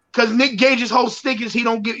because Nick Gage's whole stick is he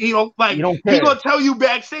gonna tell you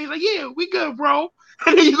backstage like, yeah, we good, bro.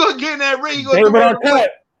 And then you gonna get in that ring, you gonna do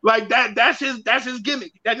like that. That's his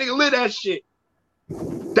gimmick. That nigga lit that shit.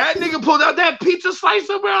 That nigga pulled out that pizza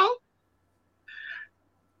slicer, bro.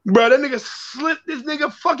 Bro, that nigga slit this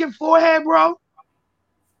nigga fucking forehead, bro.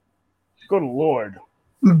 Good Lord.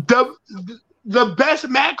 The best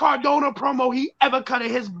Matt Cardona promo he ever cut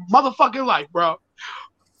in his motherfucking life, bro.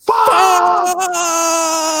 Fuck!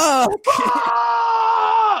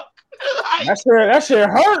 That shit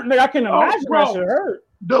hurt, nigga. I can imagine that shit hurt.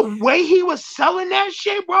 The way he was selling that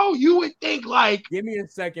shit, bro, you would think like. Give me a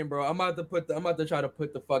second, bro. I'm about to try to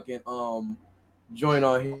put the fucking joint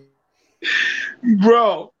on here.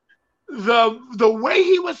 Bro, the way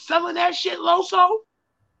he was selling that shit, Loso.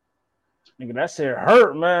 Nigga, that shit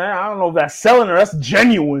hurt, man. I don't know if that's selling or that's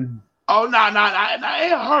genuine. Oh, nah,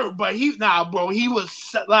 it hurt, but bro, he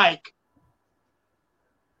was like,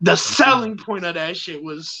 the selling point of that shit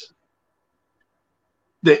was,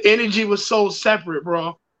 the energy was so separate,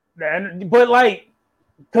 bro. But like,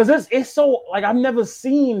 cause it's so like I've never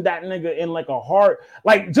seen that nigga in like a hard,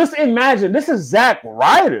 like just imagine this is Zack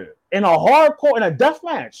Ryder in a hardcore in a death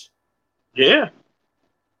match. Yeah,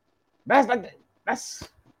 that's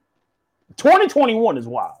 2021 is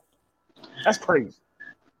wild. That's crazy.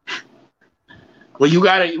 Well, you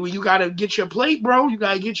gotta get your plate, bro. You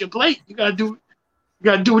gotta get your plate. You gotta do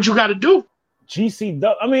what you gotta do.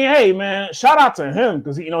 GCW. I mean, hey man, shout out to him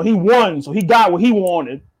because he won, so he got what he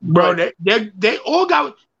wanted. Bro, they all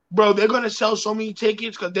got. Bro, they're gonna sell so many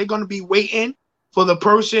tickets because they're gonna be waiting for the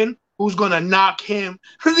person who's gonna knock him.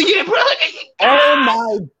 Yeah, bro. Oh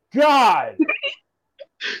my god.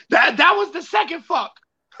 That was the second fuck.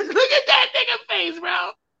 Look at that nigga face,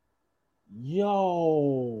 bro.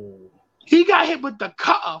 Yo. He got hit with the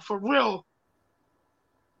cutter for real.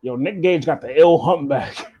 Yo, Nick Gage got the ill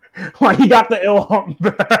humpback. Like he got the ill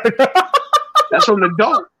humpback. That's from the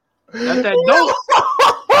dope. That's that dope.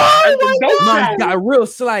 That's the dope man got a real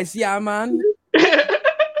slice, yeah, man.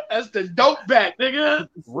 That's the dope back, nigga.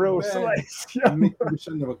 Real slice. Make you wish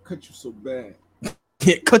I never cut you so bad.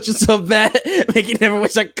 Can't cut you so bad. Make you never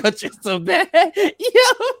wish I cut you so bad. Yo.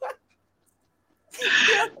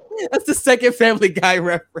 That's the second Family Guy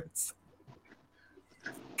reference.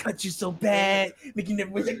 Cut you so bad. Make you never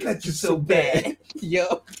wish I cut you so bad.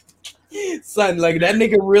 Yo. Son, like that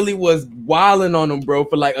nigga really was wilding on him, bro,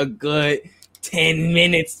 for like a good 10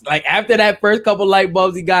 minutes. Like after that first couple light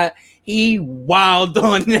bulbs he got, He wild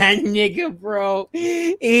on that nigga, bro.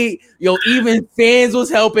 Even fans was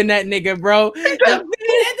helping that nigga, bro. Who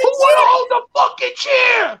hold the fucking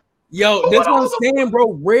chair? Yo, that's what I'm saying,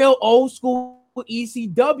 bro. Real old school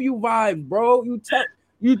ECW vibes, bro. You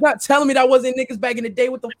not telling me that wasn't niggas back in the day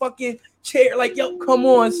with the fucking chair? Like, yo, come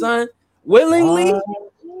on, son. Willingly?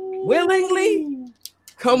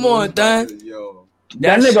 Come on, son. Yo.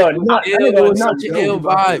 That nigga was such an ill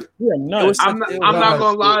vibe. I'm not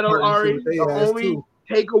gonna lie though, Ari. The only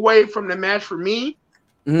takeaway from the match for me,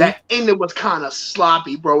 that ending was kind of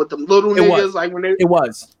sloppy, bro. With them little niggas, like when they. It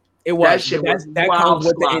was. That shit that comes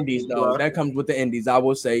with the indies, though. Bro. That comes with the indies. I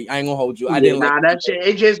will say, I ain't gonna hold you. I didn't. That shit.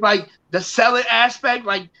 It just like the selling aspect,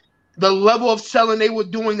 like the level of selling they were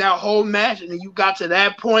doing that whole match, and then you got to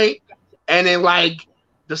that point, and then like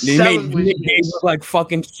the selling was like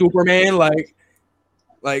fucking Superman, like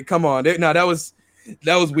come on. That was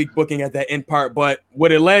weak booking at that end part, but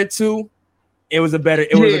what it led to, it was a good.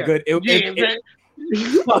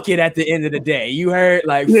 Fuck it at the end of the day. You heard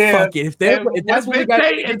fuck it. If that's what we got,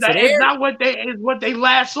 it's not what they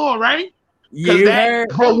last saw, right? You heard.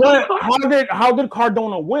 But how did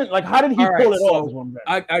Cardona win? Like, how did he pull it off?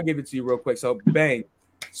 I'll give it to you real quick. So bang.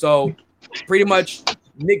 So pretty much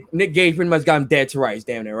Nick Gage pretty much got him dead to rights,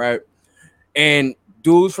 damn it, right? And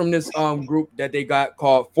dudes from this group that they got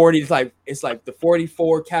called 40, it's like the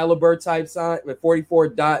 44 caliber type sign, with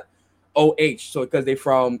 44.OH. So because they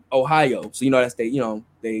from Ohio, so that's their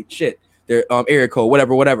area code,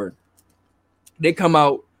 whatever. They come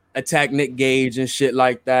out, attack Nick Gage and shit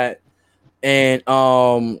like that, and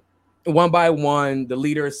one by one, the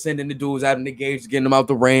leader is sending the dudes out of Nick Gage, getting them out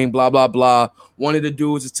the ring, blah blah blah. One of the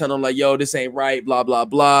dudes is telling them like, "Yo, this ain't right," blah blah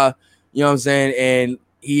blah. You know what I'm saying? And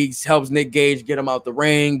he helps Nick Gage get him out the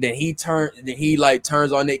ring. Then he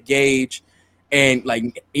turns on Nick Gage, and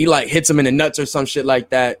he hits him in the nuts or some shit like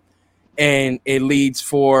that. And it leads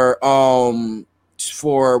for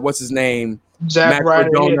what's his name? Zack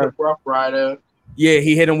Ryder, Rough Rider. Yeah,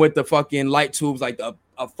 he hit him with the fucking light tubes, like a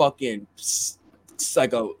fucking, it's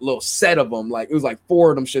like a little set of them. Like it was like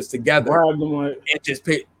 4 of them shits together. And just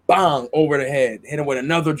picked bang over the head. Hit him with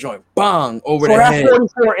another joint, bang over the head. So that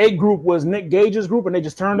 44A group was Nick Gage's group, and they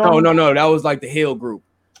just turned on. No, that was like the Hill group.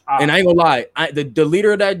 And I ain't gonna lie, the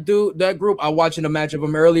leader of that group, I watching a match of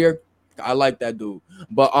him earlier. I like that dude.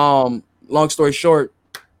 But long story short,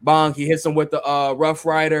 bang, he hits him with the Rough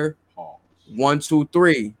Rider. 1, 2,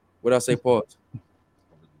 3. What I say? Pause.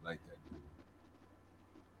 Like that dude.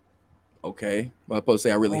 Okay. Well, I'm supposed to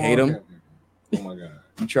say I really hate him. Oh my god.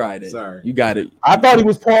 You tried it. Sorry. You got it. I thought he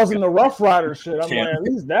was pausing the Rough Rider shit. I'm like, at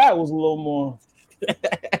least that was a little more.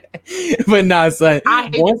 But nah, son. I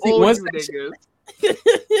hate once you niggas.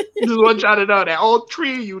 Just want y'all to know that all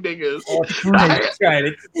 3 of you niggas.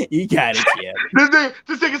 You got it, yeah.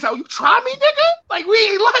 This nigga said, "You try me, nigga? Like we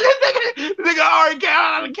ain't like this nigga. Nigga already got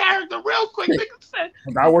out of the character real quick." Nigga said,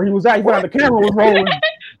 "Not where he was at. He thought the camera was rolling."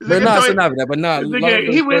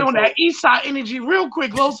 He went on that East Side energy real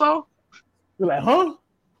quick, Loso. You're like, huh?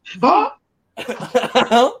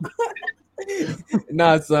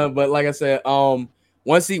 Nah, son. But like I said,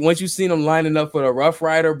 once you seen him lining up for the Rough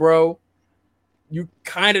Rider, bro, you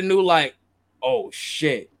kind of knew like, oh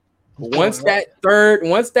shit. Once that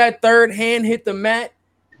third hand hit the mat,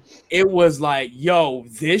 it was like, yo,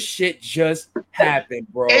 this shit just happened,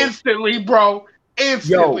 bro. Instantly, bro.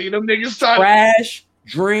 Instantly. Them niggas started trash,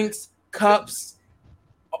 drinks, cups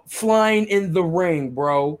flying in the ring,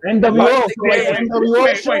 bro. NWO. Wait.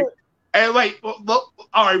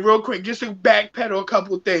 All right, real quick, just to backpedal a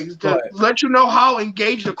couple of things. To let you know how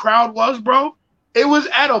engaged the crowd was, bro. It was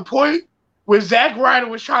at a point where Zack Ryder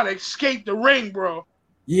was trying to escape the ring, bro.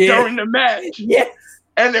 Yeah. During the match. Yes.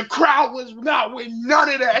 And the crowd was not with none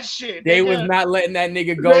of that shit. They was not letting that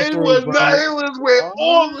nigga go through, it was with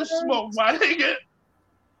all the smoke, my nigga.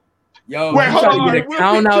 Yo, he tried to get a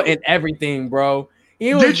count out and everything, bro.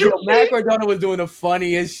 Matt Cardona was doing the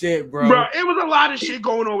funniest shit, bro. Bro, it was a lot of shit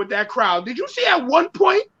going on with that crowd. Did you see at one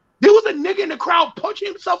point there was a nigga in the crowd punching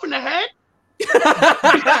himself in the head?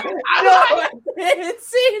 I didn't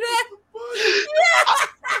see that.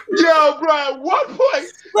 Yo, bro, at one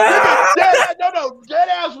point,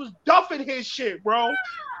 Deadass was duffing his shit, bro.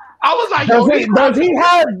 I was like, do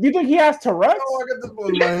you think he has Tourette's? Oh, I got this boy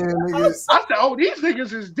in my hand, niggas. I said, oh, these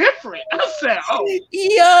niggas is different. I said, oh.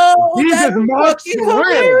 Yo, these is Mark's These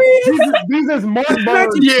is Mark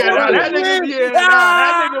Burns. That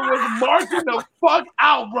nigga was marking the fuck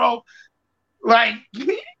out, bro. Like,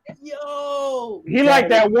 yo. He like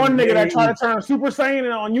that one nigga that tried to turn Super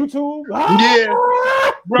Saiyan on YouTube. Yeah.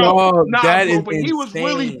 Bro, that is he was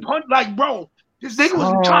really bro, this nigga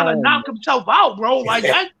was trying to knock himself out, bro. Like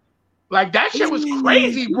that. Like that shit was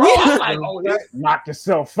crazy, bro. I'm like, oh, that knock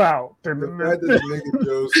yourself out. The fact that the nigga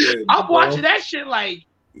Joe said, I'm watching that shit like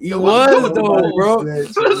he was though, bro.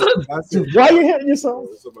 Why you hitting yourself?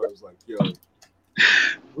 Somebody was like, yo.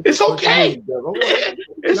 It's okay.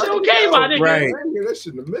 It's okay, my nigga. Right. I didn't hear that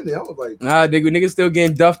shit in a minute. I was like, Nah, niggas still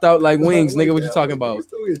getting duffed out like wings, nigga. What you talking about?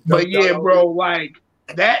 But yeah, bro, like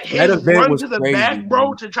that run to the back,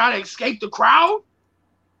 bro, to try to escape the crowd.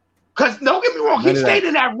 Cause don't get me wrong, he stayed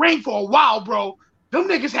in that ring for a while, bro. Them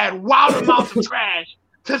niggas had wild amounts of trash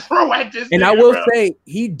to throw at this. And nigga, I will bro. say,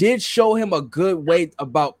 he did show him a good way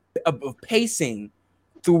about pacing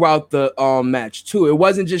throughout the match too. It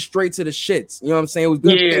wasn't just straight to the shits. You know what I'm saying? It was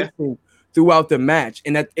good pacing throughout the match,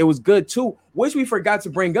 and that it was good too. Which we forgot to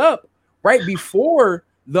bring up right before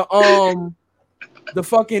the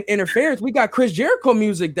fucking interference. We got Chris Jericho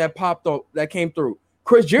music that popped up that came through.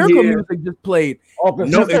 Chris Jericho music just played.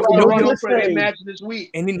 No match this week,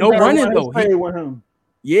 and no running though.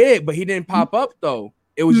 Yeah, but he didn't pop up though.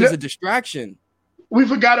 It was just a distraction. We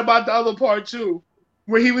forgot about the other part too,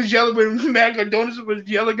 where he was yelling when Mac Adonis was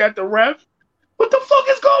yelling at the ref. What the fuck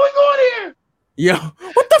is going on here? Yo,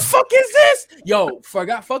 what the fuck is this? Yo,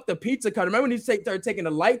 fuck the pizza cutter. Remember when he started taking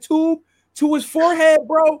the light tube to his forehead,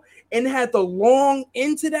 bro, and had the long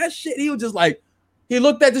into that shit? He was just like, he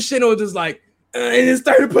looked at the shit and was just like, and then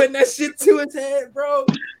started putting that shit to his head, bro.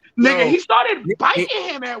 Nigga, he started biting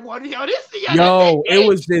him at one. It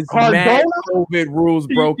was just mad COVID rules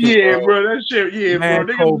broken. Yeah, bro, that shit. Yeah, mad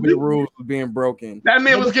bro. COVID rules was being broken. That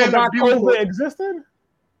man was getting abused. COVID existed,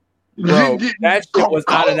 bro. That shit was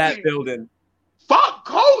out of that building. Fuck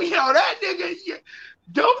COVID, yo. That nigga,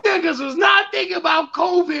 them niggas was not thinking about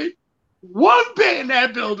COVID one bit in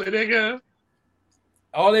that building, nigga.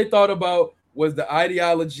 All they thought about was the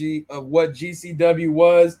ideology of what GCW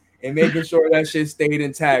was and making sure that shit stayed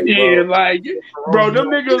intact. Bro. Yeah, like, bro, them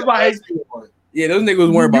niggas like, yeah, those niggas was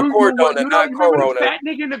worried about Corona and not Corona. That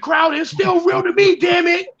nigga in the crowd is still real to me. Damn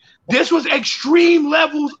it, this was extreme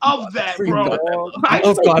levels of that, bro. Like,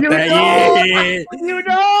 you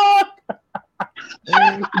know.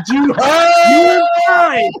 You heard?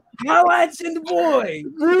 How watching the boy?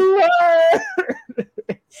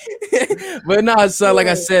 But no, son, like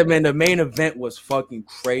I said, man, the main event was fucking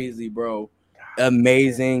crazy, bro.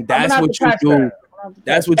 Amazing. That's what you do.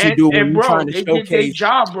 That's what you do when you're trying to showcase. They did their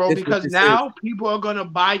job, bro, because now people are gonna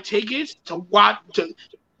buy tickets to watch.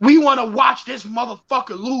 We want to watch this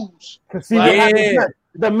motherfucker lose. See, the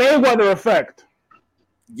Mayweather effect.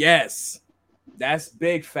 Yes, that's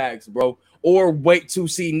big facts, bro. Or wait to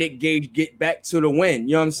see Nick Gage get back to the win.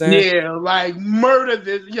 You know what I'm saying? Yeah, like murder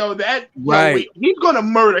this, that right. He's gonna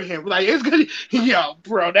murder him. Like it's gonna,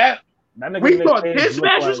 bro. We thought this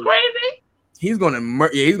match was crazy. He's gonna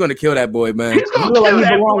he's gonna kill that boy, man. He's gonna kill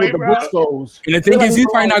that boy, with the Briscoes. And the thing is, he's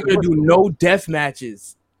probably not gonna do no death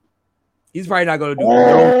matches. He's probably not gonna do.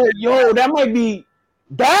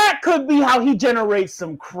 That could be how he generates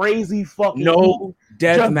some crazy fucking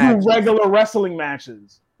death matches. Regular wrestling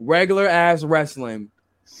matches. Regular ass wrestling,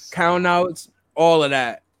 count outs, all of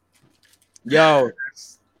that. Yo,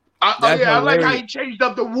 I like how he changed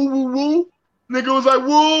up the woo woo woo. Nigga was like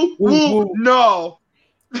woo woo. No,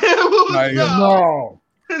 no,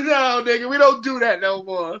 nigga, we don't do that no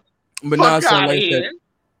more. But now,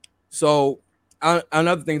 so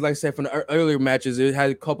another thing, like I said, from the earlier matches, it had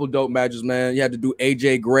a couple dope matches, man. You had to do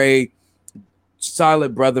AJ Gray,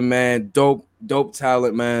 solid brother, man, dope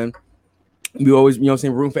talent, man. We always,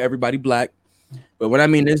 room for everybody black. But what I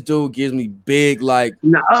mean, this dude gives me big, like...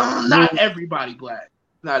 not everybody black.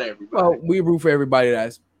 Not everybody. Well, we root for everybody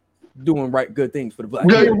that's doing good things for the black.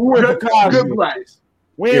 Good blacks.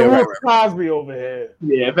 We ain't root for Cosby over here.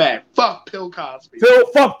 Yeah, bad. Fuck Bill Cosby.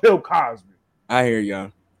 Fuck Bill Cosby. I hear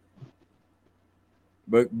y'all.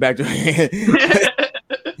 But back to...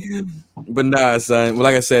 But nah, son. Well,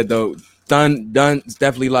 like I said, though, Dunn's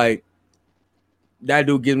definitely like... That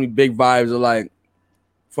dude gives me big vibes of like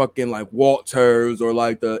fucking like Walters or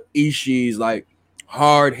like the Ishis, like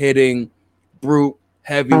hard hitting, brute,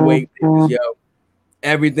 heavyweight, yo.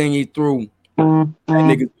 Everything he threw, that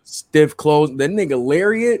nigga stiff clothes, that nigga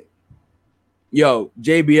lariat, yo.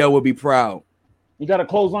 JBL would be proud. You got a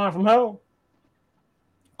clothesline from hell?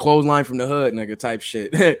 Clothesline from the hood, nigga, type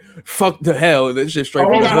shit. Fuck the hell, that shit straight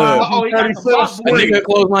from the hood. A nigga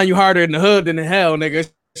clothesline you harder in the hood than in hell, nigga.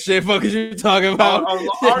 Shit, fuck is you talking about?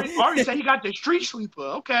 Ari said he got the street sweeper.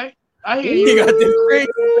 Okay, I hear you. He got the street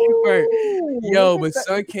sweeper. Yo, but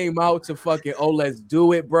son came out to fucking let's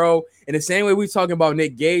do it, bro. In the same way we talking about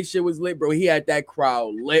Nick Gage shit was lit, bro. He had that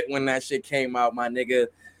crowd lit when that shit came out, my nigga.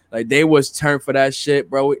 Like they was turned for that shit,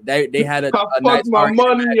 bro. They had a nice my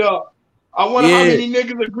money up. I wonder how many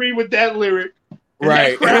niggas agree with that lyric.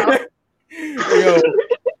 Right. Yo,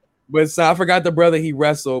 but so I forgot the brother he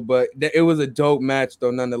wrestled, but it was a dope match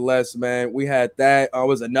though, nonetheless, man. We had that. It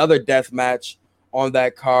was another death match on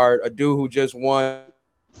that card. A dude who just won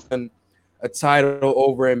a title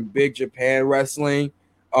over in Big Japan Wrestling.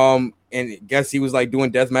 And I guess he was like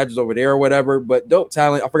doing death matches over there or whatever. But dope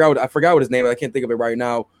talent. I forgot what his name is. I can't think of it right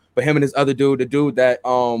now. But him and this other dude, the dude that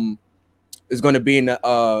is going to be in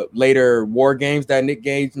the later War Games that Nick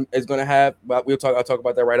Gage is going to have. But I'll talk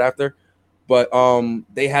about that right after. But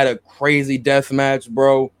they had a crazy death match,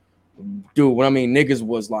 bro. Dude, what I mean, niggas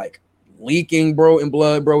was like leaking, bro, in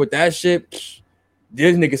blood, bro. With that shit,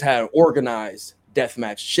 these niggas had an organized death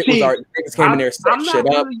match. Shit was already niggas came in there, set shit up. I'm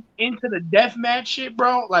not really into the death match shit,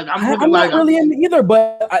 bro. Like I'm not really into either,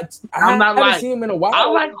 but I haven't seen him in a while. I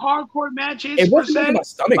like hardcore matches. I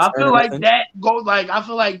feel like that goes like I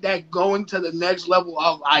feel like that going to the next level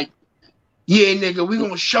of like, yeah, nigga, we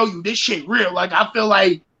gonna show you this shit real. Like I feel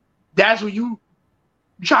like that's when you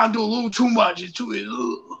trying to do a little too much. It's too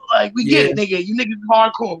like we get it, nigga. You niggas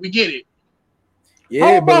hardcore. We get it.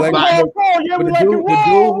 Yeah, but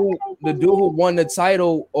the dude who won the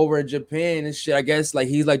title over in Japan and shit, I guess like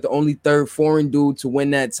he's like the only third foreign dude to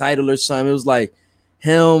win that title or something. It was like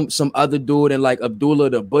him, some other dude, and like Abdullah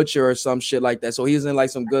the Butcher or some shit like that. So he's in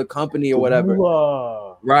like some good company or whatever.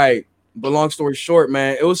 Right. But long story short,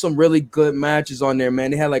 man, it was some really good matches on there,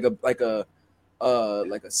 man. They had like a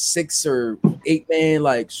 6 or 8 man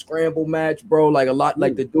like scramble match, bro. Like a lot,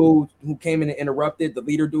 like the dude who came in and interrupted, the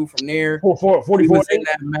leader dude from there. 44 was in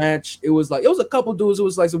that match. It was a couple dudes. It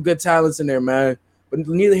was like some good talents in there, man. But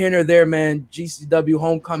neither here nor there, man. GCW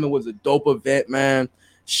Homecoming was a dope event, man.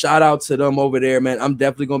 Shout out to them over there, man. I'm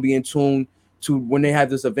definitely gonna be in tune to when they have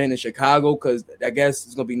this event in Chicago because I guess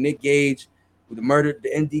it's gonna be Nick Gage with the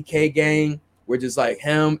NDK gang. We're just like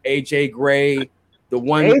him, AJ Gray. The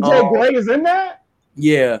one AJ Gray is in that?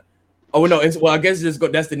 Yeah. Oh no, I guess it's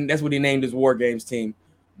just that's what he named his War Games team.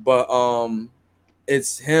 But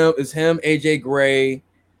it's him, AJ Gray,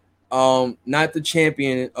 not the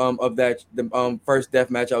champion of that the first death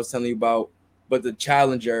match I was telling you about, but the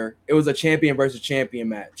challenger. It was a champion versus champion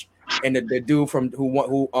match. And the dude who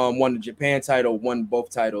won the Japan title won both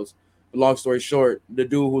titles. But long story short, the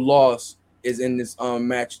dude who lost is in this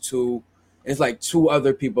match too. It's like 2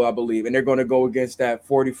 other people, I believe, and they're going to go against that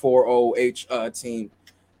 44-0 team.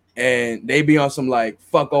 And they be on some like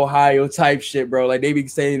fuck Ohio type shit, bro. Like they be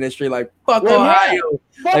saying that straight like fuck Ohio.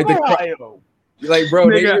 Fuck Ohio. Like, bro,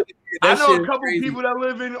 nigga, I know a couple people that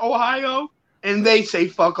live in Ohio and they say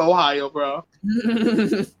fuck Ohio, bro.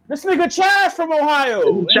 This nigga Chaz from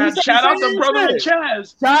Ohio. Shout out to brother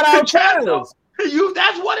Chaz. Shout out Chaz.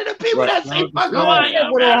 That's one of the people that say fuck Ohio.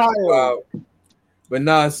 Wow. But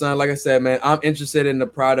nah, son, like I said, man, I'm interested in the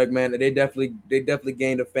product, man. They definitely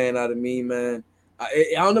gained a fan out of me, man.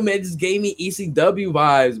 I don't know, man. It just gave me ECW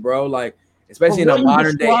vibes, bro. Like, especially in a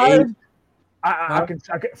modern day age. I can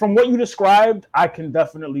from what you described, I can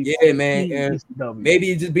definitely see man. And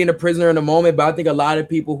maybe just being a prisoner in the moment, but I think a lot of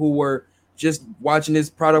people who were just watching this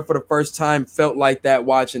product for the first time felt like that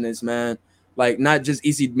watching this, man. Like not just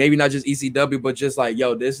ECW, but just like,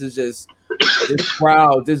 yo, this is just this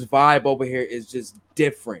crowd, this vibe over here is just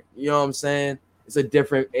different. You know what I'm saying? It's a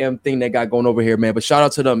different thing they got going over here, man. But shout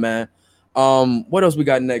out to them, man. What else we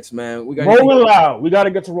got next, man? We got Rolling Loud. We got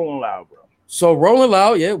to get to Rolling Loud, bro. So Rolling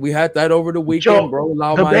Loud, yeah, we had that over the weekend. Rolling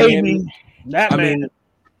Loud, the Miami. Baby.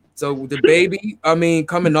 So the baby,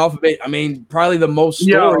 coming off of it, probably the most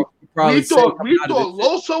story. We thought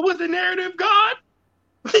Loso was the narrative god.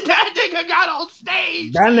 That nigga got on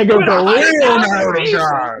stage. That nigga was a real narrative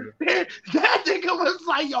god. That nigga was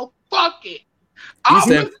like, yo, fuck it.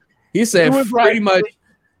 He said pretty much,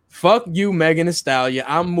 fuck you, Megan Thee Stallion.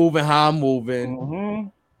 I'm moving how I'm moving. Mm-hmm.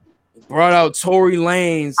 Brought out Tory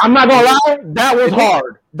Lanez. I'm not gonna lie, that was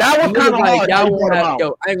hard. That was kind of hard.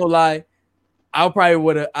 Yo, I ain't gonna lie. I probably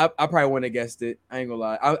wouldn't have guessed it. I ain't gonna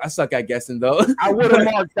lie. I suck at guessing though. I would have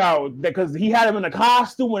marked out because he had him in a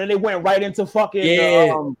costume and then they went right into fucking.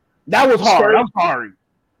 Yeah. That was hard. I'm sorry.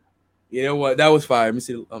 You know what? That was fire. Let me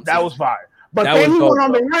see. That was fire. But then he went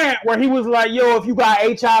on the rant where he was like, "Yo, if you got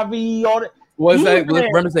HIV, all that." What's that?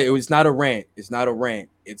 Let me say it's not a rant. It's not a rant.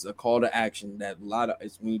 It's a call to action. That a lot of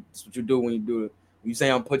it's what you do when you do it. When you say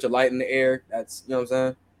I'm put your light in the air. That's you know what I'm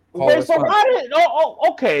saying. Okay, so why did?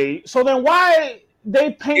 Okay. So then why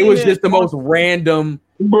they painted? It was just the most random,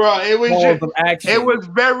 bro. It was just of action. It was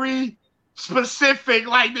very specific.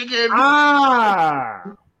 Like nigga,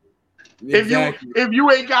 exactly. if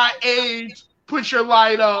you ain't got AIDS, put your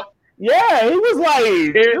light up. Yeah, he was like,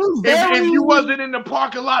 if you wasn't in the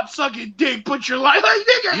parking lot sucking dick, put your life like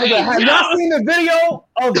nigga. Have y'all seen the video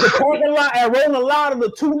of the parking lot at Rolling Loud of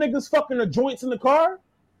the two niggas fucking the joints in the car?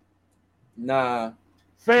 Nah.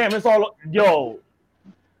 Fam, it's all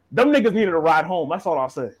them niggas needed a ride home. That's all I'll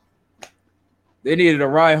say. They needed a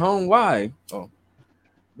ride home. Why? Oh.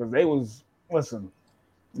 Because they was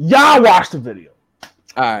y'all watched the video.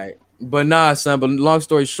 All right. But nah, son. But long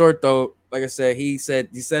story short, though, like I said, he said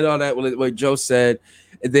all that what Joe said,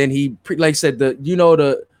 and then he said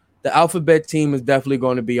the alphabet team is definitely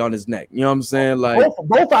going to be on his neck. You know what I'm saying? Like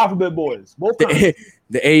both alphabet boys, both the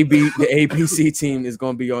APC team is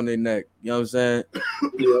going to be on their neck. You know what I'm saying?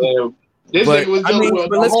 Yeah. This nigga was dealing with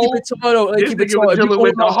let's keep it total. This nigga was dealing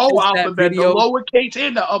with the whole alphabet, the lowercase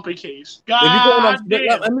and the uppercase. God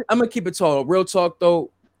damn. I'm gonna keep it total. Real talk though,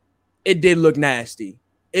 it did look nasty.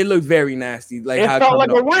 It looked very nasty. Like it felt like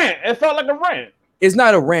a rant. It felt like a rant. It's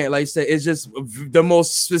not a rant, like I said. It's just the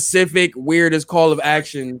most specific, weirdest call of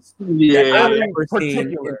actions that I've ever seen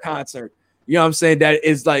in concert. You know what I'm saying? That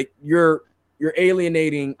is like you're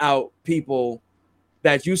alienating out people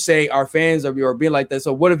that you say are fans of you or being like that.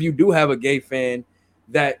 So what if you do have a gay fan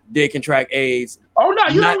that did contract AIDS? Oh no,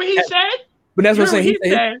 you know what he said? But that's what I'm saying. He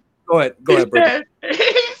said, go ahead, bro. He said,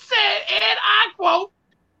 and I quote,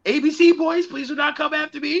 ABC boys, please do not come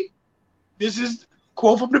after me. This is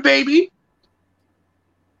quote from the baby.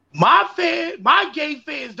 My gay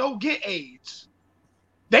fans don't get AIDS.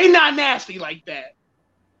 They not nasty like that.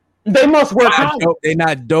 They must wear condoms. They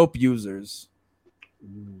not dope users.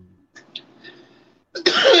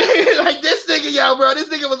 Like this nigga, yo, bro. This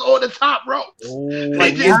nigga was on the top rope.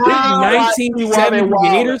 Like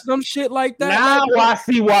 1978 or some shit like that. Now I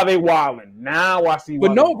see why they wilding. Now I see why.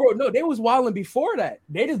 But no, bro, no, they was wilding before that.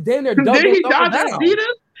 They just damn near doubled Did he down.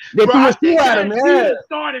 They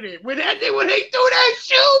started it when they threw that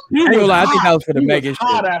shoe. I think that was for the Megan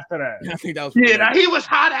shit. After that, I think that was. He was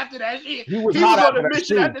hot after that shit. He was on the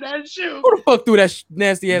mission after that shoe. Who the fuck threw that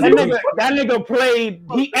nasty ass? That nigga played.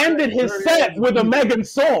 He ended his set with a Megan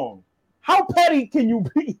song. How petty can you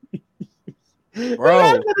be, bro? He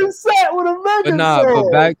ended his set with a Megan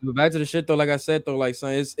song. But back to the shit though. Like I said though, like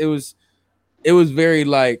son, it was very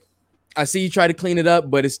like. I see you try to clean it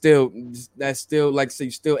up, but it's still like so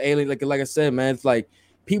you still alien. Like I said, man, it's like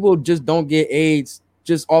people just don't get AIDS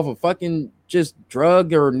just off of fucking just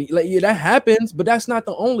drug or like that happens, but that's not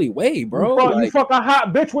the only way, bro. You fuck a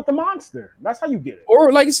hot bitch with the monster. That's how you get it.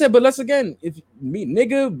 Or like you said, but let's again, if me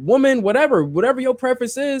nigga, woman, whatever your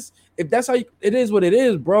preference is, if that's how it is, what it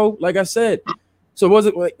is, bro. Like I said. So was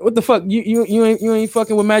it like what the fuck? You ain't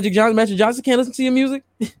fucking with Magic Johnson. Magic Johnson can't listen to your music.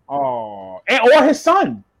 Oh, or his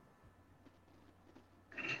son.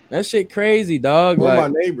 That shit crazy, dog. Or my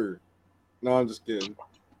neighbor. No, I'm just kidding.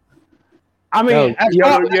 I mean,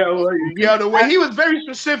 the way he was very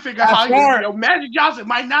specific on how Magic Johnson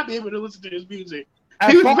might not be able to listen to his music.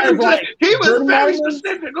 He was very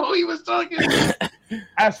specific on who he was talking.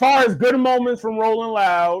 As far as good moments from Rolling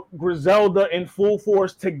Loud, Griselda in full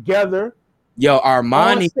force together. Yo,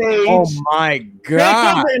 Armani. Oh my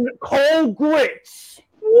god. Cold grits.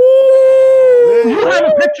 Woo! Do you have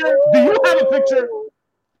a picture?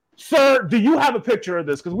 Sir, do you have a picture of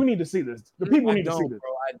this? Because we need to see this. The people need to see this.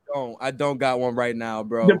 Bro, I don't got one right now,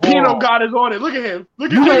 bro. The Pinot God is on it. Look at him.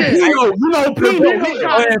 Look at him. You know Pinot.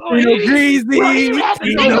 Pinot Greasy. That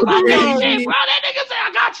nigga say,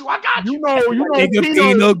 I got you. You know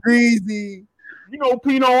Pinot Greasy. You know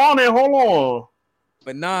Pinot on it. Hold on.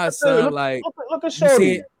 But nah, son, like look at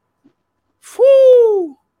Shorty.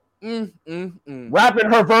 Whoo.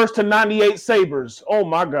 Rapping her verse to 98 Sabres. Oh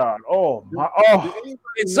my god.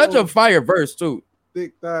 It's such a fire verse too.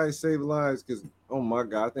 Thick thighs save lives because oh my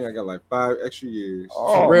god, I think I got like 5 extra years.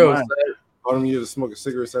 For real. All them years of smoking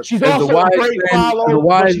cigarettes. She's also the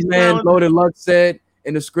wise man Loaded Luck said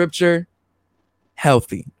in the scripture,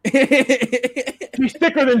 healthy. She's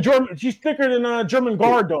thicker than German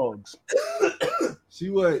guard dogs.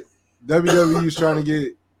 She what WWE's trying to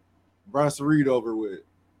get Bronson Reed over with.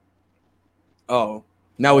 Oh,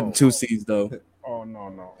 not with the 2 C's though. Oh no.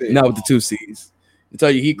 Not with the 2 C's. I tell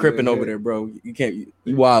you, he cripping over there, bro. You can't.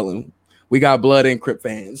 You wilding. We got blood and Crip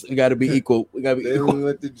fans. We got to be equal. They don't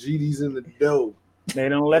let the GDs in the dough. They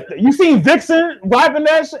don't let the. You seen Vixen wiping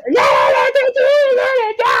that shit? Yeah, let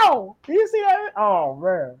the go. You see that? Oh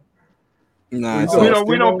man. Nah,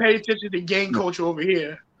 we don't pay attention to gang culture over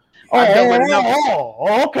here.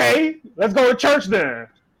 Oh, okay. Let's go to church then.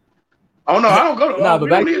 Oh no, I don't go to. No, but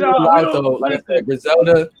back to the life though. Like I said,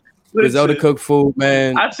 Griselda cook food,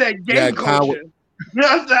 man. I said gang culture.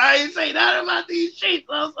 I ain't say nothing about these sheets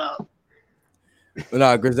also.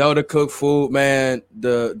 Nah, Griselda cook food, man.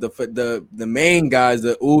 The main guys,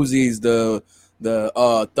 the Uzis,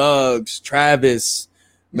 the Thugs, Travis,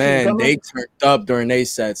 man, they turned up during they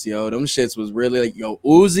sets, yo. Them shits was really like, yo,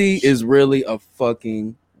 Uzi is really a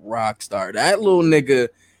fucking rock star. That little nigga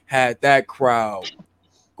had that crowd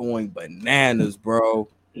going bananas, bro.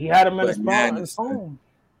 He had him in his phone.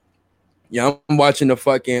 Yeah, I'm watching the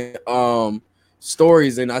fucking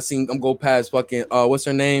stories, and I seen them go past fucking what's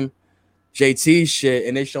her name? JT shit,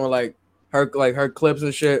 and they showing like her clips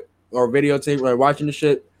and shit or videotape, like watching the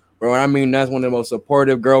shit. Bro, I mean, that's one of the most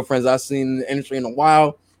supportive girlfriends I've seen in the industry in a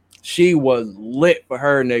while. She was lit for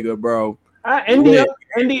her nigga, bro. India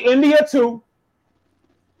too.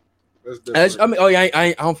 I mean,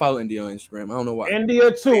 I don't follow India on Instagram. I don't know why.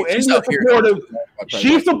 India too. India supportive.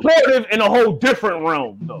 She's supportive in a whole different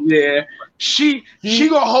realm, though. Yeah, she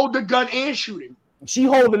gonna hold the gun and shoot him. She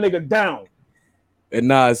hold the nigga down. And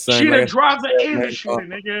nah, son, she the driver and the shooter,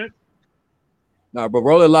 nigga. Nah, but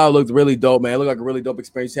Rolling Loud looked really dope, man. It looked like a really dope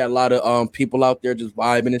experience. You had a lot of people out there just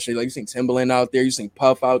vibing and shit. Like you seen Timbaland out there, you seen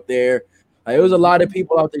Puff out there. Like, it was a lot of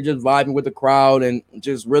people out there just vibing with the crowd and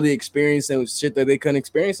just really experiencing shit that they couldn't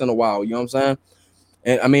experience in a while. You know what I'm saying?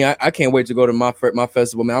 And I mean, I can't wait to go to my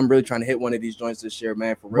festival, man. I'm really trying to hit one of these joints this year,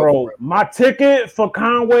 man. For real, bro. My ticket for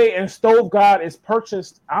Conway and Stove God is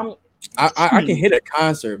purchased. I can hit a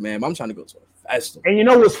concert, man. But I'm trying to go to a festival. And you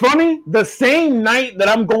know what's funny? The same night that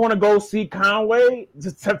I'm going to go see Conway,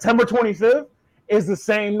 September 25th, is the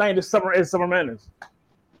same night as Summer Madness.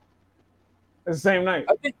 It's the same night.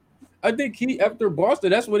 I think he after Boston,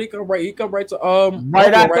 that's what he come right. He come right to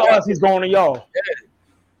right after us. He's going to y'all. Yeah.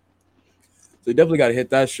 So you definitely got to hit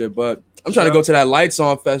that shit. But I'm trying to go to that Lights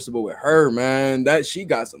On festival with her, man. That she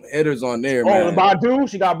got some hitters on there, man. Oh, Badu,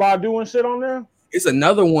 she got Badu and shit on there. It's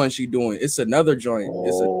another one she doing. It's another joint.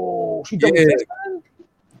 She doing it.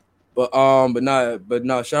 But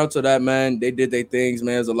no, shout out to that, man. They did their things,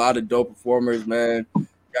 man. There's a lot of dope performers, man.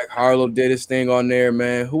 Jack Harlow did his thing on there,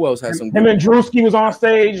 man. Who else had some? Him and Drewski was on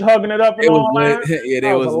stage hugging it up. And it all was lit. Yeah,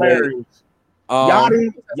 they was hilarious.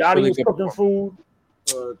 Yachty really was cooking food.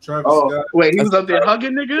 Travis Scott. Wait, he was up there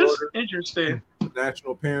hugging niggas? Interesting.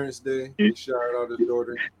 National Parents Day. He shouted out his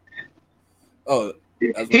daughter. Oh,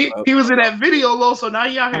 he was in that video, Lo, so now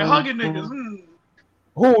he out here hugging niggas.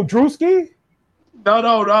 Who, Drewski?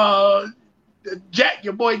 No, Jack,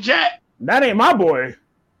 your boy Jack. That ain't my boy.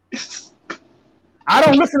 I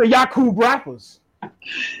don't listen to Yakub rappers.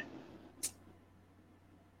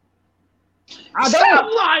 Stop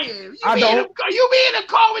lying. You be in the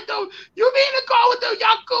car with them.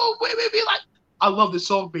 Yakub women be like, I love this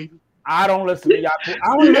song, baby. I don't listen to Yakub.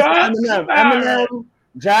 I don't listen to Eminem,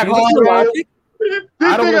 Jack Harlow.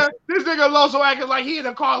 This nigga also acting like he in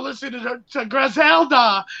the car listening to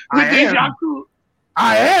Griselda with this Yakub.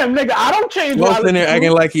 I am, nigga. I don't change. Listen there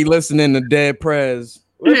acting like he listening to Dead Prez.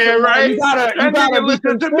 Listen, yeah, right. You gotta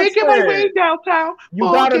listen to Making My Way Downtown. You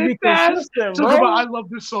gotta be consistent, bro. I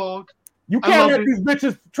love this song. You can't let these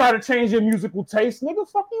bitches try to change your musical taste, nigga.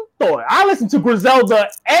 Fuck you thought. I listen to Griselda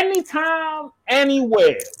anytime,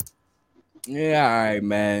 anywhere. Yeah, all right,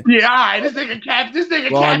 man. Yeah, all right. This nigga cap.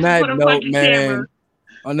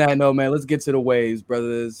 On that note, man, let's get to the waves,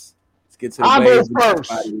 brothers. Let's get to the I'll waves. go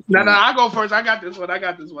first. I go first. I got this one.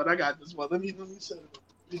 Let me set it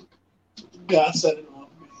up. God set it on me.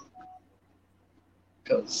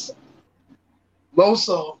 Because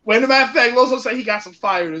Loso. Wait, a matter of fact, Loso said he got some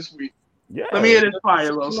fire this week. Yeah. Let me hear this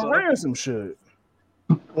fire, Loso. Ran some shit.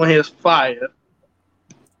 I want to hear this fire.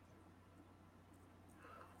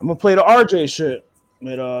 I'm gonna play the RJ shit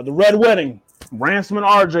with the Red Wedding. Ransom and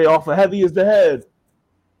RJ off of Heavy Is the Head.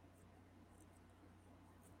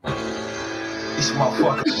 This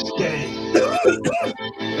motherfucker is gay.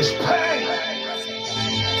 It's pain.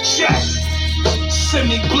 Check. Send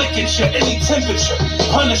me blinking any temperature.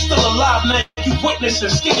 Hunter still alive, man. You witnessing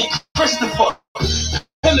skinny Christopher.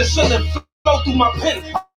 Penicillin flow through my pen.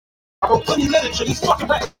 I wrote plenty literature. These fucking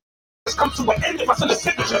rats come to an end if I send a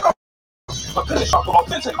signature. My pen is sharp for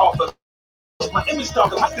authentic author. My image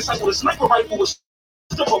dog, like this like with a sniper rifle with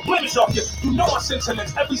strip a blemish off you. You know my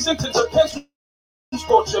sentiments. Every sentence a pencil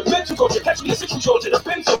torture. Mental torture. Catch me a sexual Georgia. The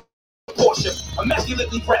pencil portion.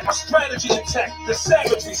 Immaculately wrapped. My strategy intact. The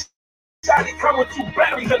savagery. Shotty come with 2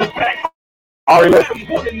 batteries in the back. Already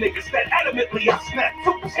warning niggas that adamantly I snap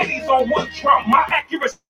 2 titties on 1 drum. My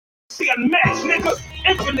accuracy unmatched, nigga.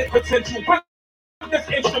 Infinite potential. This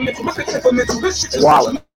instrumental. This is temperamental. This shit is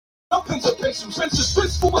wow. No pencil, sense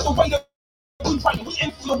suspenseful with the way that we write. We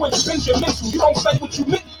influence Benjamin. You don't say what you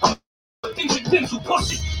meant. Things you did to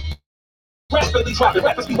pussy. Rapidly dropping.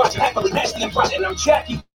 Rappers be watching happily nasty and plotting. I'm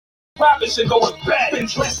Jackie Robinson going bad and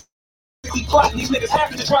dressed. We plotting these niggas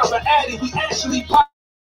happy to drop an addy. We actually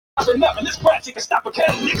popping up, and this project can stop a cat,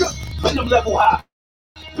 nigga. Been them level high,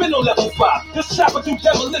 been on level 5. This chopper through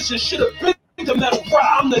demolition should have been the metal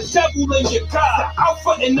fry. I'm the devil in your god, the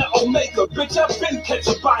alpha and the omega. Bitch, I've been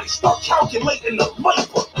catching body, start calculating the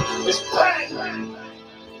labor. It's bang.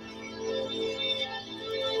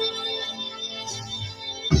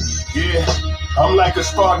 Yeah, I'm like a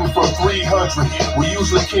Spartan from 300. We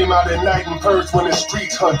usually came out at night and purged when the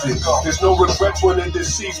streets hunted. There's no regrets when the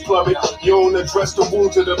deceased plummet. You don't address the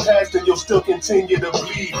wounds of the past and you'll still continue to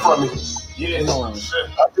bleed from it. Yeah,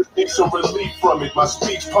 I just need some relief from it. My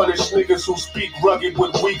speech punish niggas who speak rugged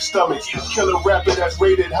with weak stomachs. Kill a rapper that's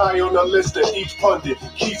rated high on the list of each pundit.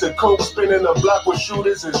 Keys of coke spinning a block with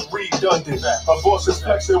shooters is redundant. A boss is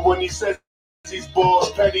flexing when he says these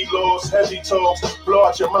balls, petty laws, heavy talks, blow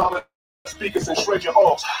out your mama speakers and shred your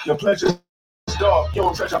arms. Your pleasure's dark, you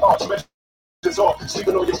don't treasure arts, measures off.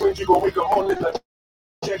 Sleeping on your wings, you gon' wake up on in the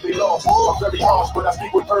check they lost. I'm very harsh, but I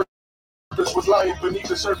speak with purpose. Was lying beneath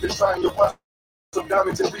the surface, trying to find some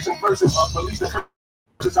diamonds in recent verses. Release the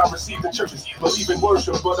curses I received in churches. Believe in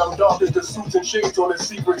worship, but I'm dark as the suits and shades on the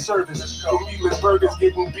Secret Service. The meatless burgers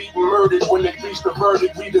getting beaten, murdered. When they reach the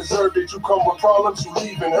verdict, we deserved it. You come with problems, you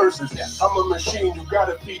leave in hearses. I'm a machine, you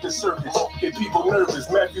gotta feed the circus. Get people nervous.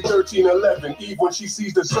 Matthew 13:11. Eve when she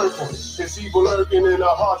sees the serpent. It's evil lurking in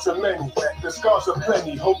our hearts of many. The scars are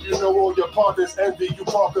plenty. Hope you know all your partners envy you.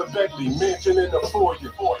 Parker Beckley, mansion in the foyer.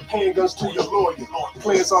 Handguns to your lawyer.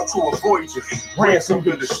 Plans are to avoid you. Ransom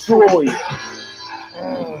to destroy you.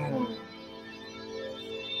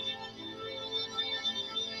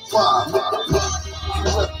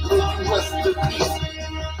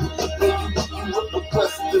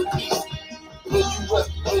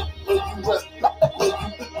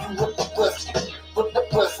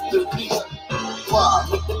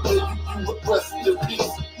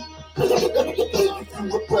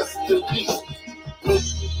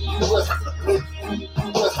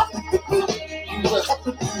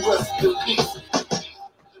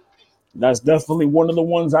 That's definitely one of the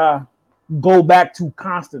ones I go back to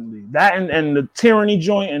constantly. That and the Tyranny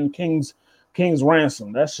joint and King's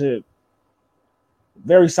Ransom. That shit,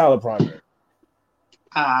 very solid project.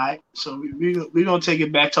 All right, so we're gonna take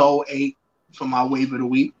it back to 08 for my wave of the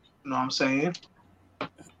week. You know what I'm saying?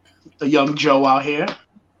 The young Joe out here.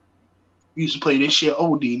 We used to play this shit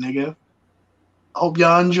OD, nigga. Hope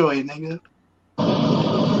y'all enjoy it, nigga.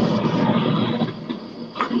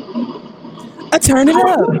 I turn it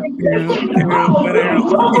up.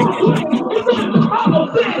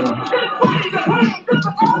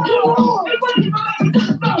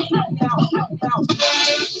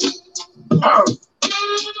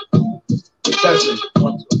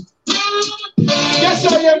 Yes,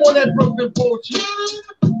 I am on that Brooklyn bullshit.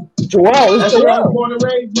 Joel, that's where I'm born and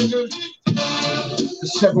raised, nigga. The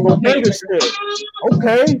 718 shit.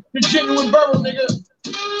 Okay. The genuine borough, nigga.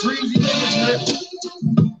 Breezy niggas, man.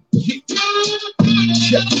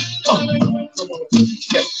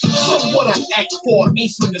 So what I act for,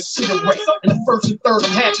 acing the cigarette. And the first and third,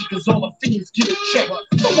 I'm happy because all the fiends get a check.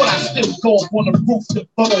 So what I still go up on the roof the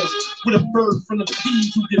bones with a bird from the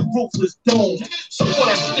bees who get ruthless domes. So what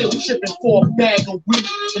I still tripping for a bag of weed.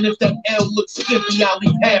 And if that L looks skimpy, I'll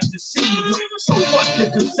leave half the seed. So what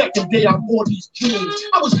did the second day I wore these jeans?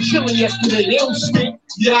 I was chilling yesterday, they don't stink.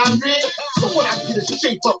 Yeah, I mean, so what I get is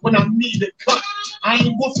shape up when I need a cut. I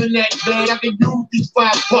ain't woofing that bad, I can use these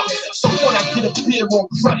 $5. So what I get a beer on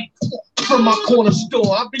credit from my corner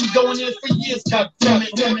store. I've been going in for years,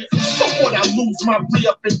 goddammit. So what I lose my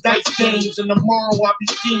re-up in dice games, and tomorrow I'll be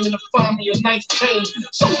scheming to find me a nice change.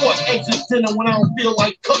 So what exit dinner when I don't feel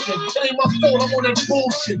like cooking? It ain't my fault, I'm on that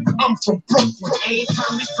bullshit. I'm from Brooklyn. Every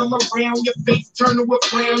time we come around, your face turn to a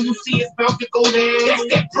frown. You see it's about to go down. That's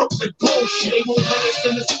that Brooklyn bullshit. They won't let us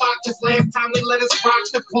in the spot, cause last time they let us rock,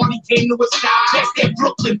 the party came to a stop. That's that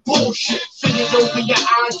Brooklyn bullshit. Fit it over your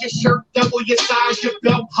eyes, your shirt double your size, your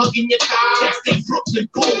belt hugging your thighs. That's that Brooklyn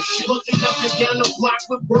bullshit. Looking up and down the block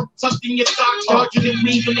with work tucked in your socks, charging and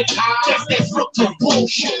leaving the car. That's that Brooklyn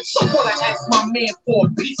bullshit. So what I ask my man for a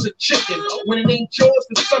piece of chicken when it ain't yours,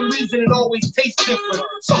 for some reason it always tastes different.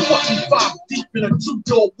 So what we 5 deep in a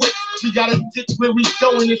 2-door whip. We gotta ditch where we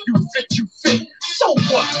going, if you fit, you fit. So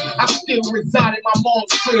what? I still reside in my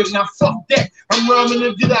mom's crib. Now fuck that, I'm rhyming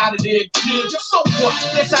to get out of there, kid. So what?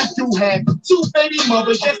 Yes, I do have 2 baby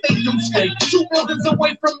mothers. Yes, they do stay 2 buildings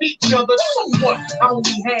away from each other. So what? I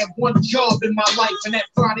only had 1 job in my life, and that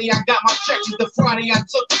Friday I got my check, and the Friday I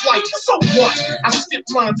took flight. So what? I skip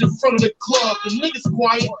lines in front of the club. The niggas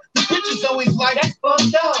quiet, the the bitches always like, that's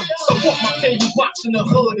fucked up. So what, my baby box in the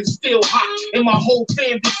hood is still hot, and my whole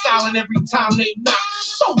fam be silent every time they knock.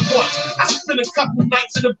 So what? I spent a couple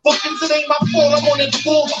nights in the bookings, it ain't my fault, I'm on that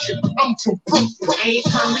bullshit. I'm from Brooklyn. Every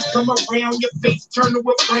time we come around, your face turn to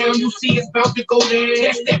a frown, you see it's about to go down.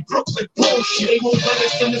 That's that Brooklyn bullshit. They won't let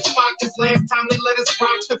us in the spot, cause last time they let us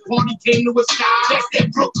rock, the party came to a sky. That's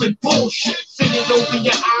that Brooklyn bullshit. Fitted over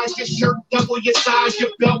your eyes, your shirt double your size,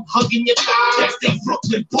 your belt hugging your thighs. That's that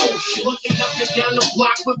Brooklyn bullshit. Looking up and down the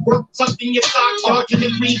block with work tucked in your socks, dodging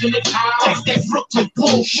and weaving the towel. That's that Brooklyn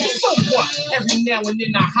bullshit. So what? Every now and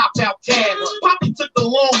then I hop out cab. Poppy took the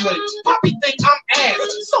long way. Poppy think I'm ass.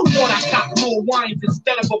 So what? I got more wines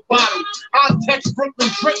instead of a bottle. I'll text Brooklyn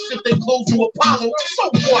drinks if they close to Apollo. So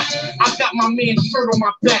what? I got my man's shirt on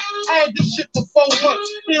my back. I had this shit for 4 months.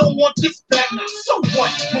 They don't want this back. So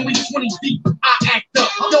what? When we 20 deep, I act up.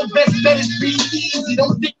 Your best bet is be easy.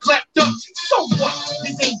 Don't get clapped up. So what?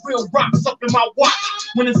 These ain't real rocks up in my watch.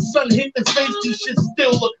 When the sun hit the face, these shit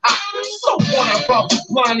still look hot. So what? I'm about to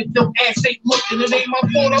blind if your ass ain't looking. It ain't my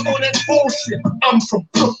fault. I'm on that bullshit. I'm from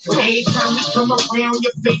Brooklyn. Every time we come around,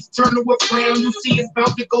 your face turn to a frown. You see it's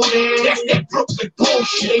about to go down. That's that Brooklyn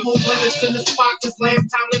bullshit. They won't let us in the spot, cause last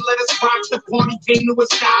time they let us rock, the party came to a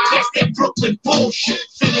sky. That's that Brooklyn bullshit.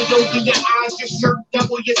 Fitted over your eyes, your shirt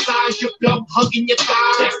double your size, your belt hugging your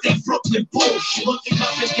thighs. That's that Brooklyn bullshit. Looking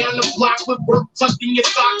up and down the block with work tucked in your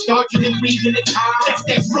socks, dodging and weaving the towel. That's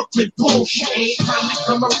that Brooklyn bullshit. Every time we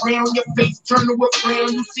come around, your face turn to a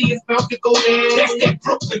frown. You see it's about to go down. That's that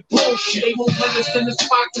Brooklyn bullshit. They won't let us in the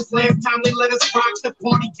spot, cause last time they let us rock, the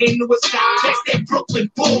party came to a sky. That's that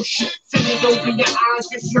Brooklyn bullshit. Fitted over your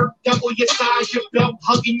eyes, your shirt double your size, your belt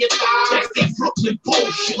hugging your thighs. That's that Brooklyn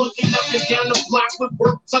bullshit. Looking up and down the block with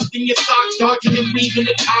work tucked in your socks, dodging and weaving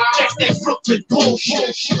the towel. That's that Brooklyn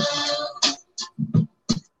bullshit.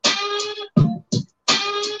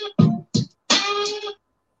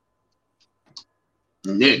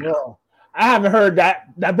 Nigga. I haven't heard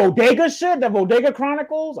that Bodega shit, that Bodega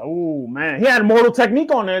Chronicles. Oh man, he had Mortal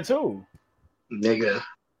Technique on there too. Nigga,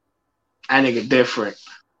 that nigga different.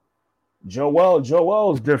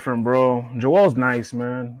 Joel's different, bro. Joel's nice,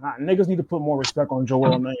 man. Niggas need to put more respect on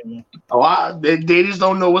Joel's name, man. Oh, they just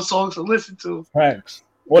don't know what songs to listen to. Facts.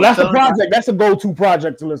 Well, that's the project. That's a go-to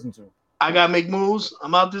project to listen to. I gotta make moves.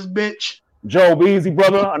 I'm out this bitch. Joe, be easy,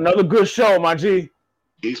 brother. Another good show, my G.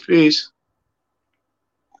 Peace.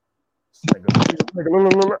 This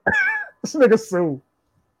nigga Sue.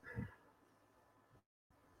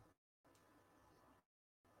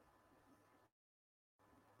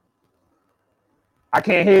 I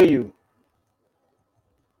can't hear you.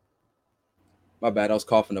 My bad. I was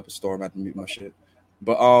coughing up a storm. I had to mute my shit.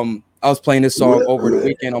 But I was playing this song over the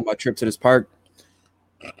weekend on my trip to this park.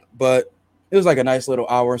 But it was like a nice little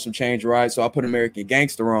hour and some change ride. So I put American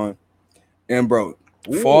Gangster on. And bro,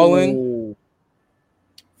 Fallen.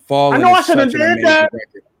 I know I should have did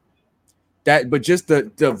that. But just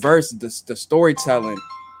the verse, the storytelling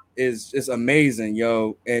is amazing,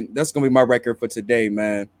 yo. And that's gonna be my record for today,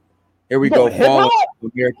 man. Here we go. Fallen,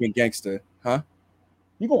 American Gangster. Huh?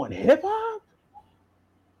 You going hip hop?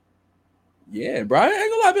 Yeah, bro. I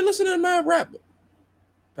ain't gonna lie, I've been listening to my rap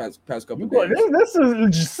past couple days.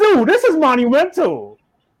 This is monumental.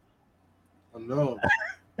 I know.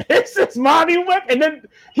 This is monumental. And then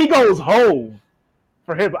he goes home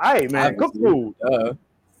for hip hop. Hey man, cook food. Come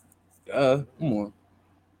on.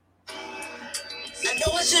 I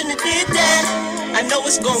know I shouldn't have did that. I know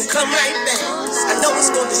it's gonna come right back. I know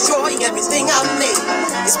it's gonna destroy everything I made.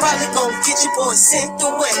 It's probably gonna get your boy sent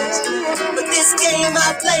away. But this game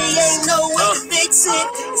I play ain't no way to fix it.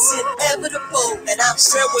 It's inevitable, and I'm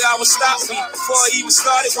said where I would stop me before I even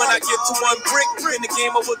started. When I get to one brick in the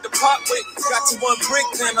game, I would depart with. Got to one brick,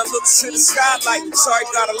 then I look to the sky like, sorry,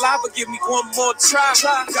 God alive, but give me one more try.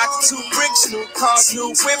 Got to 2 bricks, new cars,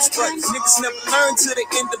 new whips, but niggas never learn till they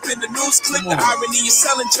end up in the news clip. The irony is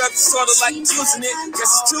selling drugs, sort of like using it. Guess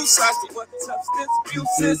it's 2 sides to what substance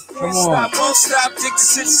abuse is. Stop, won't stop, dick to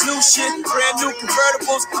shit, new shit, brand new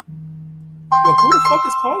convertibles. Yo, who the fuck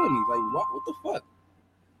is calling me? Like, what the fuck?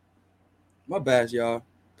 My bad, y'all.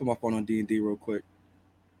 Put my phone on D&D real quick.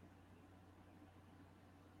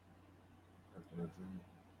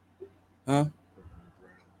 Huh?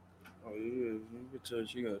 Oh, yeah. You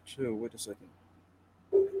gotta chill. Wait a second.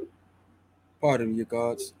 Pardon me, you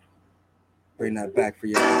gods. Bring that back for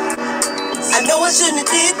y'all. I know I shouldn't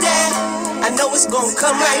have did that. I know it's gonna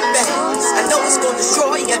come right back. I know it's gonna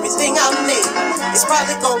destroy everything I made. It's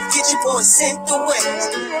probably gonna get you for a cent away.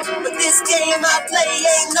 But this game I play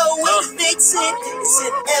ain't no way to fix it. It's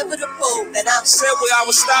inevitable that I'm said where I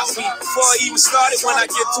would stop me before I even started. When I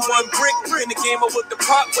get to one brick, in the game I would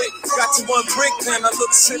depart with. Got to one brick, then I look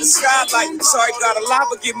to the sky like, sorry, got a lie,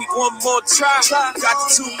 but give me one more try. Got the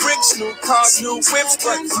 2 bricks, new cars, new whips,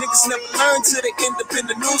 but niggas never learn till they end up in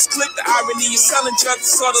the news clip. The irony is selling drugs,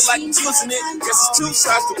 sort of like using it. Guess it's 2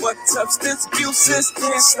 sides to what substance abuse is.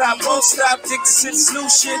 Can't stop, won't stop, addicted to this new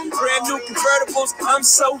shit. Brand new convertibles, I'm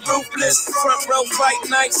so ruthless. Front row fight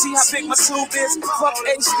night, see how big my tube is. Fuck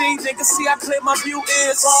HD, niggas see how clear my view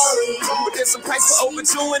is. But there's a price for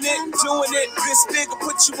overdoing it. Doing it this big will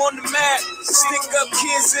put you on the map. Stick up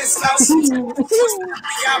kids, it's out.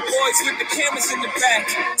 Y'all boys with the cameras in the back.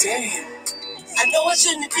 Damn. I know I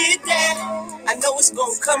shouldn't have did that. I know it's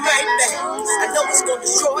gonna come right back. I know it's gonna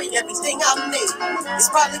destroy everything I made. It's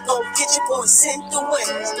probably gonna get you for a cent away.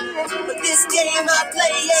 But this game I play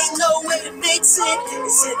ain't no way to fix it.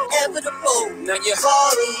 It's inevitable. Now you're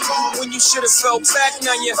falling when you should have fell back.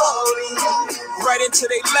 Now you're falling right into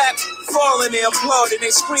their lap. Falling, they applauding, they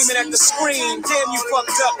screaming at the screen. Damn, you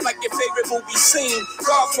fucked up like your favorite movie scene.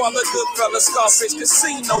 Godfather, Goodfellas, Scarface,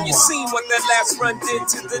 Casino. You seen what that last run did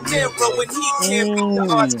to De Niro when he can't beat the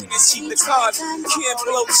odds, can't cheat the cards. Can't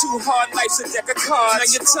blow too hard, life's a deck of cards.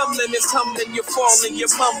 Now you're tumbling, it's humbling, you're falling,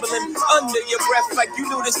 you're mumbling under your breath like you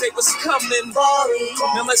knew this day was coming.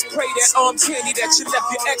 Now let's pray that arm candy that you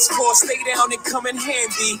left your ex for stay down and come in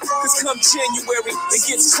handy. Cause come January, it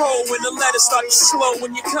gets cold when the letters start to slow.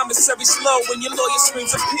 When your commissary slow, when your lawyer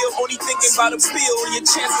screams appeal, only thinking about a bill, and your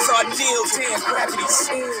chances are nil. Damn, gravity's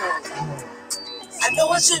still. I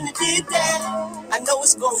know I shouldn't have did that. I know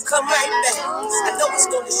it's gonna come right back. I know it's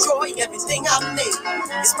gonna destroy everything I made.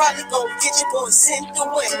 It's probably gonna get you for a cent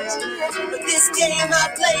away. But this game I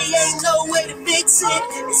play ain't no way to fix it.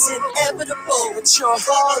 It's inevitable. But you're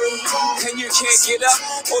falling and you can't get up.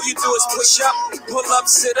 All you do is push up, pull up,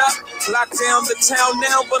 sit up. Lock down the town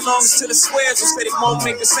now belongs to the squares. So they won't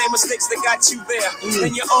make the same mistakes that got you there.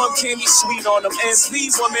 And your arm candy sweet on them. And the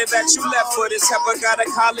woman that you left for this ever got a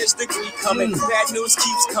college degree coming. Bad news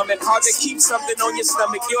keeps coming. Hard to keep something on your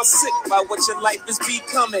stomach. You're sick by what your life is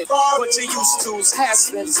becoming. What you used to's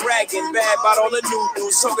has been bragging bad about all the new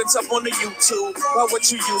news. Talking tough on the YouTube about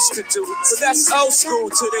what you used to do. So that's old school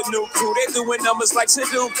to the new crew. They're doing numbers like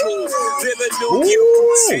Sudoku. They're the new you.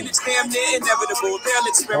 And it's damn near inevitable.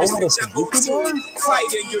 They'll experience the jungle too.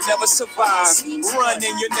 Fighting, you'll never survive.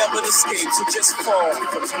 Running, you'll never escape. So just fall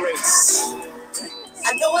for grace.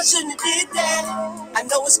 I know I shouldn't have did that. I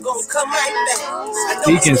know it's gonna come right back. I know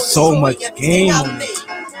Speaking so much game.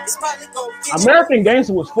 American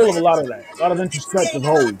Gangster was full of a lot of that. A lot of introspective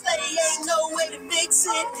hoes. Ain't no way to fix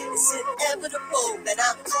it. It's inevitable that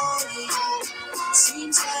I'm falling.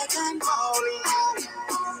 Seems like I'm falling.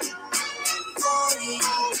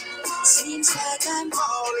 Seems like I'm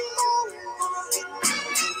falling.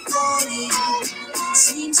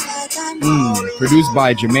 Produced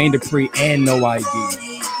by Jermaine Dupri and No ID.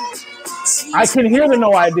 I can hear the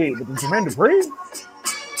No ID, but the Jermaine Dupri?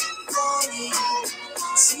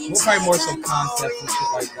 We'll probably more some concepts and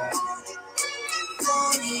shit like that.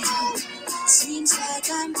 Seems like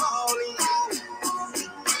I'm falling.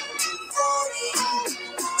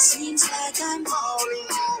 Seems like I'm falling.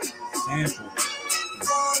 Sample.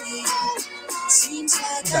 Seems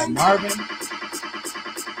like Is that Marvin?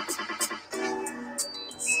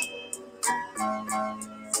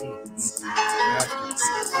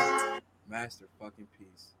 Master fucking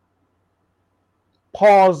piece.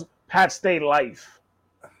 Pause. Pat Stay Life.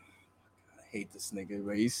 I hate this nigga,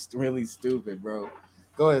 bro. He's really stupid, bro.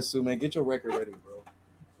 Go ahead, Sue, man. Get your record ready, bro.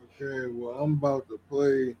 Okay, what I'm about to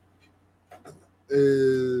play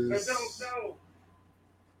is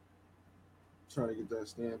trying to get that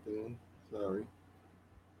stamp in. Sorry.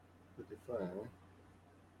 55.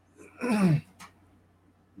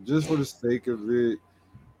 Just for the sake of it,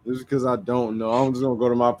 just because I don't know, I'm just gonna go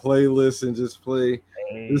to my playlist and just play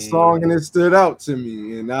this song, and it stood out to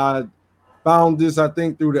me, and I found this, I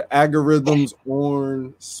think, through the algorithms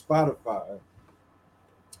on Spotify.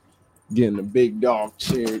 Getting a big dog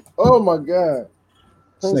cheer. Oh my god.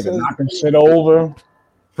 This nigga knocking shit over.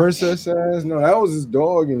 Princess ass. No, that was his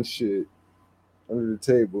dog and shit. Under the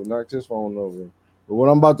table. Knocked his phone over. But what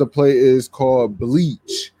I'm about to play is called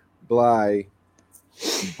Bleach by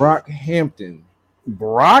Brockhampton.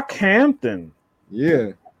 Brockhampton.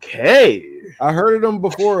 Yeah. Okay. I heard of them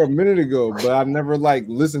before a minute ago, but I never like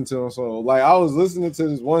listened to them. So like I was listening to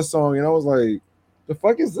this one song and I was like, the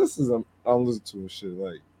fuck is this? I'm listening to shit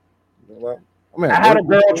like I had a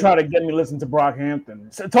girl try to get me to listen to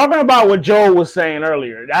Brockhampton. So, talking about what Joe was saying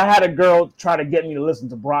earlier, I had a girl try to get me to listen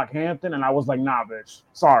to Brockhampton, and I was like, nah, bitch,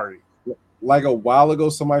 sorry. Like a while ago,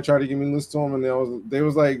 somebody tried to get me to listen to them, and they're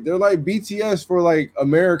like BTS for like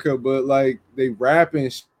America, but like they rap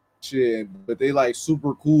and shit, but they like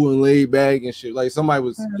super cool and laid back and shit. Like somebody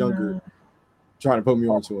was younger trying to put me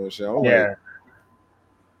onto a show. Yeah. Like,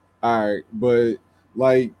 all right, but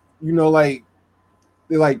like like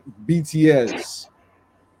they like BTS.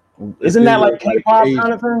 Isn't that like K-pop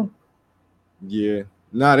kind of thing? Yeah.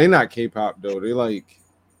 Nah, they're not K-pop though. They like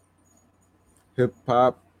hip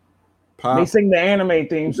hop. Pop. They sing the anime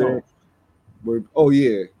theme song. Oh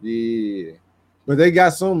yeah. But they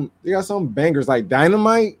got some bangers like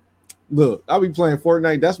Dynamite. Look, I'll be playing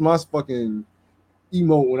Fortnite. That's my fucking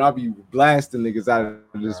emote when I'll be blasting niggas out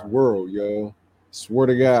of this world, yo. Swear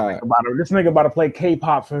to God. This nigga about to play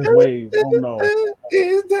K-pop for his wave. Oh no.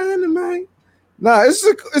 It's Dynamite. Nah,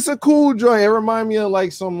 it's a cool joint. It remind me of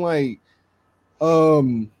like some like what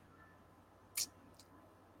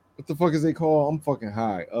the fuck is they called? I'm fucking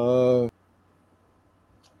high.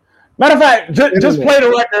 Matter of fact, just play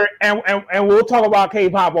the record and we'll talk about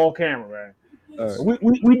K-pop on camera, man.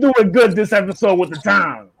 We doing good this episode with the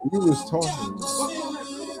time. We was talking.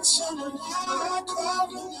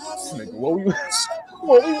 Nigga, what we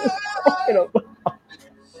talking about?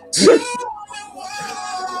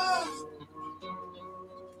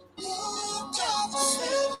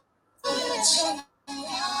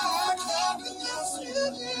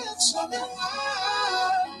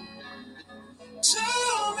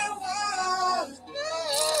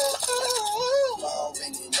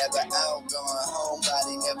 Never outgoing,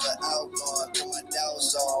 homebody never outgoing. Put my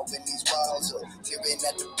doubts on when these walls are tearing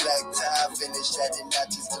at the black tie. Finish adding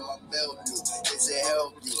notches to my belt. Is it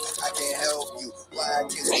help you? I can't help you. Why?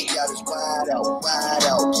 Cause we got us wide out, wide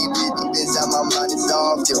out. Keep it deep inside my mind, it's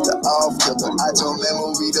off filter, off filter. I told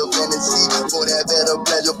memory the fantasy for that better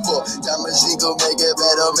pleasure for. Time machine go make it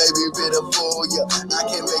better, maybe better for ya. I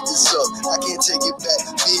can't make this up, I can't take it back.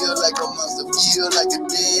 Feel like a monster, feel like a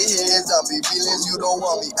dead head zombie. Feelings you don't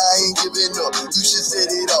want me, I ain't giving up. You should set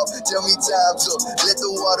it off. Tell me time's up. Let the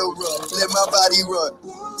water run. Let my body run.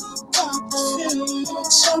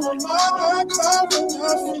 Tell me why.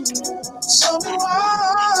 Tell me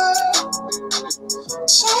why.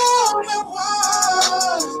 Tell me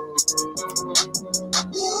why.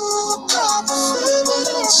 You got the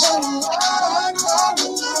feeling. Tell me why.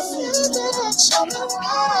 Tell me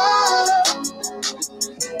why.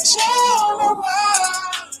 Tell me why.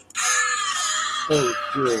 Oh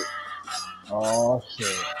shit. Oh shit. I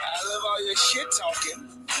love all your shit talking.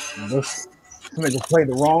 This nigga played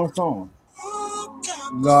the wrong song.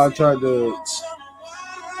 No, I tried to.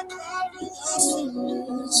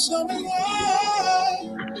 Tell me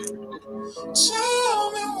why.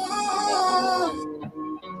 Tell me why.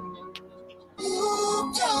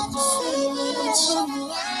 You got the feeling. Tell me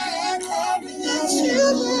why.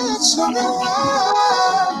 Tell me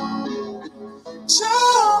why.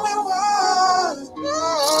 Tell me why.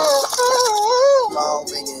 Long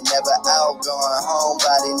ringing, never outgoing.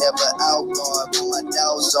 Homebody never outgoing. Put my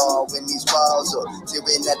doubts on when these walls are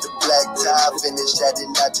tearing at the black tie. Finish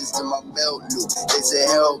adding notches to my belt loop. They say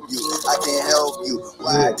help you, I can't help you.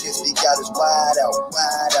 Why? Cause we got us wide out,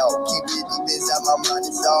 wide out. Keep it deep inside my mind,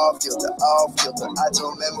 it's off filter, off filter. I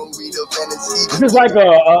told memory the fantasy. This is like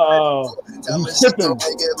you sipping.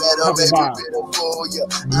 I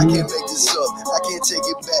can't make this up. I can't take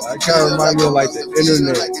it back. I kind of remind me of like the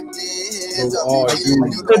internet.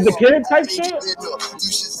 The kid type shit?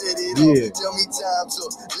 Yeah. Tell me time's up.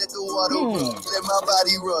 Let the water run. Let my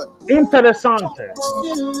body run. Interesante.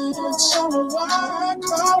 Tell me why.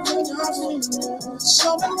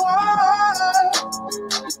 Tell me why.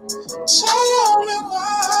 Tell me why.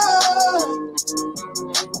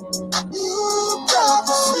 You got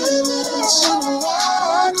the feeling. Tell me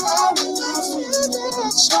why.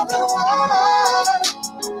 Tell me why.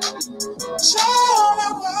 Tell me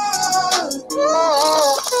why.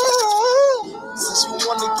 Since you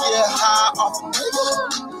wanna get high off of nigga,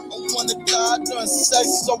 I wanna die during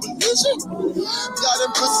sex or religion. God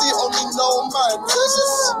and pussy only know my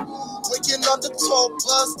intentions. Waking on the tour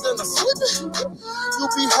bus, then I'm sleeping. You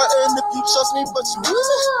be hurting if you trust me, but you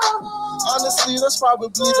losing. Honestly, that's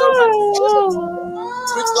probably the reason.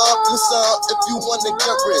 Pick up the sound if you want to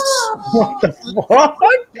get rich. What?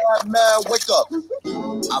 Man, wake up.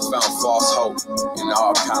 I found false hope in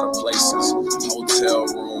all kind of places, hotel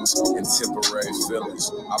rooms and temporary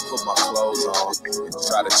feelings. I put my clothes on and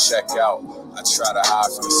try to check out. I try to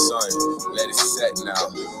hide from the sun, let it set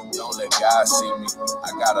now. Don't let God see me.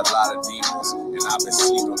 I got a lot of demons and I've been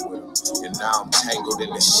sleeping with them. And now I'm tangled in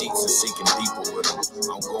the sheets and sinking deeper with them.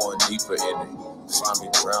 I'm going deeper in it. Find me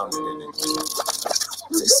drowning in it.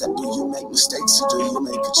 They said, do you make mistakes or do you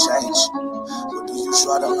make a change? Or do you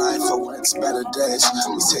try to line for when it's better days?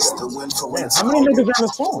 We taste the win for when it's how many niggas on the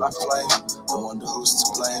song? I wonder who's to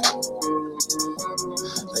blame.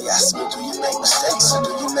 They ask me, do you make mistakes or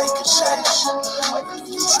do you make a change? Or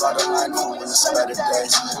do you try to line for when it's better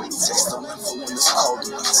days? We taste the win for when it's cold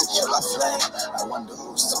enough to kill our flame. I wonder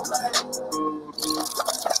who's to blame.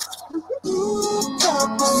 You got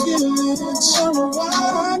my feelings. Tell me why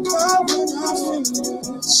I cry when I feel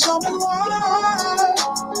it. Tell me why.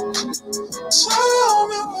 Tell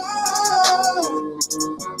me why.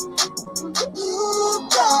 You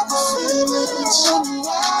got my feelings. Tell me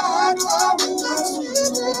why I cry when I feel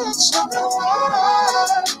it. Tell me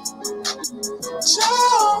why.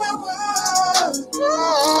 Tell me why.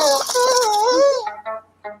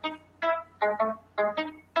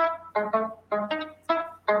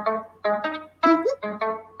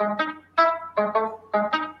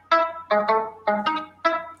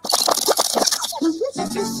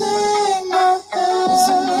 Everything I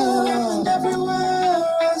have and everywhere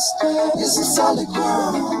I stay is a solid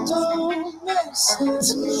ground. Don't make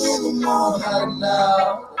sense to me anymore. Right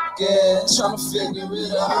now, again, trying to figure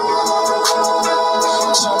it out.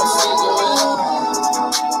 I'm trying to figure it out.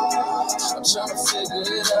 I'm trying to figure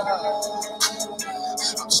it out.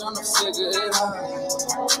 I'm trying to figure it out.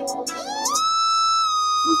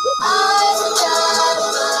 I've got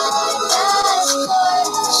my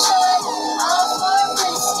passport, all for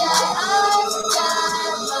this guy. I've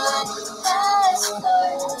got my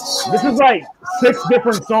passport. This is like 6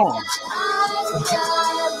 different songs. I've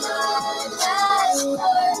got my passport,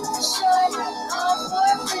 all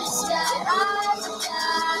for this guy. I've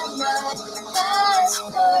got my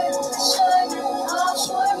passport, all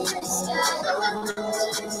for this guy.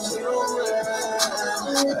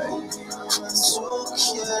 So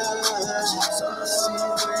cute, so see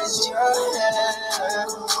where's your head.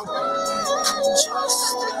 Just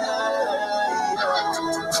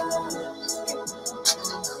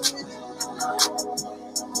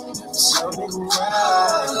tell me why. Tell me why.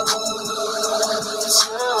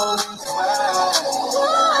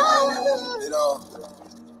 You know.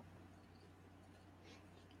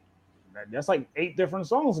 That's like 8 different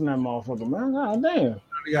songs in that motherfucker, man. God damn.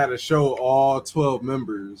 You got to show all 12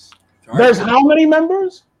 members. There's how many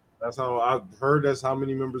members? That's how I've heard. That's how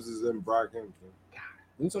many members is in Brockhampton.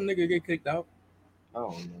 Didn't some nigga get kicked out? I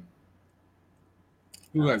don't know.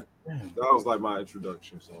 Who like that was like my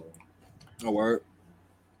introduction song. Oh, word.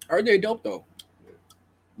 Are they dope though?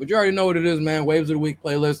 But you already know what it is, man. Waves of the Week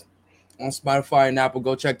playlist on Spotify and Apple.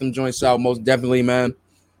 Go check them joints out. Most definitely, man.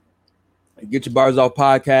 Get Your Bars Off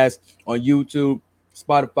podcast on YouTube,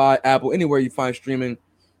 Spotify, Apple, anywhere you find streaming.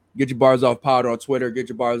 Get Your Bars Off Pod on Twitter. Get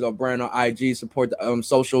Your Bars Off brand on IG. Support the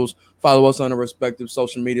socials. Follow us on the respective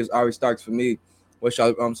social medias. Ari Starks for me. What's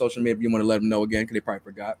your social media if you want to let them know again? Because they probably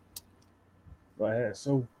forgot. Go ahead.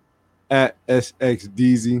 So at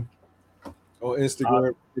SXDZ on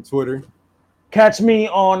Instagram and Twitter. Catch me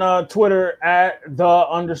on Twitter at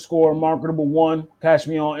 @the_marketable1. Catch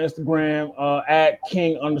me on Instagram at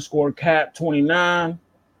king_cap29.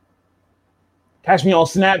 Catch me on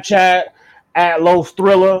Snapchat at Los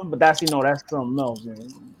Thriller, but that's that's something else. You know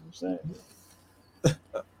what I'm saying?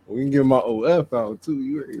 We can get my OF out too.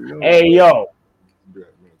 You already know. Hey yo,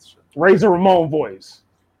 Razor Ramon voice.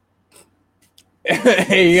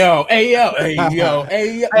 Hey yo, hey yo, hey yo,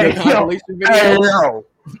 hey yo, hey yo, hey yo.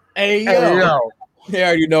 Hey yo. They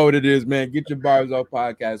already know what it is, man. Get Your Bars Off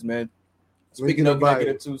podcast, man. Speaking of making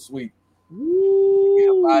it too sweet. Get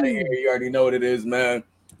up out of here. You already know what it is, man.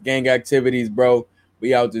 Gang activities, bro.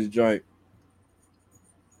 We out this joint.